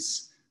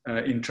legacies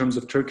in terms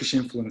of Turkish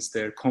influence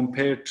there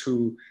compared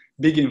to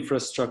big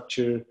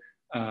infrastructure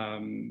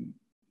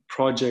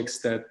projects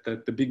that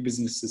the big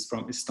businesses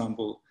from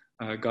Istanbul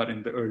got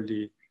in the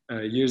early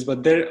years.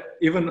 But there,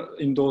 even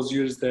in those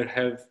years, there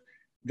have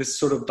this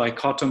sort of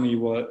dichotomy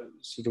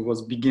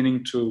was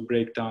beginning to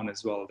break down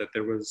as well, that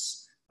there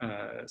was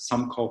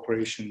some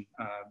cooperation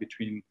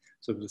between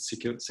sort of the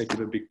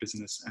secular big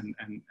business and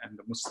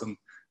the Muslim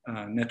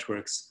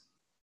networks.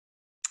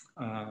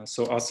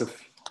 So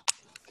Asif.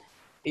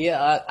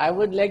 Yeah, I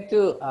would like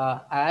to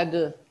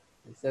add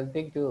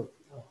something to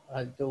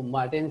to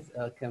Martin's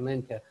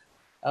comment,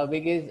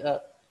 because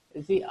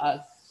see,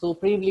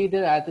 Supreme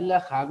Leader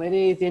Ayatollah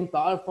Khamenei is in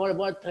power for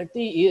about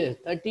 30 years,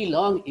 30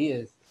 long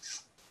years.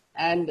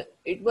 And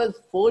it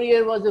was 4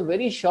 years was a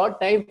very short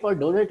time for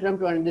Donald Trump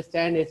to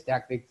understand his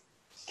tactics.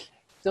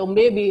 So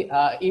maybe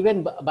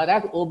even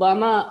Barack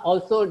Obama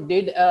also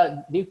did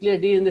a nuclear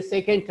deal in the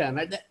second term,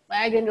 at the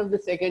back end of the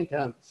second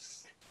term.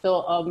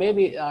 So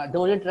maybe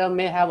Donald Trump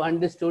may have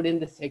understood in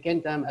the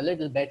second term a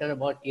little better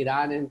about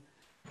Iran and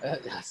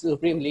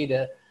Supreme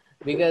Leader,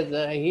 because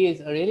he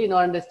is really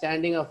not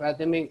understanding of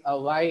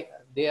why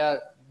they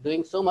are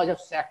doing so much of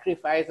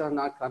sacrifice or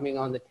not coming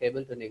on the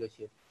table to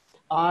negotiate.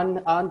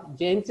 On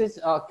James's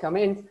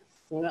comments,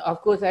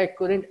 of course, I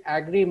couldn't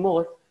agree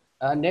more.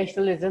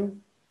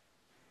 Nationalism,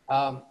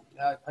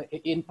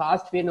 in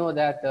past we know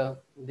that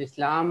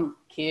Islam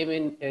came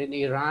in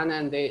Iran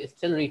and they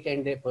still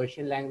retained their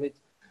Persian language.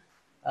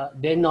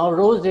 Their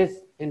Nowruz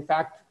is in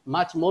fact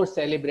much more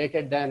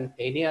celebrated than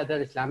any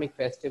other Islamic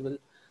festival.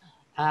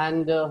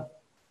 And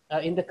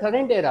in the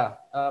current era,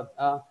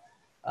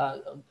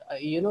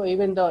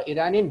 even the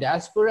Iranian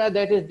diaspora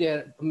that is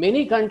there,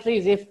 many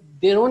countries, if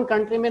their own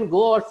countrymen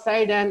go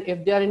outside and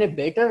if they are in a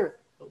better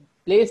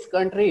placed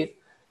countries,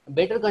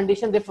 better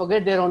condition, they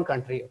forget their own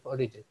country of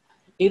origin.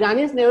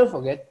 Iranians never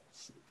forget.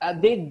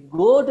 They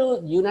go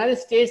to United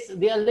States,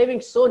 they are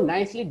living so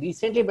nicely,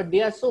 decently, but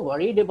they are so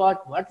worried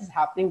about what is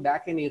happening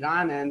back in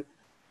Iran. And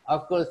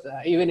of course,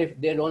 even if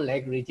they don't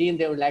like regime,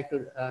 they would like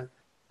to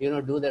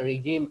do the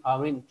regime,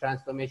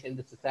 transformation in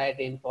the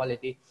society and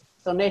polity.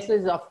 So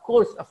nationalism, of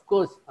course,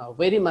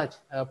 very much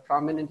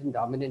prominent and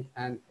dominant,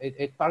 and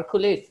it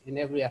percolates in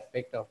every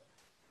aspect of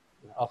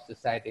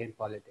society and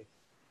politics.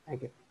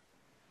 Thank you.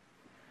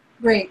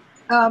 Great.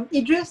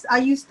 Idris, are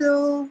you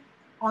still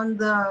on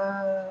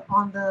the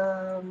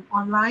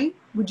online?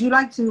 Would you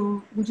like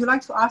to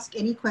ask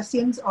any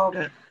questions of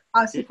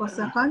Asif or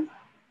Serkan?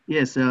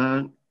 Yes.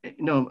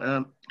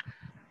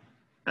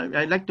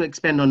 I'd like to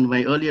expand on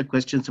my earlier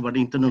questions about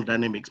internal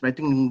dynamics. But I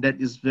think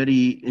that is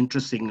very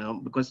interesting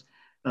because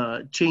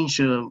permanent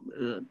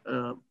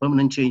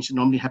change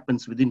normally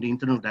happens within the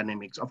internal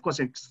dynamics. Of course,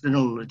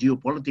 external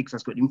geopolitics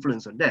has got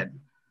influence on that,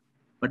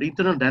 but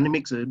internal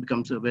dynamics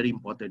becomes very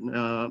important.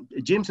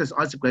 James has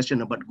asked a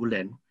question about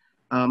Gulen.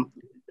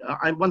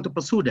 I want to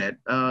pursue that.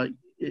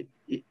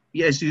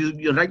 Yes,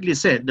 you rightly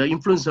said, the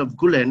influence of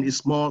Gulen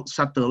is more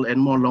subtle and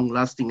more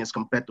long-lasting as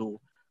compared to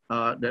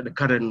the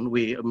current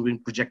way of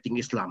projecting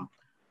Islam.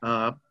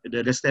 The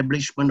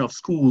establishment of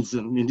schools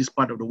in this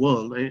part of the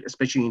world,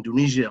 especially in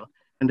Indonesia,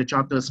 and the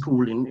charter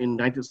school in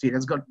United States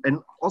has got,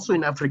 and also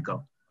in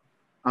Africa.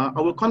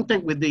 Our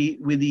contact with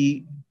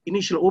the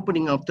initial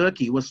opening of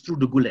Turkey was through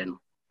the Gulen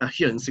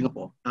here in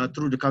Singapore,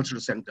 through the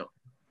cultural center.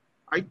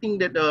 I think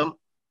that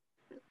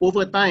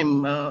over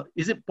time,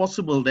 is it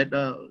possible that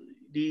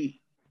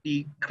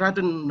the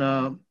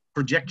current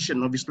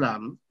projection of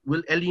Islam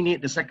will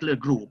alienate the secular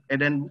group, and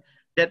then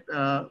that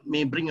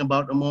may bring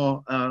about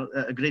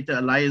a greater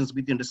alliance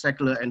between the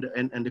secular and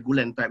the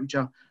Gulen type, which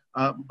are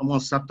more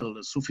subtle,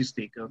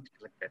 sophisticated,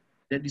 like that.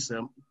 That is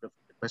the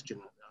question.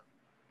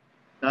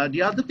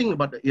 The other thing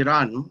about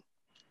Iran,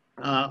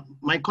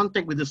 my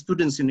contact with the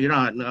students in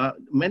Iran,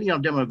 many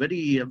of them are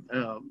very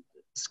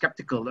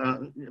skeptical,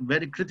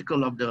 very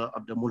critical of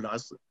the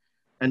mullahs.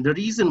 And the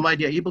reason why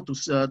they're able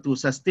to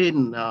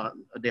sustain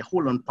their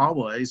hold on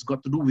power is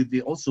got to do with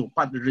also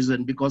part of the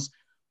reason because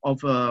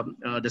of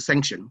the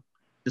sanction.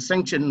 The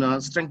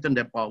sanction strengthened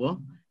their power,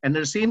 and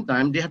at the same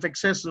time, they have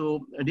access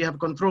to, they have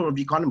control of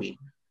the economy.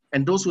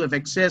 And those who have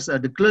access, the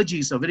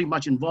clergies are very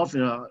much involved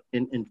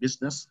in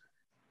business.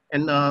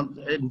 And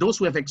those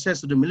who have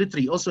access to the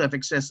military also have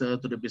access to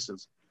the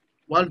business.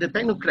 While the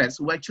technocrats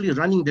who are actually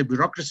running the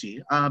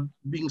bureaucracy are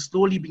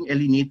slowly being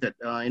alienated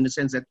in the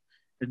sense that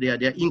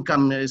their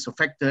income is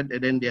affected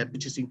and then their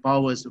purchasing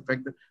power is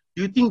affected.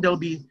 Do you think there'll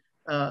be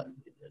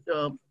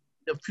the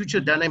future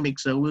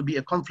dynamics will be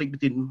a conflict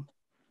between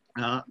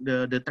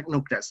the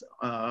technocrats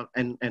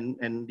and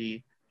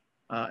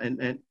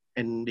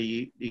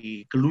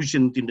the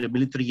collusion between the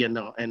military and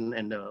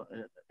the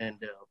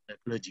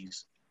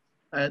clergies?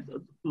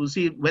 To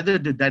see whether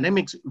the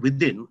dynamics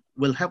within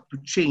will help to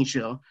change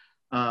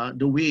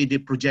the way they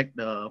project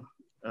the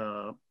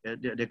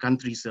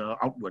countries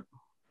outward.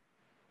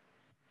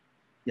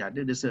 Yeah,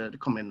 there's a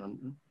comment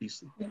on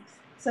this. Yes.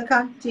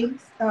 Serkan,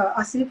 James,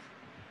 Asif.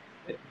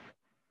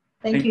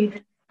 Thank you.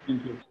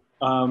 Thank you.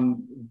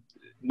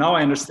 Now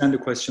I understand the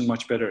question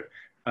much better.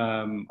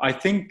 I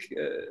think,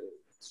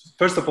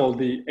 first of all,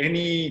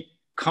 any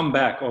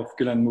comeback of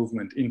Gülen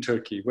movement in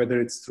Turkey,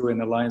 whether it's through an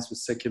alliance with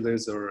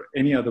seculars or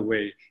any other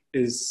way,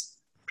 is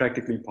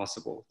practically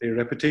impossible. Their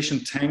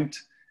reputation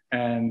tanked,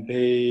 and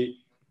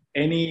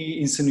any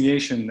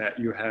insinuation that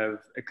you have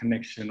a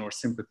connection or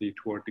sympathy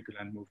toward the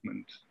Gülen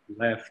movement,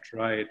 left,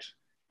 right,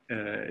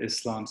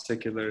 Islam,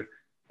 secular,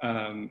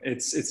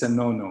 it's a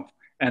no-no.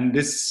 And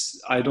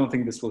this, I don't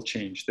think this will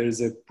change.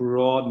 There's a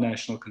broad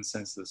national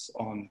consensus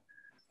on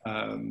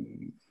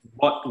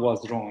what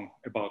was wrong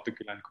about the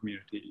Gülen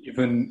community,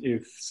 even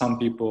if some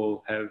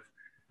people have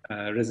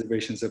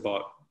reservations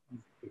about,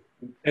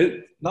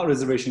 not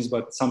reservations,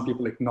 but some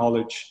people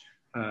acknowledge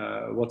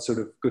what sort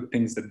of good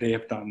things that they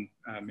have done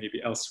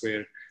maybe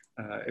elsewhere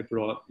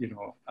abroad,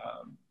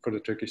 for the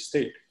Turkish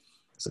state.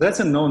 So that's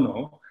a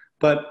no-no.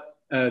 But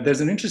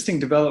there's an interesting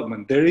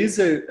development. There is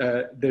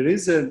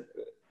a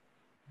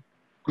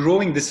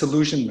growing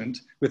disillusionment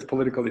with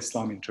political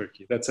Islam in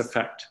Turkey. That's a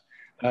fact.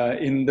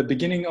 In the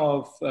beginning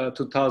of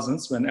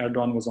 2000s, when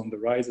Erdogan was on the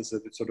rise as a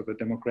sort of a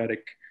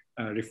democratic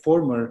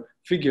reformer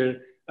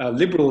figure,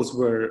 liberals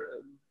were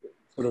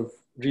sort of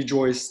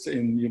rejoiced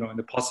in in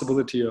the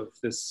possibility of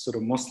this sort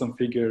of Muslim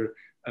figure,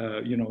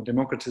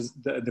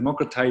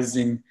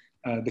 democratizing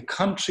the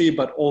country,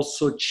 but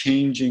also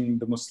changing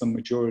the Muslim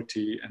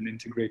majority and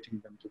integrating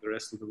them to the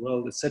rest of the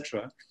world,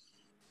 etc.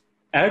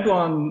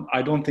 Erdogan,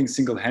 I don't think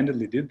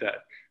single-handedly did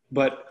that,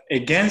 but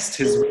against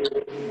his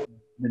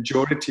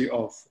majority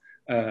of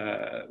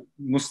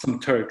Muslim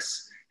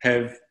Turks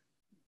have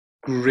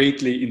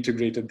greatly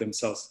integrated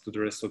themselves to the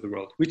rest of the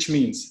world, which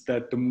means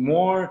that the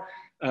more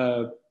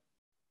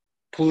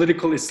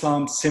political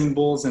Islam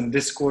symbols and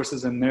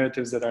discourses and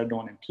narratives that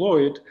Erdogan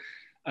employed,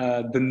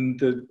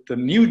 the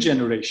new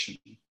generation,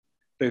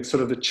 the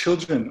sort of the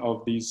children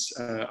of these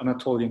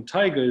Anatolian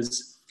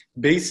tigers,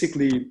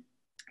 basically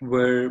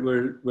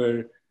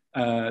were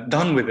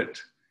done with it.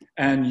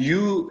 And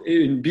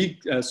in big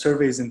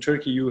surveys in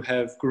Turkey, you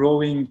have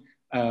growing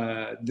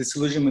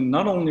disillusionment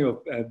not only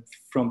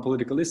from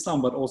political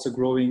Islam, but also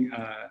growing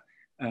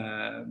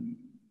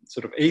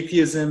sort of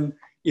atheism,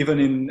 even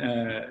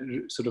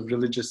in sort of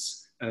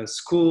religious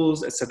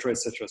schools, etc.,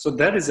 etc. So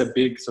that is a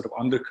big sort of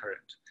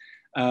undercurrent.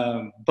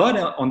 But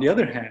on the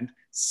other hand,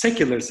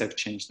 seculars have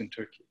changed in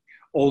Turkey.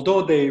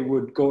 Although they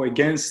would go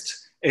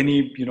against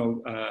any,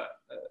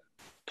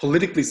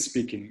 politically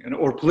speaking,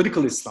 or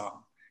political Islam,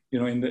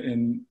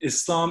 in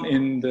Islam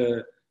in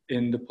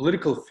the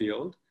political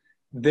field,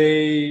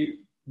 they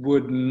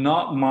would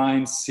not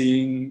mind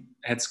seeing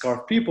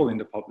headscarf people in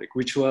the public,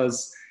 which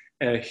was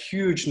a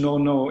huge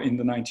no-no in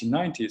the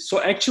 1990s.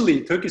 So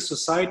actually, Turkish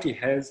society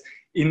has,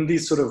 in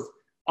these sort of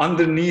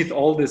underneath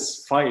all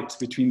this fight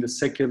between the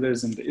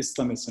seculars and the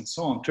Islamists and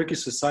so on,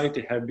 Turkish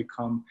society have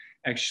become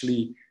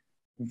actually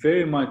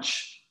very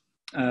much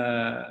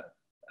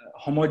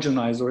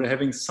homogenized, or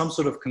having some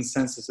sort of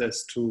consensus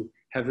as to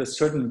have a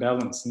certain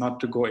balance, not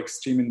to go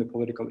extreme in the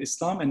political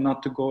Islam and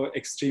not to go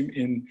extreme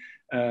in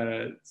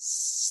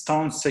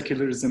staunch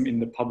secularism in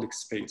the public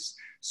space.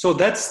 So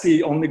that's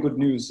the only good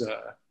news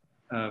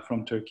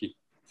from Turkey.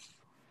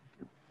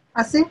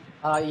 Asif?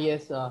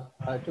 Yes,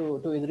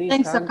 to Idris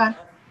Thanks, Khan. Serkan.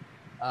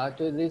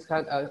 To Idris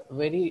Khan, a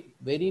very,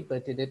 very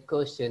pertinent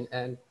question.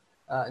 And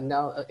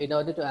now, in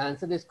order to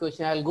answer this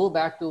question, I'll go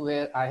back to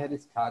where I had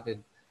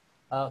started.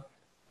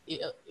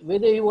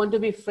 Whether you want to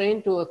be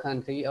friend to a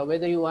country or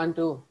whether you want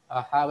to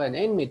have an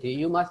enmity,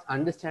 you must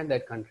understand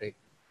that country.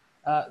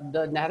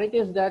 The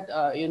narratives that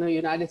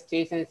United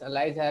States and its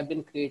allies have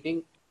been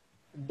creating,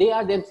 they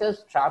are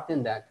themselves trapped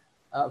in that.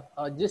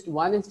 Just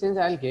one instance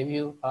I'll give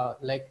you,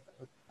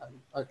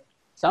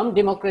 some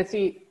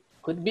democracy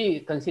could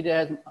be considered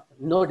as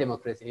no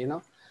democracy,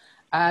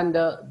 and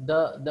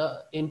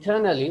the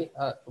internally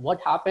what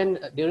happened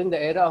during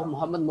the era of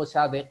Muhammad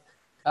Mossadegh,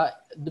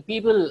 the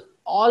people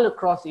all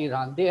across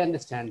Iran, they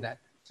understand that.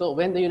 So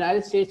when the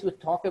United States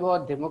would talk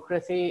about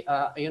democracy,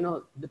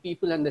 the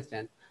people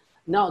understand.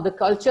 Now the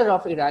culture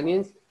of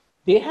Iranians,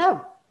 they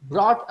have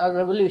brought a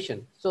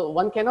revolution. So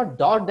one cannot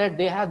doubt that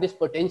they have this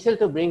potential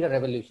to bring a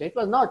revolution. It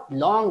was not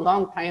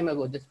long time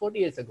ago, just 40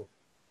 years ago.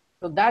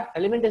 So that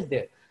element is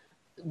there.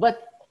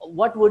 But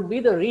what would be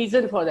the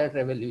reason for that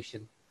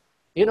revolution?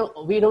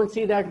 We don't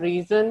see that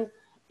reason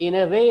in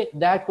a way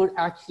that could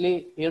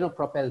actually,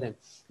 propel them.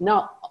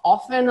 Now,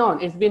 off and on,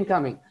 it's been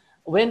coming.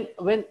 When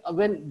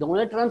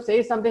Donald Trump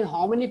says something,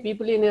 how many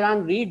people in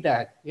Iran read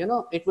that?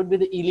 It would be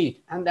the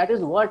elite. And that is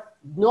what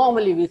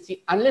normally we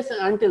see, unless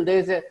and until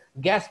there's a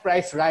gas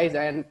price rise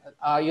and,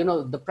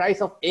 the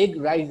price of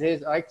egg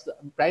rises, or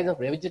price of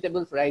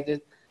vegetables rises,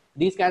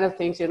 these kind of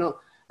things,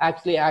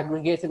 actually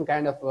aggregates in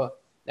kind of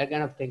that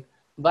kind of thing.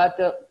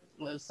 But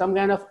some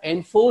kind of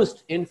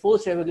enforced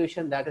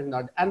revolution, that is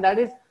not. And that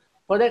is,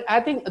 for that, I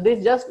think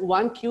there's just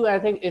one cue. I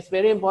think it's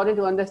very important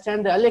to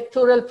understand the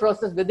electoral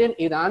process within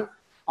Iran.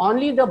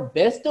 Only the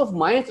best of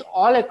minds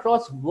all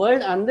across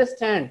world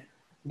understand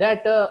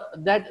that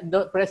that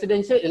the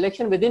presidential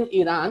election within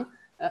Iran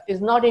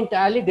is not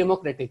entirely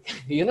democratic.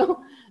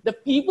 The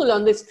people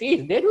on the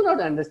streets, they do not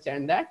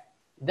understand that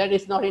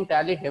it's not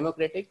entirely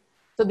democratic.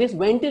 So this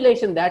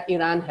ventilation that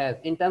Iran has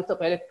in terms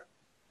of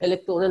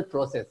electoral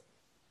process,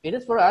 it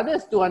is for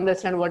others to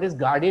understand what is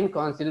Guardian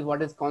Council,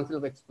 what is Council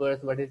of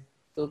Experts, what is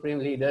Supreme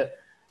Leader.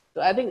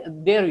 So I think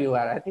there you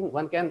are. I think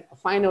one can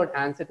find out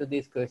answer to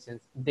these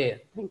questions there.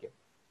 Thank you.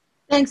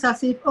 Thanks,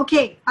 Asif.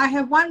 Okay, I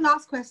have one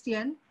last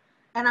question,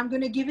 and I'm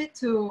going to give it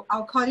to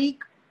our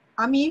colleague,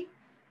 Amin.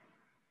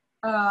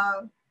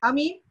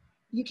 Amin,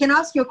 you can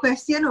ask your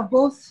question of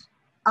both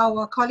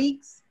our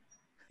colleagues.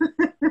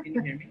 Can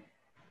you hear me?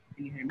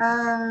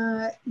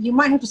 You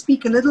might have to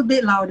speak a little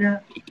bit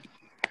louder.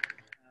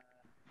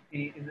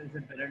 Is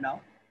it better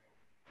now?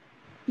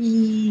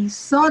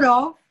 Sort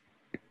of.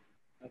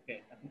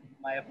 Okay,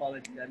 my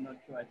apologies. I'm not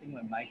sure. I think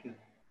my mic is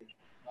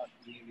not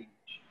really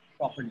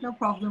properly. No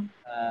problem.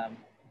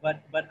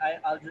 But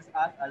I'll just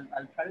ask.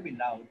 I'll try to be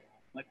loud.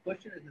 My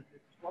question is a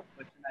short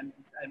question.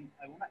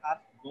 I want to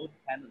ask both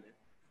panelists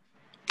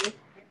if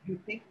you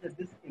think that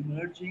this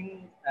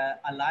emerging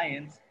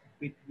alliance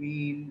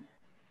between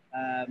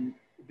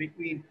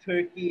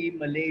Turkey,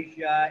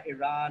 Malaysia,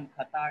 Iran,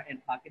 Qatar, and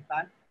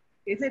Pakistan,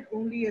 is it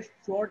only a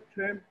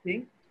short-term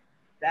thing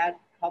that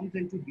comes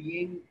into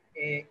being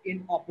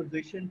in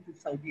opposition to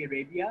Saudi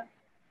Arabia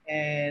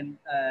and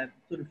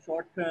sort of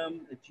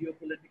short-term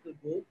geopolitical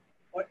goals?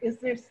 Or is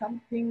there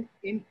something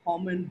in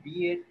common,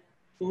 be it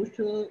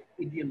social,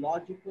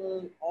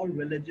 ideological, or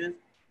religious,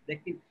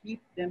 that can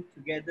keep them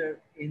together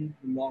in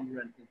the long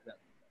run as well?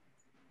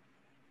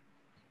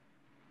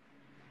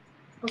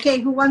 Okay,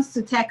 who wants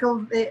to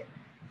tackle it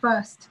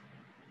first?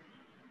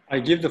 I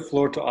give the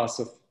floor to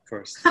Asif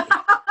first.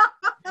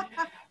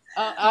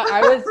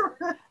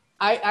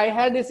 I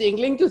had this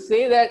inkling to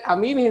say that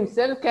Amin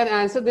himself can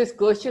answer this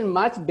question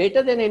much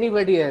better than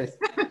anybody else.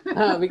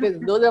 Because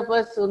those of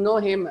us who know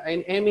him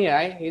in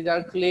MEI, he's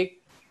our colleague,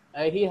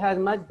 he has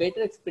much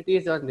better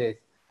expertise on this.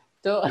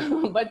 So,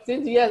 but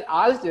since he has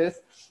asked us,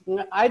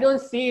 I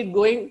don't see it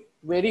going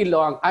very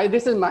long.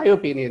 This is my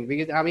opinion,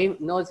 because Amin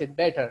knows it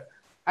better.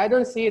 I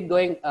don't see it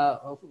going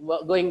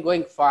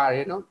far,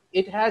 you know.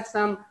 It has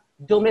some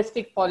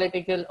domestic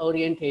political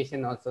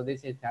orientation also,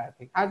 this entire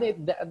thing. I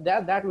think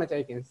that much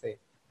I can say.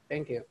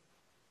 Thank you.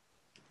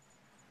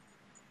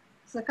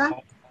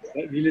 Serkan?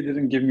 That really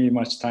didn't give me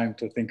much time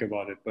to think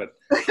about it, but...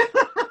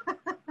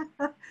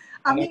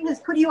 Amin has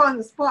put you on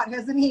the spot,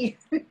 hasn't he?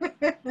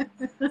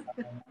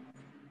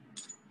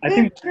 I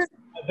think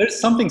there's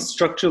something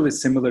structurally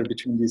similar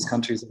between these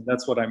countries, and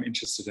that's what I'm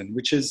interested in,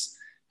 which is,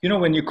 you know,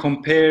 when you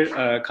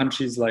compare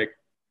countries like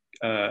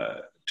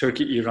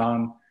Turkey,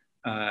 Iran,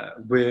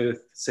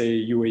 with,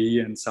 say,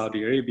 UAE and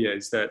Saudi Arabia,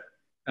 is that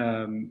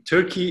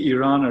Turkey,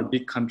 Iran are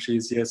big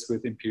countries, yes,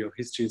 with imperial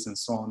histories and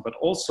so on, but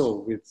also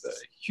with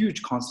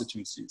huge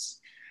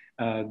constituencies.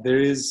 There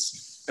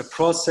is a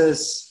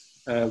process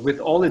with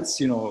all its,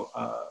 you know,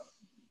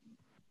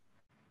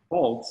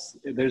 faults.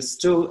 There's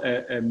still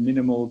a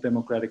minimal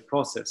democratic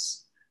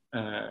process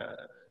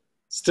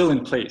still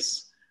in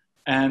place.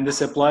 And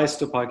this applies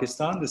to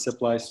Pakistan, this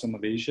applies to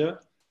Malaysia.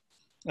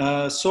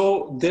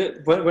 So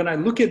when I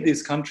look at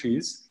these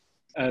countries,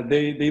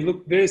 they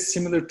look very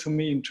similar to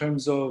me in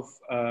terms of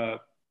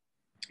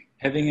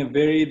having a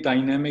very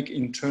dynamic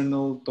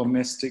internal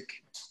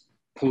domestic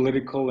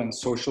political and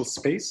social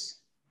space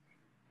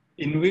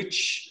in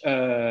which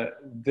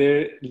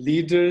their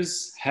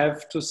leaders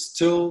have to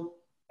still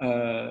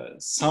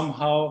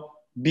somehow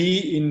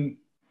be in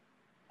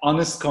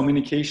honest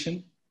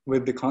communication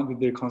with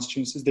their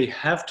constituencies. They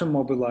have to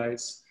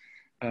mobilize,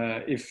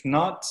 if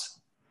not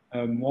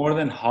more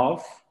than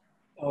half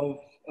of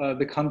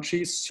the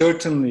country,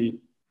 certainly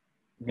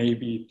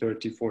maybe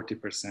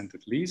 30–40%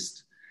 at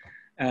least.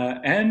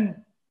 And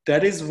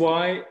that is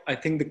why I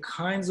think the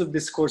kinds of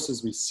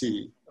discourses we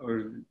see,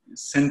 or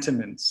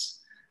sentiments,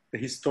 the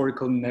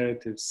historical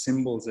narratives,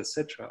 symbols,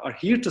 etc., are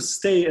here to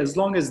stay as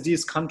long as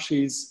these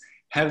countries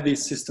have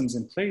these systems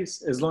in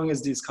place, as long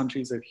as these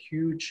countries have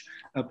huge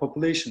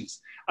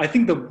populations. I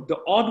think the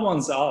odd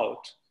ones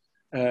out,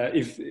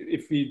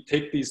 if we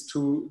take these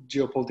two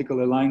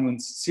geopolitical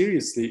alignments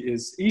seriously,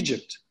 is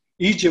Egypt.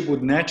 Egypt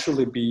would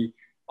naturally be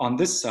on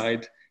this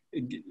side,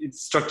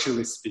 it's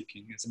structurally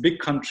speaking. It's a big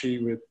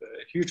country with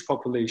a huge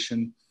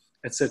population,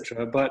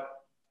 etc. But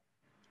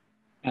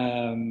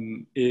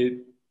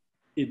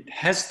it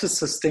has to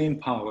sustain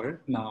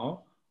power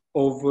now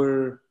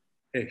over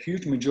a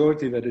huge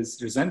majority that is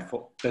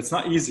resentful. That's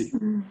not easy.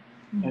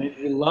 Mm-hmm. And it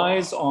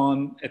relies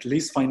on, at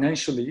least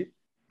financially,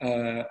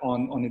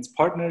 on its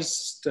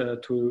partners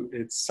to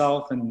its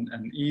south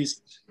and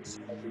east,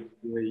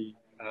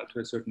 to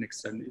a certain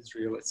extent,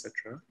 Israel,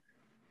 etc.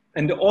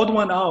 And the odd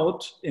one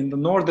out in the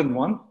northern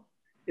one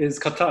is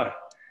Qatar.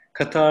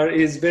 Qatar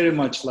is very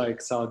much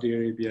like Saudi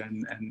Arabia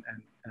and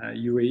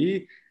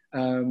UAE,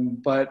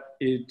 but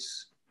it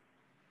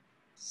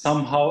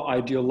somehow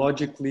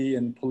ideologically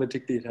and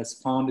politically it has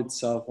found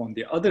itself on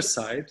the other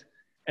side,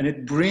 and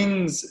it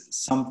brings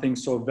something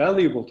so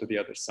valuable to the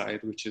other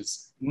side, which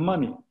is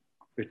money,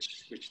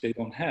 which they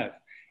don't have.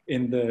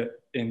 In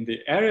the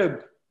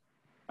Arab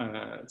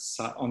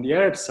on the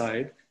Arab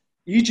side,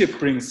 Egypt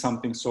brings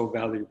something so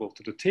valuable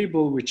to the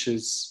table, which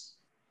is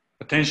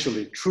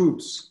potentially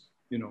troops,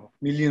 you know,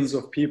 millions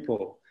of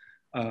people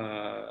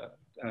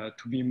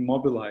to be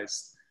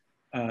mobilized,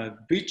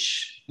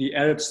 which the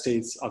Arab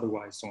states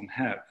otherwise don't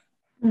have.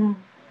 Mm.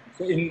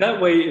 So in that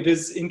way, it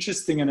is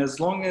interesting. And as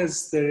long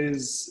as there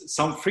is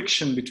some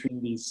friction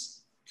between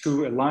these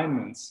two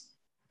alignments,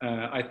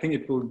 I think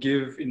it will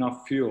give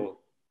enough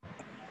fuel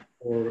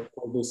for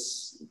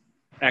this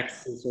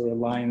axis or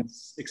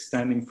alliance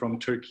extending from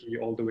Turkey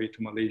all the way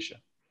to Malaysia.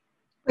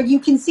 But you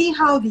can see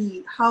how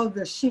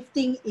the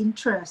shifting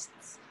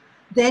interests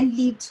then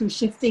lead to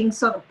shifting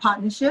sort of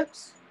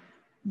partnerships.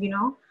 you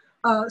know.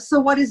 So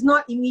what is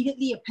not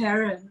immediately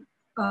apparent,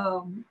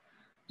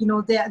 you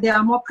know, there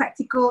are more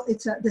practical,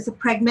 there's a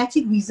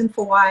pragmatic reason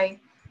for why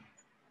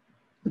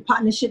the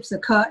partnerships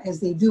occur as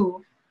they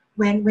do.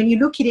 When you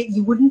look at it,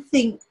 you wouldn't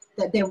think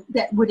that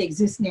that would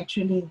exist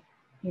naturally,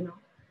 you know.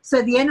 So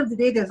at the end of the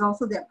day, there's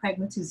also that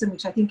pragmatism,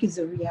 which I think is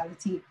a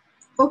reality.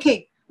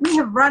 Okay, we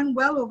have run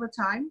well over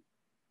time.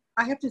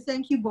 I have to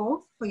thank you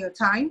both for your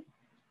time.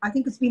 I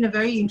think it's been a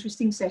very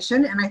interesting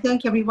session, and I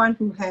thank everyone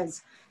who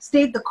has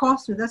stayed the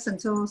course with us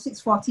until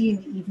 6:40 in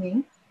the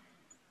evening.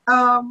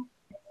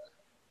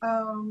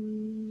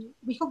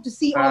 We hope to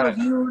see all of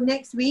you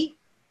next week.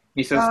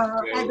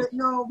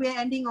 No, we're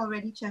ending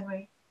already,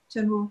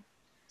 Chen-Wu.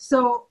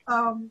 So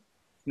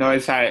no,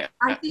 it's I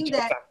think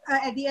that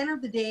at the end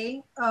of the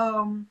day,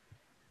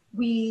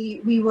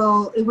 we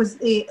will. It was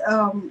a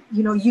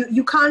you know,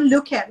 you can't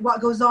look at what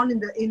goes on in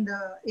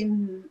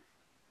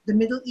the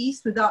Middle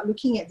East without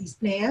looking at these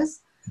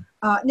players.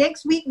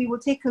 Next week we will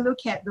take a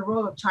look at the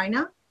role of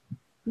China,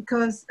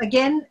 because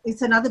again,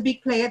 it's another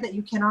big player that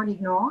you cannot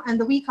ignore. And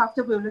the week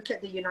after we'll look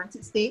at the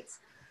United States.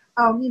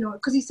 You know,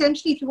 because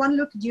essentially, if you want to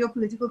look at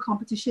geopolitical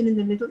competition in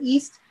the Middle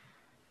East,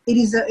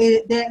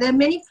 there are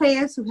many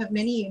players who have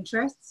many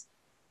interests,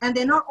 and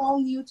they're not all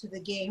new to the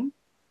game.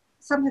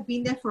 Some have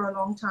been there for a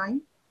long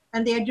time,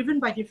 and they are driven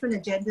by different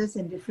agendas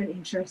and different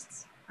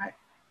interests. Right?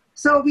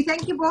 So we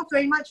thank you both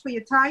very much for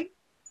your time.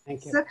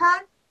 Thank you.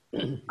 Serkan,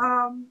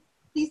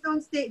 please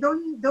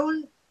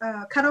don't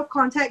cut off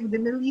contact with the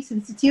Middle East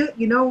Institute.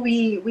 You know,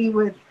 we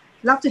would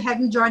love to have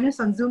you join us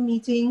on Zoom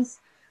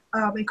meetings.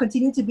 And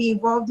continue to be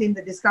involved in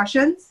the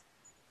discussions.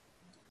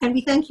 And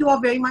we thank you all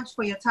very much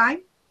for your time.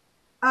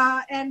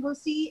 And we'll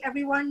see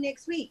everyone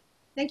next week.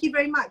 Thank you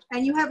very much.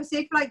 And you have a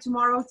safe flight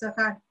tomorrow,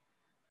 Serkan.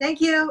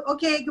 Thank you.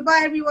 Okay,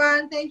 goodbye,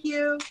 everyone. Thank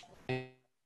you.